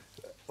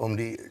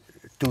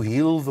to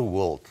heal the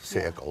world,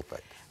 sê ek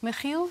altyd.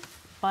 Michiel,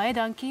 baie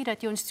dankie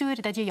dat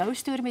jy jou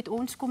storie met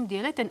ons kom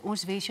deel het en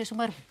ons wens jou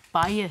sommer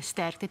baie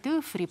sterkte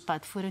toe vir die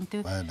pad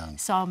vorentoe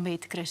saam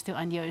met Christo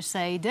aan jou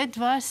sy. Dit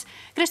was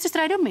Christo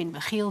Strydom en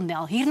Michiel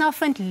Nel. Hierna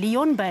vind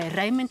Leon by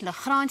Raymond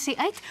Legrandsie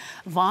uit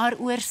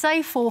waaroor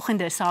sy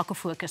volgende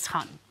sakefokus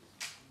gaan.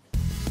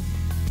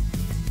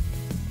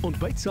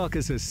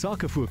 Ontbytsake se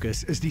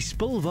sakefokus is die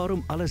spil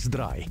waarom alles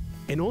draai.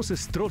 En ons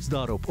is trots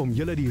daarop om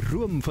julle die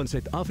room van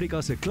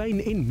Suid-Afrika se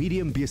klein en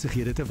medium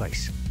besighede te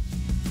wys.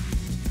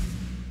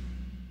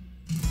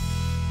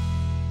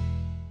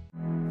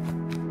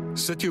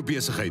 Sit jou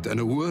besigheid in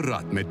 'n hoë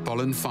rad met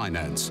Pollen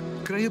Finance.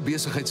 Kry 'n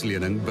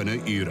besigheidslening binne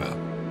ure.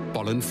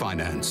 Pollen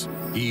Finance,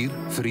 hier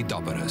vir die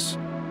dapperes.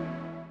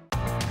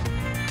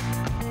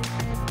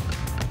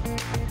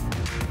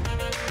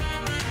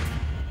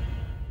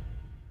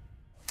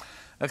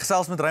 Ek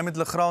gesels met Raymond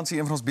Legrandsie,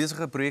 een van ons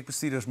besige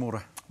projekbestuurders môre.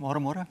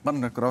 Môre.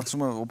 Man, ek raak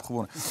sommer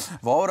opgewonde.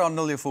 Waaroor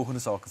handel jou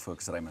volgende sake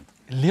fokus, Raymond?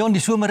 Leon,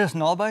 die somer is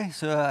naby,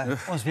 so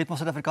ons weet ons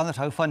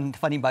Suid-Afrikaners hou van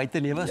die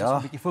buitelewe, so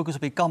ons 'n bietjie fokus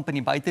op die kamp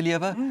en die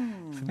buitelewe.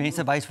 Vir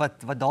mense wys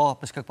wat daar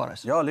beskikbaar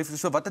is. Ja, lief,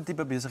 so watter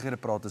tipe besighede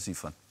praat ons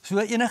hiervan? So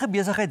enige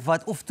besigheid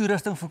wat of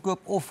toerusting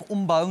verkoop of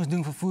ombouings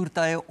doen vir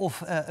voertuie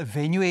of 'n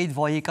venue het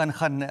waar jy kan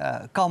gaan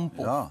kamp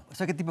of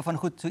sulke tipe van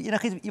goed. So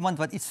enigiets iemand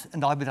wat iets in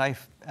daai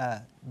bedryf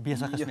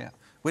besig is mee.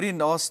 Hoorie,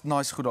 daar's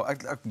nice goed daar.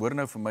 Ek hoor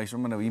nou vir my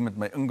sommer nou hier met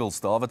my ingels.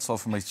 David sal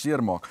vir my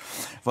seermaak.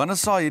 Wanneer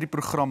saai hierdie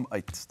program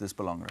uit? Dis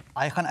belangrik.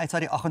 Hy gaan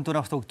uitsaai die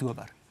 28ste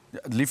Oktober. Ja,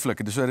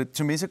 lieflik. Dus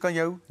so mense kan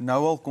jou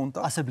nou al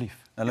kontak. Asseblief.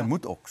 Hulle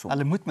moet ook soms.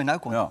 Hulle moet my nou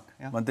kontak.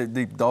 Ja, want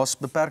daar's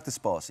beperkte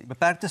spasie.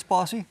 Beperkte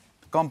spasie.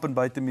 Kamp en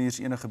buitemuurs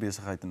enige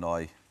besigheid in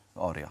daai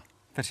area.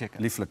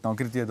 Verseker. Lieflik.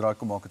 Dankie dat jy 'n draai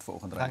kom maak het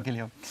vanoggend. Dankie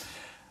Leon.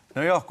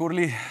 Nou ja,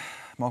 Corlie,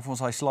 maak vir ons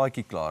daai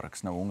slaaitjie klaar.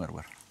 Ek's nou honger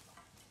hoor.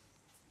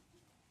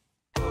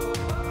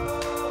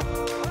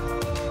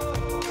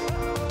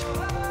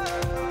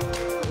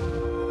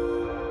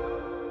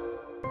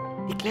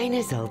 Die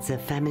kleine Zaltse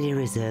Family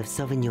Reserve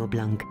Sauvignon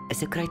Blanc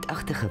is 'n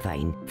kruidagtige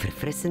wyn,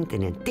 verfrissend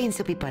en intens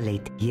op die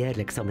palet,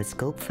 heerlik saam met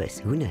skulpvis,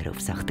 hoender of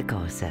sagte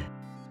kase.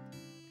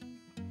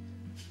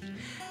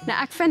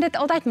 Nou ek vind dit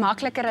altyd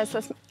makliker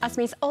as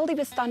mens al die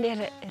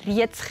bestanddele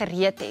reeds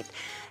gereed het.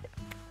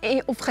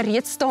 Of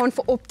gereed staan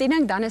vir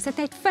opdiening, dan is dit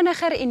net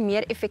vinniger en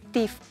meer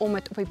effektief om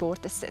dit op die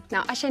bord te sit.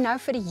 Nou, as jy nou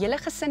vir die hele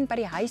gesin by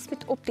die huis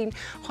moet opdien,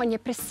 gaan jy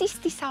presies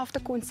dieselfde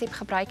konsep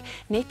gebruik,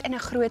 net in 'n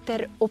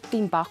groter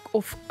opdienbak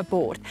of 'n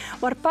bord.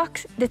 Maar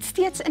pak dit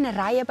steeds in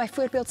rye,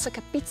 byvoorbeeld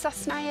sulke pizza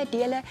snye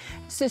dele,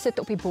 soos dit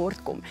op die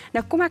bord kom.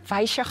 Nou kom ek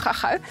wys jou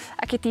gou-gou.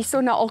 Ek het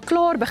hierso nou al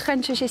klaar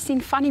begin, soos jy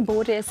sien, van die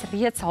borde is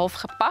reeds half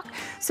gepak.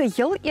 So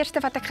heel eerste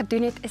wat ek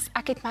gedoen het, is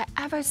ek het my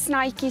avo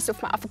snytjies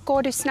of my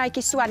avokado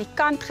snytjies so aan die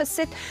kant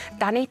gesit.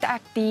 Dan het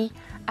ek die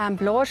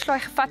blaarslaai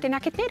gevat en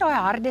ek het net daai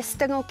harde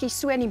stingeltjies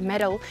so in die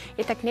middel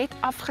het ek net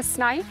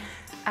afgesny.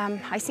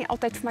 Hy's nie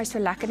altyd vir my so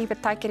lekker nie,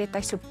 partykeer het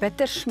hy so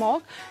bitter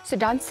smaak. So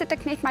dan sit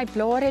ek net my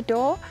blare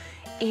daar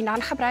en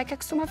dan gebruik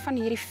ek sommer van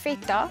hierdie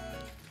feta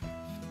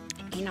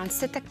en dan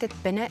sit ek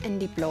dit binne in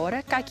die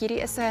blare. Kyk,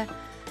 hierdie is 'n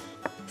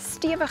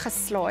stewige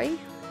slaai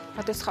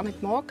wat ons gaan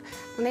met maak.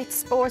 Ek wil net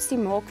spasie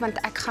maak want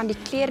ek gaan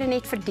die kleure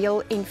net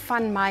verdeel en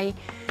van my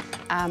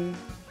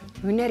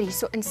hoender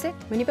hierso insit.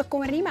 Moenie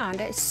bekommer nie, my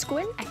hande is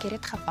skoon. Ek het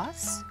dit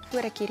gewas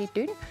voor ek hierdie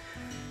doen.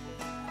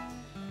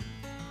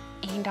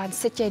 En dan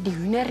sit jy die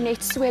hoender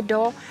net so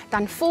daar.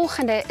 Dan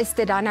volgende is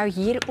dit dan nou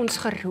hier ons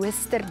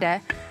geroosterde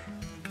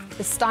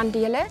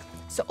bestanddele.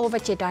 So al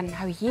wat jy dan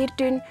nou hier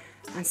doen,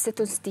 dan sit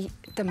ons die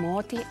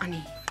tamatie aan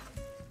die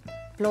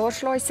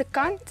blaarslaai se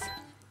kant.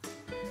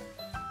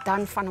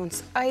 Dan van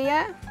ons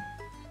eie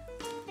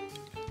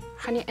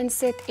gaan jy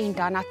insit en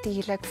dan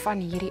natuurlik van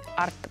hierdie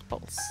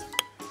aartappels.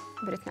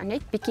 Ek moet dit nou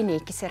net bietjie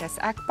netjieser as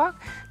ek pak.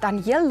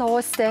 Dan heel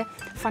laaste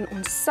van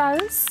ons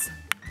sous,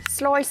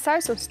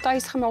 slaaisous, ons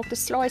tuisgemaakte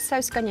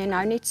slaaisous kan jy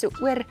nou net so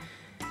oor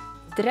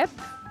drip.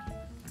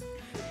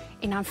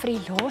 En dan vir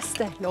die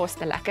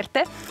laaste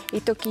lekkerte,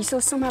 het ek hierso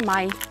sommer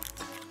my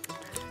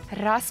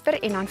rasper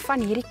en dan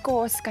van hierdie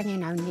kaas kan jy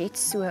nou net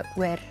so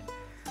oor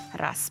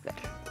rasper.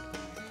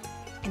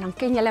 En dan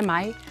ken julle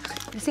my,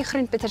 dis nie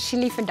groen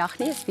petersilie vandag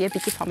nie, is weer 'n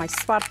bietjie van my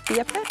swart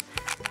peper,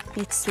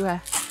 net so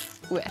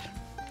oor.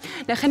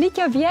 Nou geniet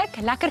jou week,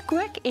 lekker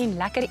kook en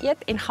lekker eet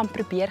en gaan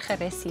probeer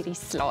gerus hierdie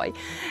slaai.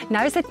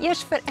 Nou is dit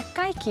eers vir 'n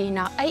kykie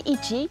na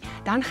AEG,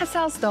 dan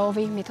gesels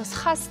Dawie met ons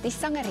gas, die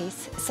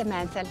sangeres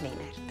Samantha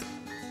Leonard.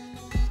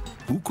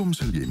 Hoekom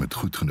sal jy met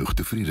goed genoeg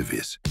tevrede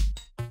wees?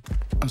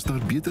 As daar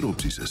beter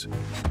opsies is.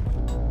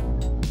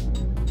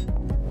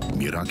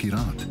 Meer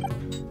akkuraat.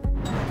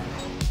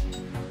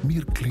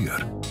 Meer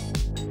kleur.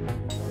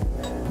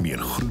 Meer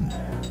groen.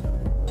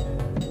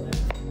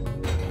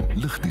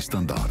 Lig die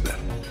standaarde.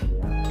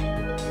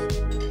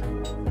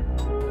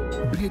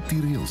 Breek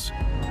die reëls.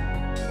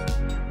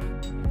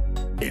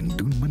 En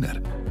doen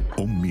minder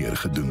om meer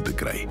gedoen te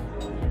kry.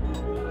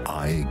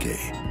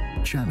 AEG.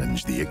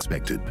 Challenge the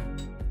expected.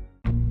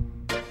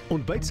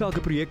 Ontbytsake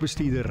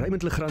projekbestuurder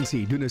Raymond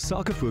Legrandsie doen 'n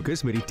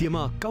sakefokus met die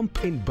tema kamp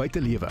en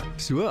buitelewe.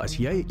 So as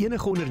jy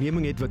enige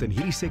onderneming het wat in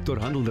hierdie sektor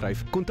handel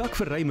dryf, kontak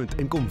vir Raymond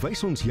en kom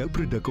wys ons jou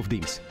produk of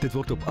diens. Dit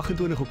word op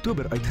 28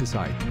 Oktober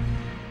uitgesaai.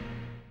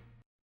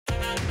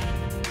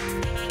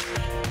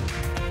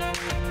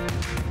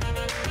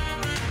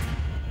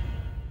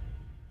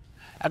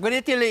 Ek wil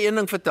net julle een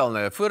ding vertel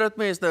nou. Voordat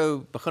mens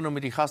nou begin om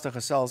met die gaste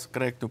gesels,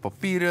 kry ek nou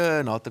papiere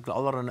en dan het ek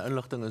allerlei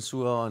inligting en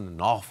so aan,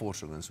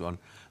 navorsing en so aan.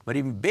 Maar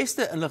die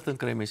beste inligting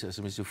kry mense is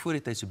om so voor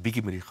die tyd so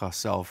bietjie met die gas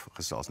self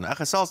gesels. Nou ek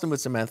gesels nou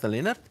met Samantha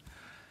Leonard.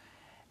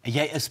 En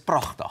jy is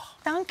pragtig.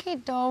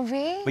 Dankie,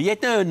 Dawie. Maar jy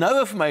het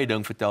nou vir my 'n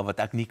ding vertel wat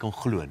ek nie kon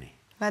glo nie.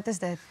 Wat is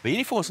dit? Wil jy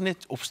nie vir ons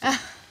net opstaan?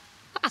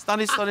 staan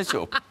net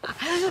so op.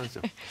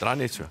 Draai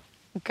net so.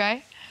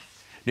 Okay.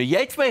 Nou jy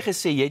het vir my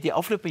gesê jy het die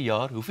afgelope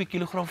jaar hoeveel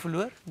kilogram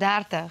verloor?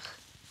 30.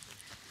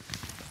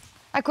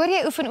 Ek hoor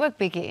jy oefen ook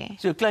bietjie.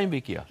 So 'n klein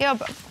bietjie, ja. Ja,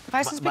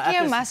 wys ons Maar bietjie ek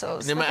jou is-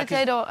 muscles. nee, maar Wat ek het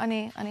jy is- daar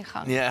aan die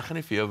gang? Nee, ek gaan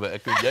nie vir jou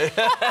ek en jy.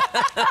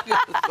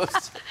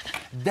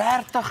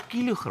 30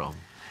 kilogram.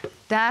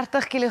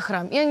 30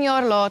 kilogram. 1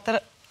 jaar later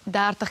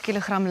 30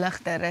 kilogram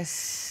ligter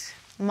is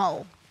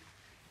mal.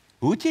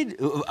 Hoe het jy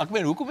ek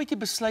meen, hoekom het jy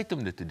besluit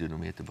om dit te doen om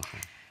mee te begin?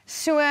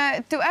 So,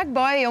 toe ek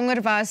baie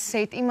jonger was,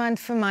 het iemand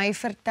vir my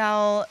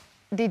vertel,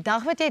 die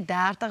dag wat jy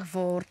 30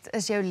 word,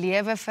 is jou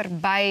lewe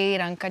verby,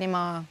 dan kan jy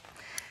maar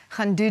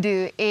gaan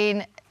doedoe.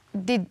 En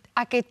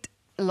ek het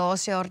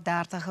laas jaar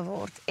 30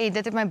 geword. En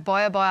dit het my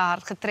baie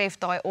hard getref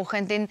daai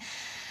oggend. En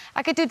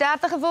ek het toe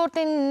 30 geword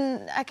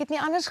en ek het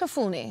nie anders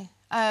gevoel nie.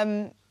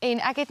 En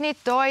ek het net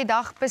daai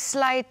dag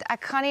besluit,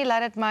 ek gaan nie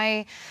laat dit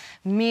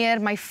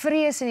my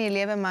vrees in die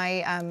lewe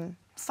my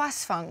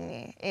vasvang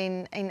nie.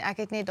 En ek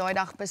het net daai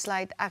dag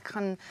besluit, ek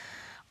gaan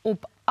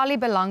op al die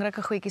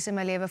belangrike goedjies in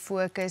my lewe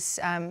fokus,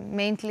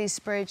 mentally,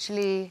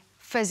 spiritually,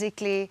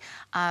 physically.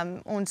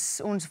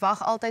 Ons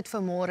wag altyd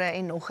vir môre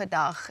en nog 'n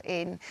dag.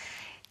 En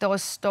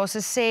daar's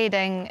 'n sê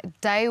ding,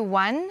 day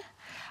one,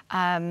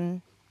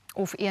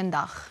 of een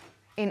dag.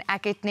 En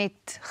ek het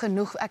net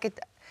genoeg,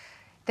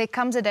 there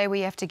comes a day where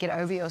you have to get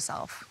over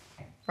yourself,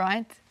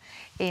 right?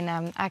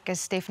 En ek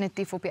is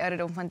definitief op die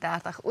ouderdom van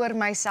 30 oor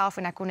myself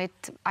en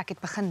ek het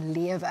begin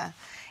lewe.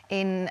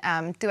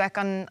 En toe ek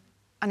aan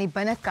die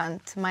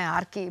binnekant my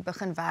hartjie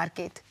begin werk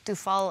het, toe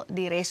val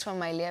die res van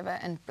my lewe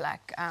in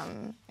plek.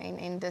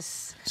 En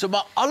dis So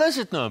maar alles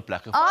het nou in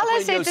plek geval.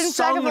 alles het in plek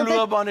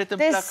sangloopbaan het in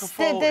plek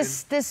geval.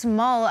 Dis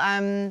mal.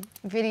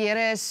 Ek weet die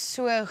Here is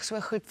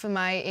so goed vir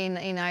my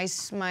en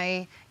hy's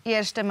my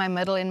eerste, my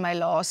middel en my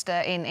laaste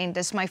en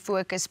dis my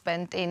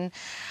fokuspunt en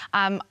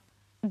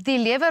die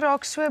lewe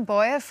raak so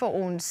baie vir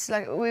ons.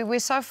 Like we're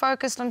so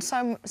focused on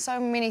so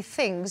many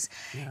things.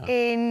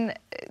 En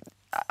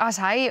as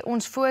hy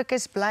ons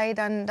fokus bly,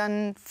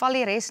 dan val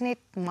die res net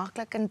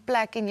maklik in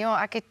plek. En ja,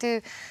 ek het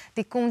toe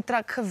die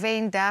kontrak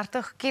gewen,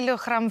 30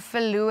 kilogram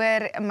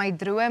verloor, my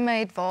drome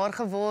het waar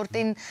geword.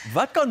 En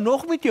wat kan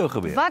nog met jou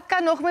gebeur? Wat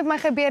kan nog met my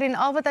gebeur? En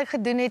al wat ek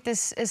gedoen het,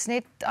 is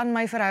net aan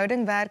my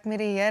verhouding werk met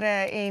die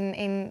Here.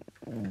 En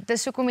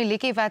dis hoekom die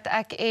liedjie wat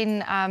ek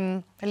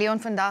en Leon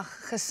vandag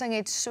gesing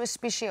het, so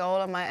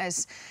spesiaal aan my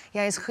is.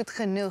 Jy is goed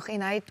genoeg.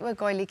 En hy het ook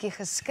daai liedjie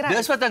geskryf.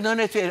 Dis wat ek nou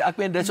net vir ek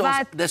meen,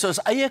 dis ons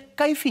eie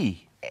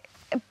kuifie.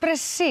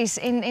 Presies,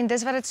 en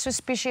dis wat dit so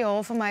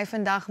spesiaal vir my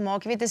vandag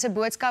maak. Jy weet, dis 'n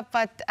boodskap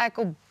wat ek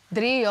op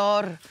 3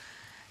 jaar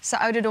se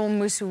ouderdom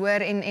moes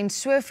hoor en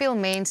soveel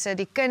mense,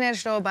 die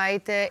kinders daar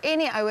buite en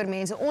die ouer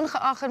mense,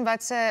 ongeag en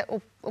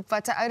op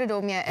wat se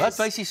ouderdom jy is. Wat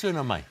wys jy so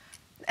na my?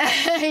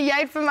 Jy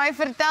het vir my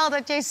vertel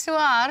dat jy so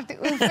hard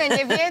oefen.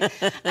 Jy weet,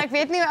 ek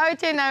weet nie hoe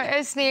oud jy nou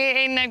is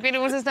nie en ek weet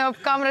ons is nou op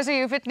kamera, so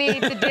jy hoef dit nie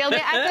te deel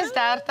nie. Ek is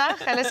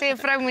 30. Hulle sê 'n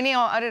vrou moenie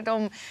haar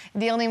ouderdom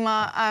deel nie,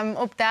 maar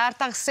op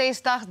 30,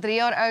 60, 3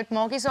 jaar oud,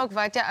 maak nie saak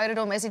wat jou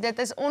ouderdom is. Dit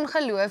is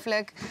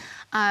ongelooflik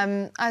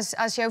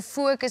as jou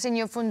fokus en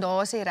jou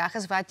fondasie reg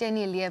is wat jy in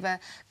die lewe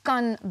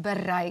kan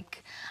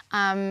bereik.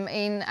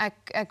 En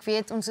ek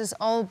weet ons is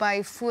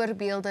albei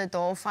voorbeelde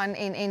daarvan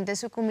en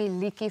dis hoekom die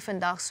liedjie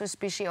vandag so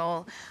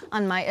spesiaal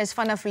aan my is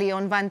vanaf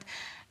Leon, want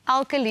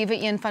elke liewe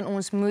een van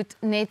ons moet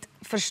net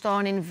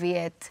verstaan en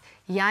weet,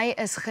 jy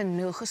is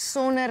genoeg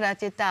sonder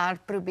dat jy te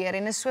hard probeer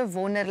en is so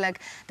wonderlik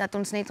dat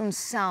ons net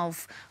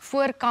onsself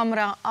voor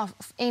kamera af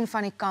en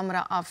van die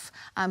kamera af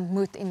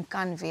moet en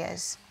kan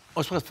wees.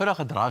 Ons moet vinnig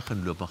 'n draai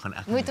gaan loop, gaan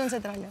ek. Moet ons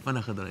 'n draai loop?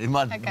 Vinnig 'n draai.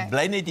 Maar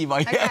bly net hier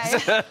waar jy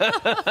is.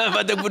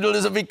 Wat ek bedoel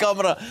is op die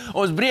kamera.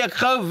 Ons breek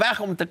gou weg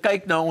om te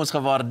kyk na ons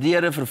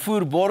gewaardeerde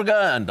vervoerborge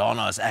en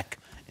daarna is ek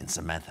en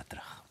Samantha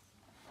terug.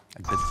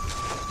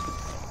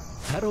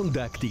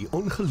 Herontdek die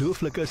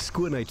ongelooflike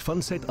skoonheid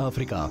van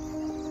Suid-Afrika.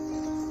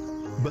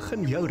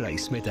 Begin jou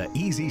reis met 'n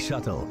Easy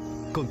Shuttle.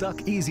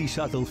 Kontak Easy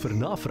Shuttle vir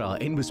navrae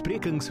en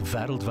besprekings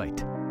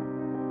wêreldwyd.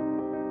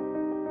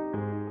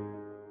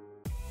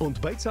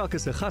 Ontbytsake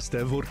se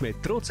gaste word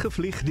met trots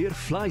gevlieg deur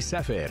Fly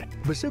Safair.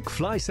 Besoek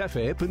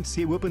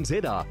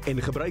flysafair.co.za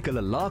en gebruik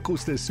hulle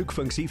laagkoste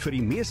soekfunksie vir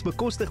die mees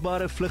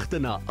bekostigbare vlugte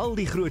na al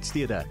die groot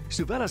stede,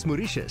 sowel as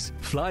Mauritius.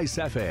 Fly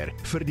Safair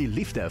vir die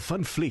liefde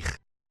van vlieg.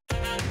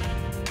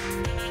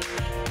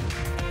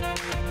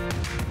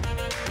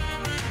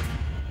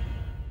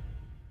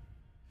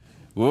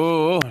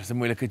 Wow, dis 'n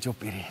moeilike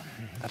job hierdie.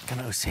 Wat kan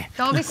nou sê?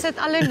 Dawie sit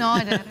al hoe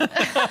nader.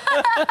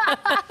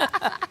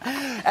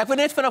 Ek wil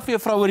net vanaf vir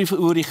jou vrou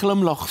oor die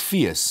glimlag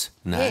fees,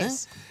 né?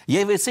 Yes.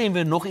 Jy wil sê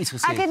jy nog iets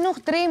gesê. Ek het nog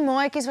 3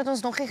 maatjies wat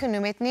ons nog nie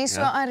genoem het nie.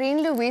 So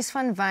Irene Louise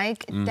van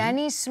Wyk,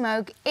 Danny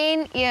Smoke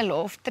en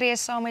Elof tree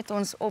saam met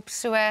ons op.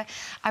 So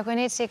ek wil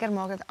net seker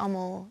maak dat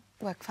almal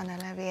ook van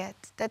hulle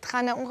weet. Dit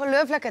gaan 'n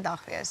ongelooflike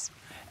dag wees.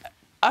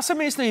 As 'n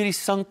mens nou hierdie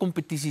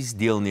sangkompetisies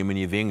deelneem en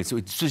jy wen,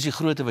 soos die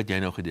grootte wat jy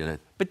nou gedeel het,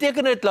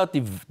 beteken dit dat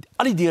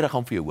al die deure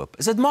gaan vir jou oop?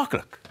 Is dit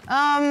maklik?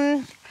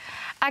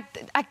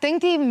 Ek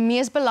dink die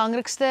mees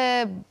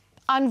belangrikste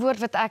antwoord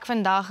wat ek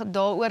vandag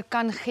daaroor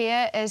kan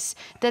gee is,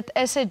 dit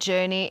is 'n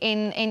journey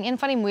en een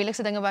van die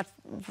moeilikste dinge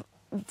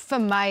vir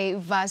my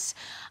was,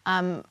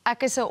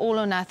 ek is 'n all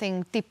or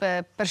nothing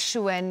tipe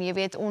persoon. Jy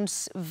weet,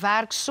 ons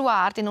werk so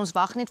hard en ons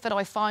wag net vir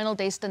daai final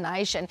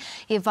destination.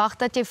 Jy wag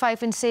dat jy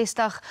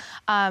 65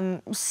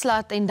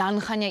 slat en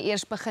dan gaan jy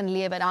eers begin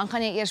lewe. Dan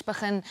gaan jy eers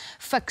begin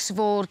fiks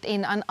word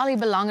en aan al die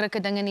belangrike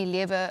dinge in die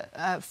lewe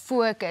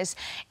fokus.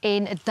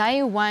 En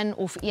day one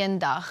of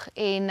eendag.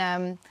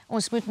 En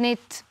ons moet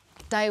net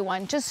day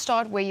one, just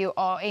start where you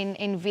are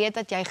en weet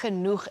dat jy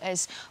genoeg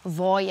is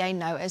waar jy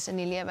nou is in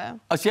die lewe.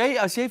 As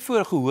jy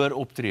voor gehoor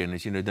optree en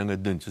as jy nou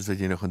dinge doen, soos wat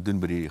jy nou gaan doen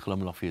by die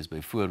glimlagfees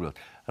byvoorbeeld,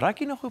 raak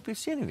jy nog op jou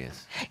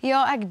senuwees?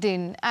 Ja, ek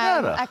doen.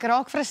 Ek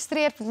raak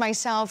frustreerd met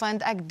myself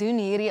want ek doen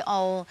hierdie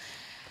al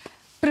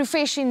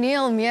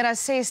professioneel meer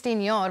as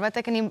 16 jaar wat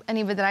ek in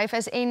die bedryf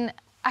is en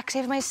ek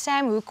sê vir my,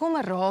 Sam, hoekom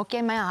raak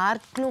jy my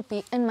hart klop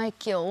hier in my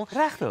keel?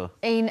 Regtig?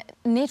 En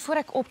net voor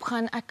ek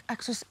opgaan,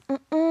 ek soos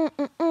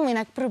en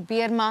ek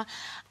probeer, maar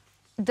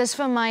dis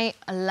vir my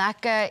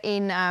lekker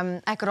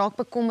en ek raak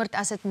bekommerd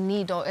as dit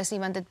nie daar is nie,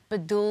 want dit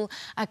bedoel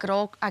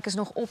ek is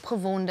nog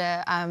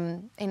opgewonde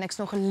en ek's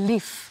nog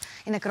lief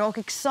en ek raak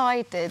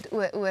excited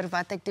oor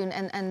wat ek doen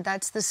and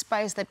that's the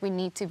space that we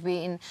need to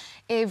be in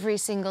every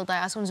single day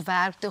as ons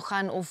werk toe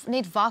gaan of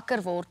net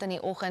wakker word in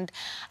die oggend.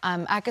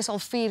 Ek is al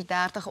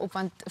 4:30 op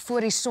want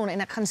voor die son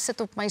en ek gaan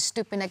sit op my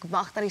stoep en ek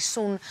wag dat die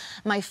son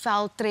my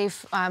vel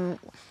tref.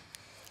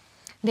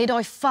 Net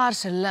daai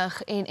vars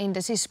lig en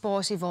dis die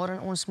spasie waarin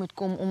ons moet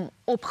kom om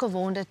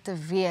opgewonde te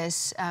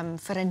wees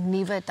vir 'n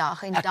nuwe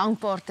dag en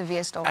dankbaar te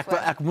wees daarvoor.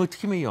 Ek moet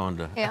gee my jou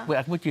hande. Ja.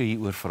 Ek moet jou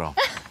hieroor vra.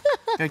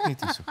 Kyk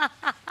net hierso.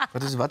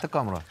 Wat 'n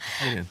kamera?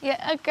 Hierheen. Ja,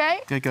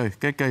 okay. Kyk,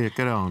 kyk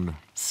die hande.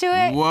 So,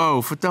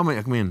 wow, vertel my,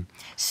 ek meen.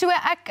 So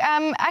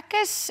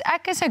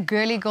ek is 'n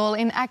girly girl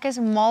en ek is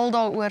mal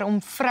daaroor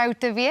om vrou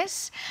te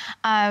wees.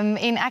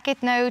 En ek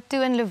het nou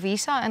toe in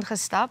Lovisa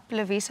ingestap.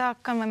 Lovisa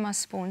kan my maar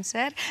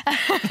sponsor.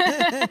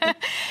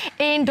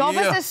 En daar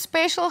was 'n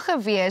special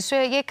gewees. So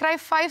jy kry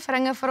 5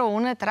 ringe vir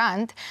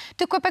R100.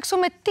 Toe koop ek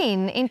sommer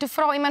 10 en toe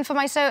vra iemand vir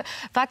my so,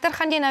 watter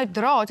gaan jy nou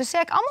dra? Toe sê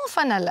ek almal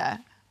van hulle.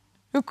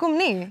 Hoekom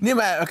nie? Nee,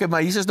 maar okay,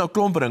 maar hier is nou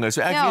klomp ringe.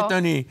 So ek weet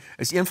nou nie,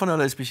 is een van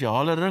hulle 'n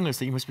spesiale ring? Is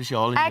dit iemand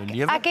spesiaal in jou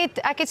lewe?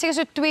 Ek het seker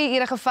so 2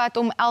 ure gevat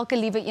om elke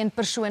liewe een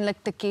persoonlik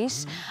te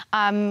kies.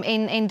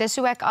 En dis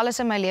hoe ek alles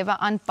in my lewe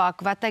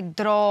aanpak, wat ek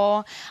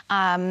dra,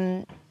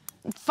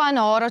 van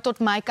hare tot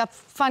make-up,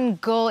 van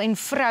girl en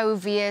vrou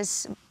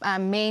wees,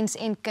 mens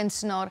en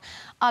kunstenaar.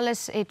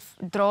 Alles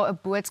dra 'n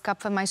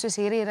boodskap vir my, soos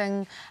hierdie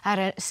ring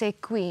sê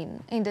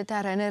queen en dit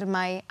herinner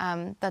my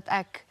dat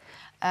ek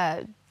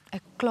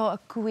 'n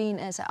queen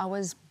is. I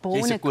was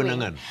born a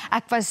queen.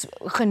 Ek was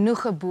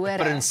genoeg gebore.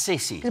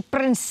 Prinsessie.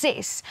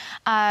 Prinses.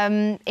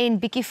 En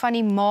bietjie van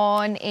die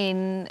maan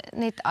en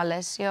net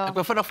alles, ja. Ek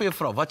wil vinnig vir jou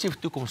vra, wat is jou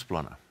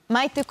toekomsplanne?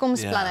 My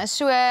toekomsplanne.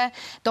 So,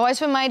 daai is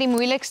vir my die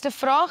moeilikste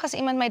vraag as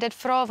iemand my dit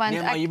vra want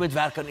nee, maar jy moet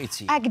werk aan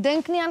ietsie. Ek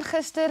dink nie aan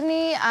gister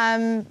nie.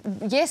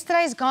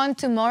 Yesterday's gone,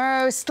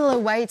 tomorrow still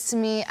awaits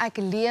me. Ek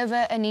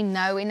lewe in die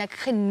nou en ek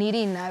geniet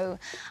die nou.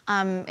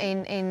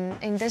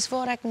 En dis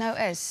waar ek nou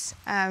is.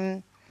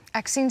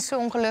 Ek sien so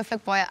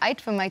ongelooflik baie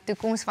uit vir my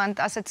toekoms want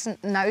as dit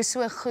nou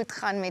so goed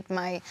gaan met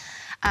my,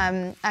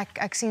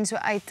 ek sien so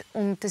uit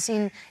om te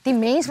sien die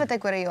mens wat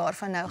ek oor 'n jaar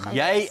van nou gaan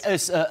Jy wees.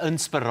 is 'n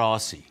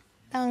inspirasie.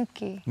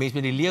 Dankie. Mens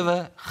met die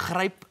lewe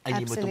gryp en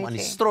jy moet hom aan die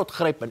strot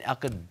gryp en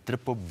elke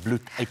druppel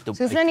bloed uit op.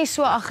 So hoef nou nie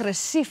so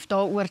aggressief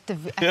daaroor te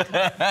wees.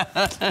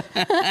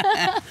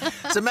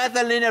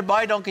 Samantha Leonard,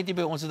 baie dankie dat jy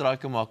by ons het raai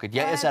gemaak het.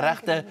 Jy is 'n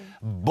regte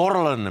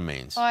borrelende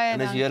mens. En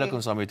dit is heerlik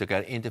om saam met jou te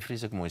kuier en 'n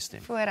vreeslik mooi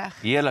stem. Voorreg.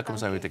 Heerlik om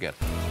saam met jou te kuier.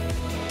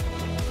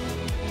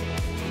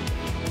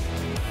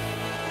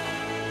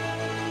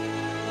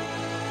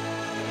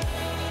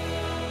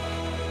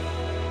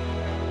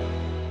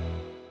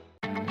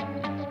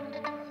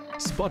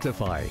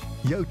 Spotify,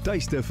 jou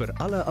tuiste vir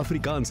alle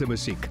Afrikaanse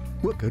musiek,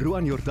 ook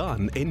Roan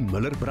Jordan en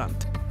Miller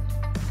Brandt.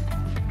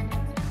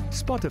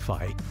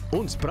 Spotify,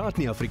 ons praat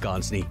nie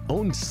Afrikaans nie,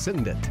 ons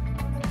sing dit.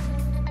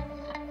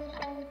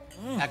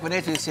 Ek wil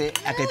net sê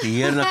ek het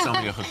heerlik saam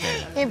met jou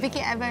gekuier. Jy 'n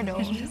bietjie ebbe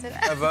daar.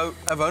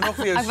 Ek wou nog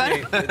vir jou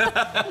sê.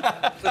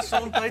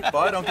 Gesondheid,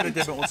 baie dankie dat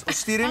jy by ons. Ons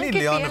stuur nie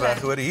Leon weg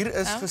hoor. Hier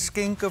is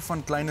geskenke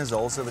van kleine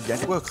Zalse wat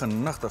jy ook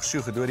genigtig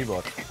so gedoor die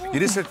waar.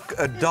 Hier is 'n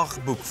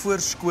dagboek,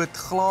 voorskoot,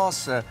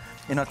 glase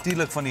en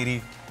natuurlik van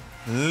hierdie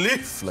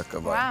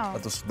lieflike wyn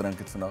wat ons gedrink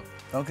het vandag.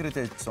 Dankie dat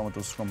jy saam met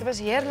ons kom. Dit was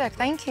heerlik.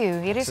 Thank you.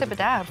 Hier is 'n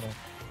bederf.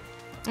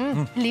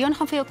 Leon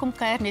gaan vir jou kom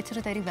kuier net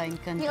sodat hy die wyn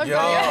kan. Ja,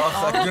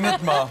 ek doen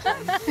dit maar.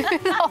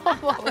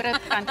 Waaroor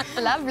dit gaan.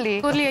 Lovely.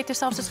 Corlie het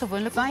jouself soos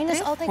gewoonlik. Wyn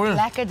is altyd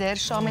lekkerder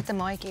saam met 'n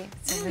maatjie.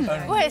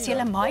 O, is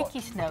julle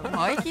maatjies nou?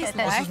 Maatjies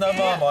nou. Ons is nou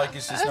maar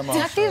maatjies, dis nou maar.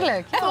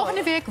 Natuurlik.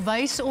 Volgende week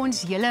wys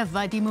ons julle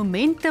wat die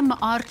Momentum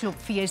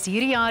aardklopfees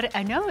hierdie jaar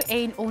inhou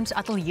en ons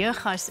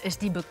ateljeegas is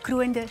die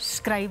bekroonde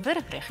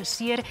skrywer,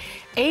 regisseur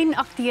en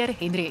akteur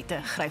Henriette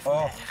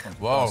Gryffenberg.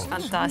 Wow.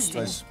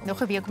 Fantasties.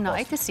 Nog 'n week om na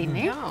uit te sien,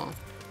 hè? Ja.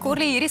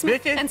 Corlie, hier is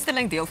met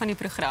instelling deel van die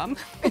program.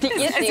 Die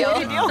eerste deel.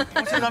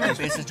 Ons het dan die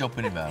beste job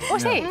in die wêreld.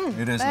 Ons sê,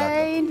 Hier is lekker.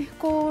 wyn,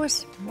 kos,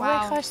 mooi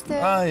gaste.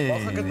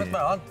 Mag ek dit met my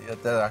hand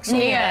eet? Ek sal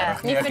Nee,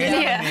 regtig nie Ek vir het die-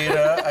 nie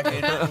maniere, ek het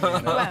nie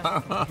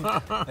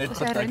maniere. Ons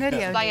herinner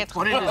jou. Bly het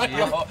goed.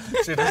 Ja,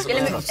 sê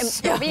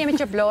dis Wil jy met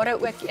jou blare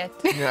ook eet?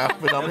 Ja, ek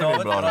ben dan nie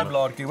met blare.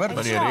 blaartjie, hoor.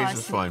 Maar die res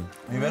is fyn.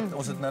 Jy weet,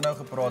 ons het nou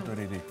gepraat oor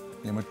hierdie.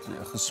 Jy moet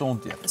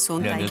gesond eet.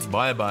 Ja, dit is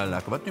baie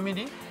lekker. Wat noem jy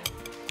die?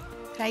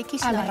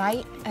 Rytjies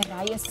slaai. 'n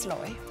rye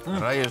slaai.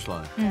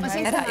 Ryeslaai.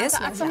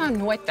 Ek sal nou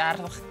nooit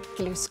 30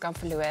 kilos kan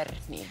verloor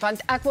nie,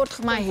 want ek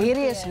word maar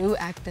hierdie is hoe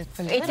ek dit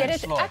verloor. Het jy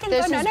dit ek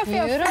het nou vir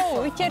jou vra,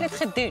 hoe het jy dit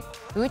gedoen?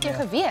 Hoe het jy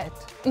geweet?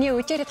 Nee, hoe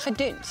het jy dit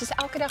gedoen? Soos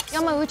elke dag.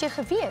 Ja, maar hoe het jy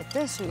geweet?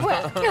 Dis hoe.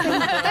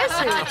 Dis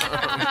hoe.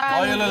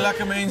 Baie julle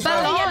lekker mense.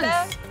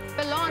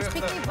 Balans,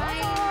 bietjie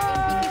wyn.